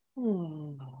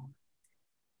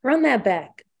 Run that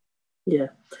back. Yeah.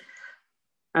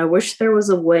 I wish there was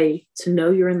a way to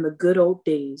know you're in the good old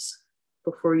days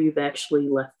before you've actually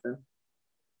left them.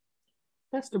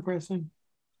 That's depressing.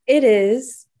 It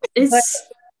is. It's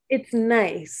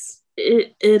nice.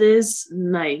 It is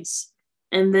nice.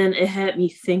 And then it had me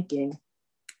thinking.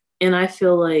 And I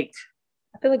feel like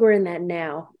we're in that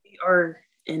now. We are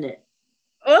in it.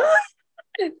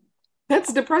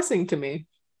 That's depressing to me.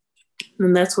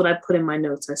 And that's what I put in my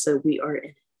notes. I said, we are in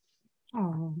it.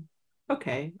 Oh,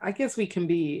 Okay, I guess we can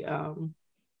be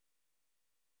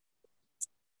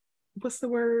what's the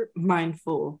word?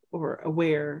 Mindful or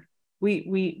aware.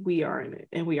 We are in it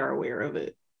and we are aware of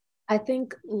it. I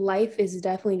think life is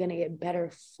definitely going to get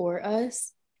better for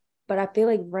us, but I feel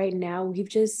like right now we've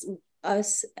just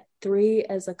us three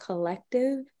as a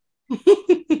collective.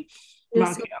 Monkey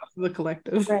off the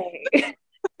collective.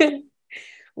 Right.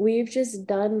 We've just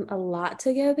done a lot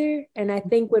together. And I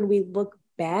think when we look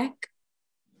back,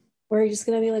 we're just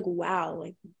going to be like, wow,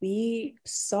 like we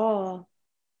saw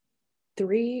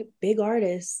 3 big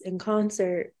artists in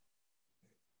concert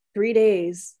 3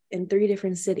 days in 3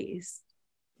 different cities.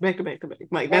 Back to back to back.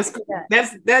 Like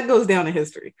that goes down in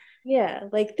history. Yeah,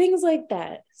 like things like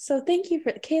that. So thank you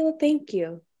for Kayla. Thank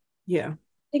you. Yeah.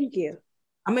 Thank you.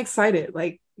 I'm excited.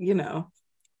 Like,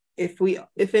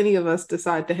 if any of us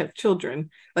decide to have children,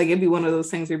 like it'd be one of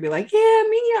those things where you'd be like, yeah,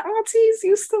 me and your aunties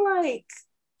used to like,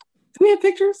 do we have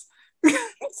pictures?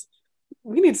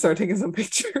 We need to start taking some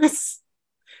pictures.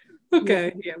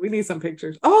 Okay. Yeah, we need some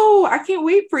pictures. Oh, I can't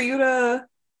wait for you to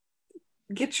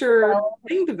get your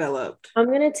thing developed.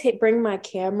 I'm gonna bring my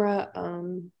camera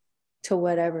to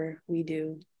whatever we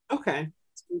do. Okay.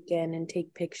 This weekend and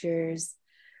take pictures.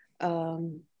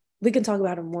 We can talk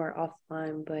about it more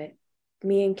offline, but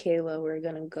me and Kayla, we're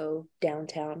gonna go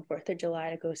downtown 4th of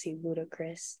July to go see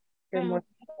Ludacris. You're more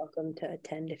welcome to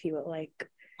attend if you would like.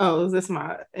 Oh, is this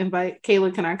my invite?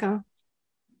 Kayla, can I come?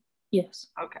 Yes.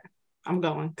 Okay. I'm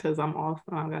going because I'm off.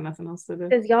 I don't got nothing else to do.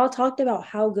 Because y'all talked about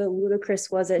how good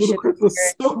Ludacris was at Ludacris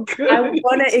was so good. I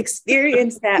want to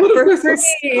experience that for free.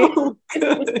 So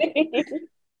good.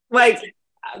 Like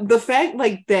the fact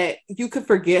like that you could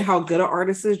forget how good an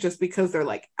artist is just because they're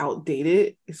like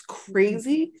outdated is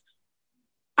crazy.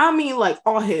 I mean, like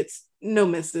all hits, no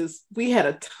misses. We had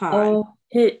a ton. All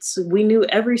hits. We knew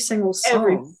every single song.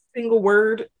 Every single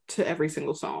word to every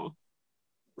single song.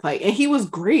 Like, and he was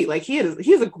great. Like he has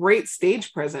a great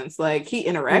stage presence. Like he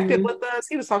interacted with us.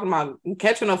 He was talking about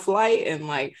catching a flight and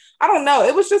like, I don't know.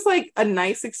 It was just like a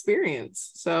nice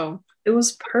experience. So it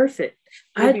was perfect.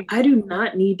 I do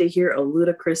not need to hear a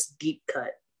Ludacris deep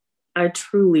cut. I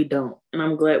truly don't. And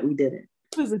I'm glad we didn't.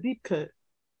 What is a deep cut?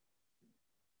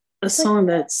 A song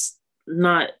that's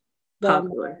not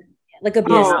popular. Like a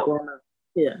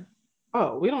yeah.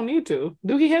 Oh, we don't need to.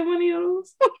 Do he have any of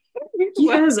those? He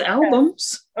has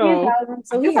albums. Oh,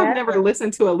 so I guess I've never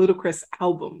listened to a Ludacris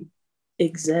album.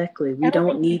 Exactly. We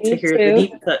don't need to hear the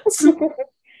deep cuts.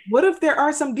 What if there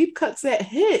are some deep cuts that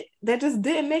hit that just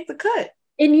didn't make the cut?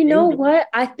 And you know what?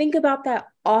 I think about that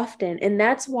often. And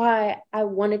that's why I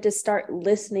wanted to start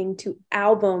listening to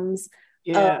albums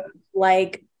of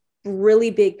like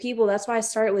really big people. That's why I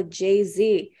started with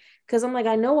Jay-Z. Because I'm like,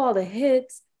 I know all the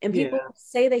hits. And people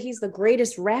say that he's the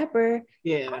greatest rapper.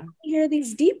 Yeah. I hear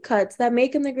these deep cuts that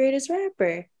make him the greatest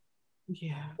rapper.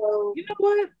 Yeah. So, you know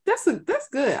what? That's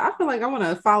good. I feel like I want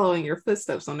to follow in your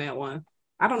footsteps on that one.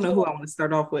 I don't know who I want to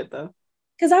start off with though.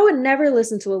 Because I would never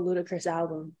listen to a Ludacris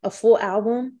album, a full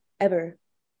album ever.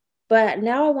 But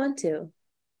now I want to.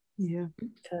 Yeah.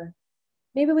 Okay.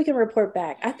 Maybe we can report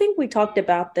back. I think we talked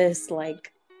about this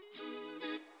like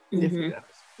Yeah.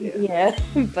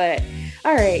 But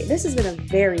all right, this has been a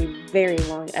very, very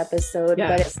long episode,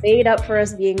 but it stayed up for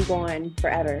us being gone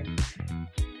forever.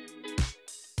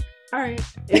 All right.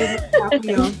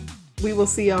 We will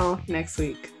see y'all next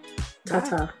week.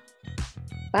 Ta-ta.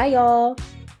 Bye, y'all.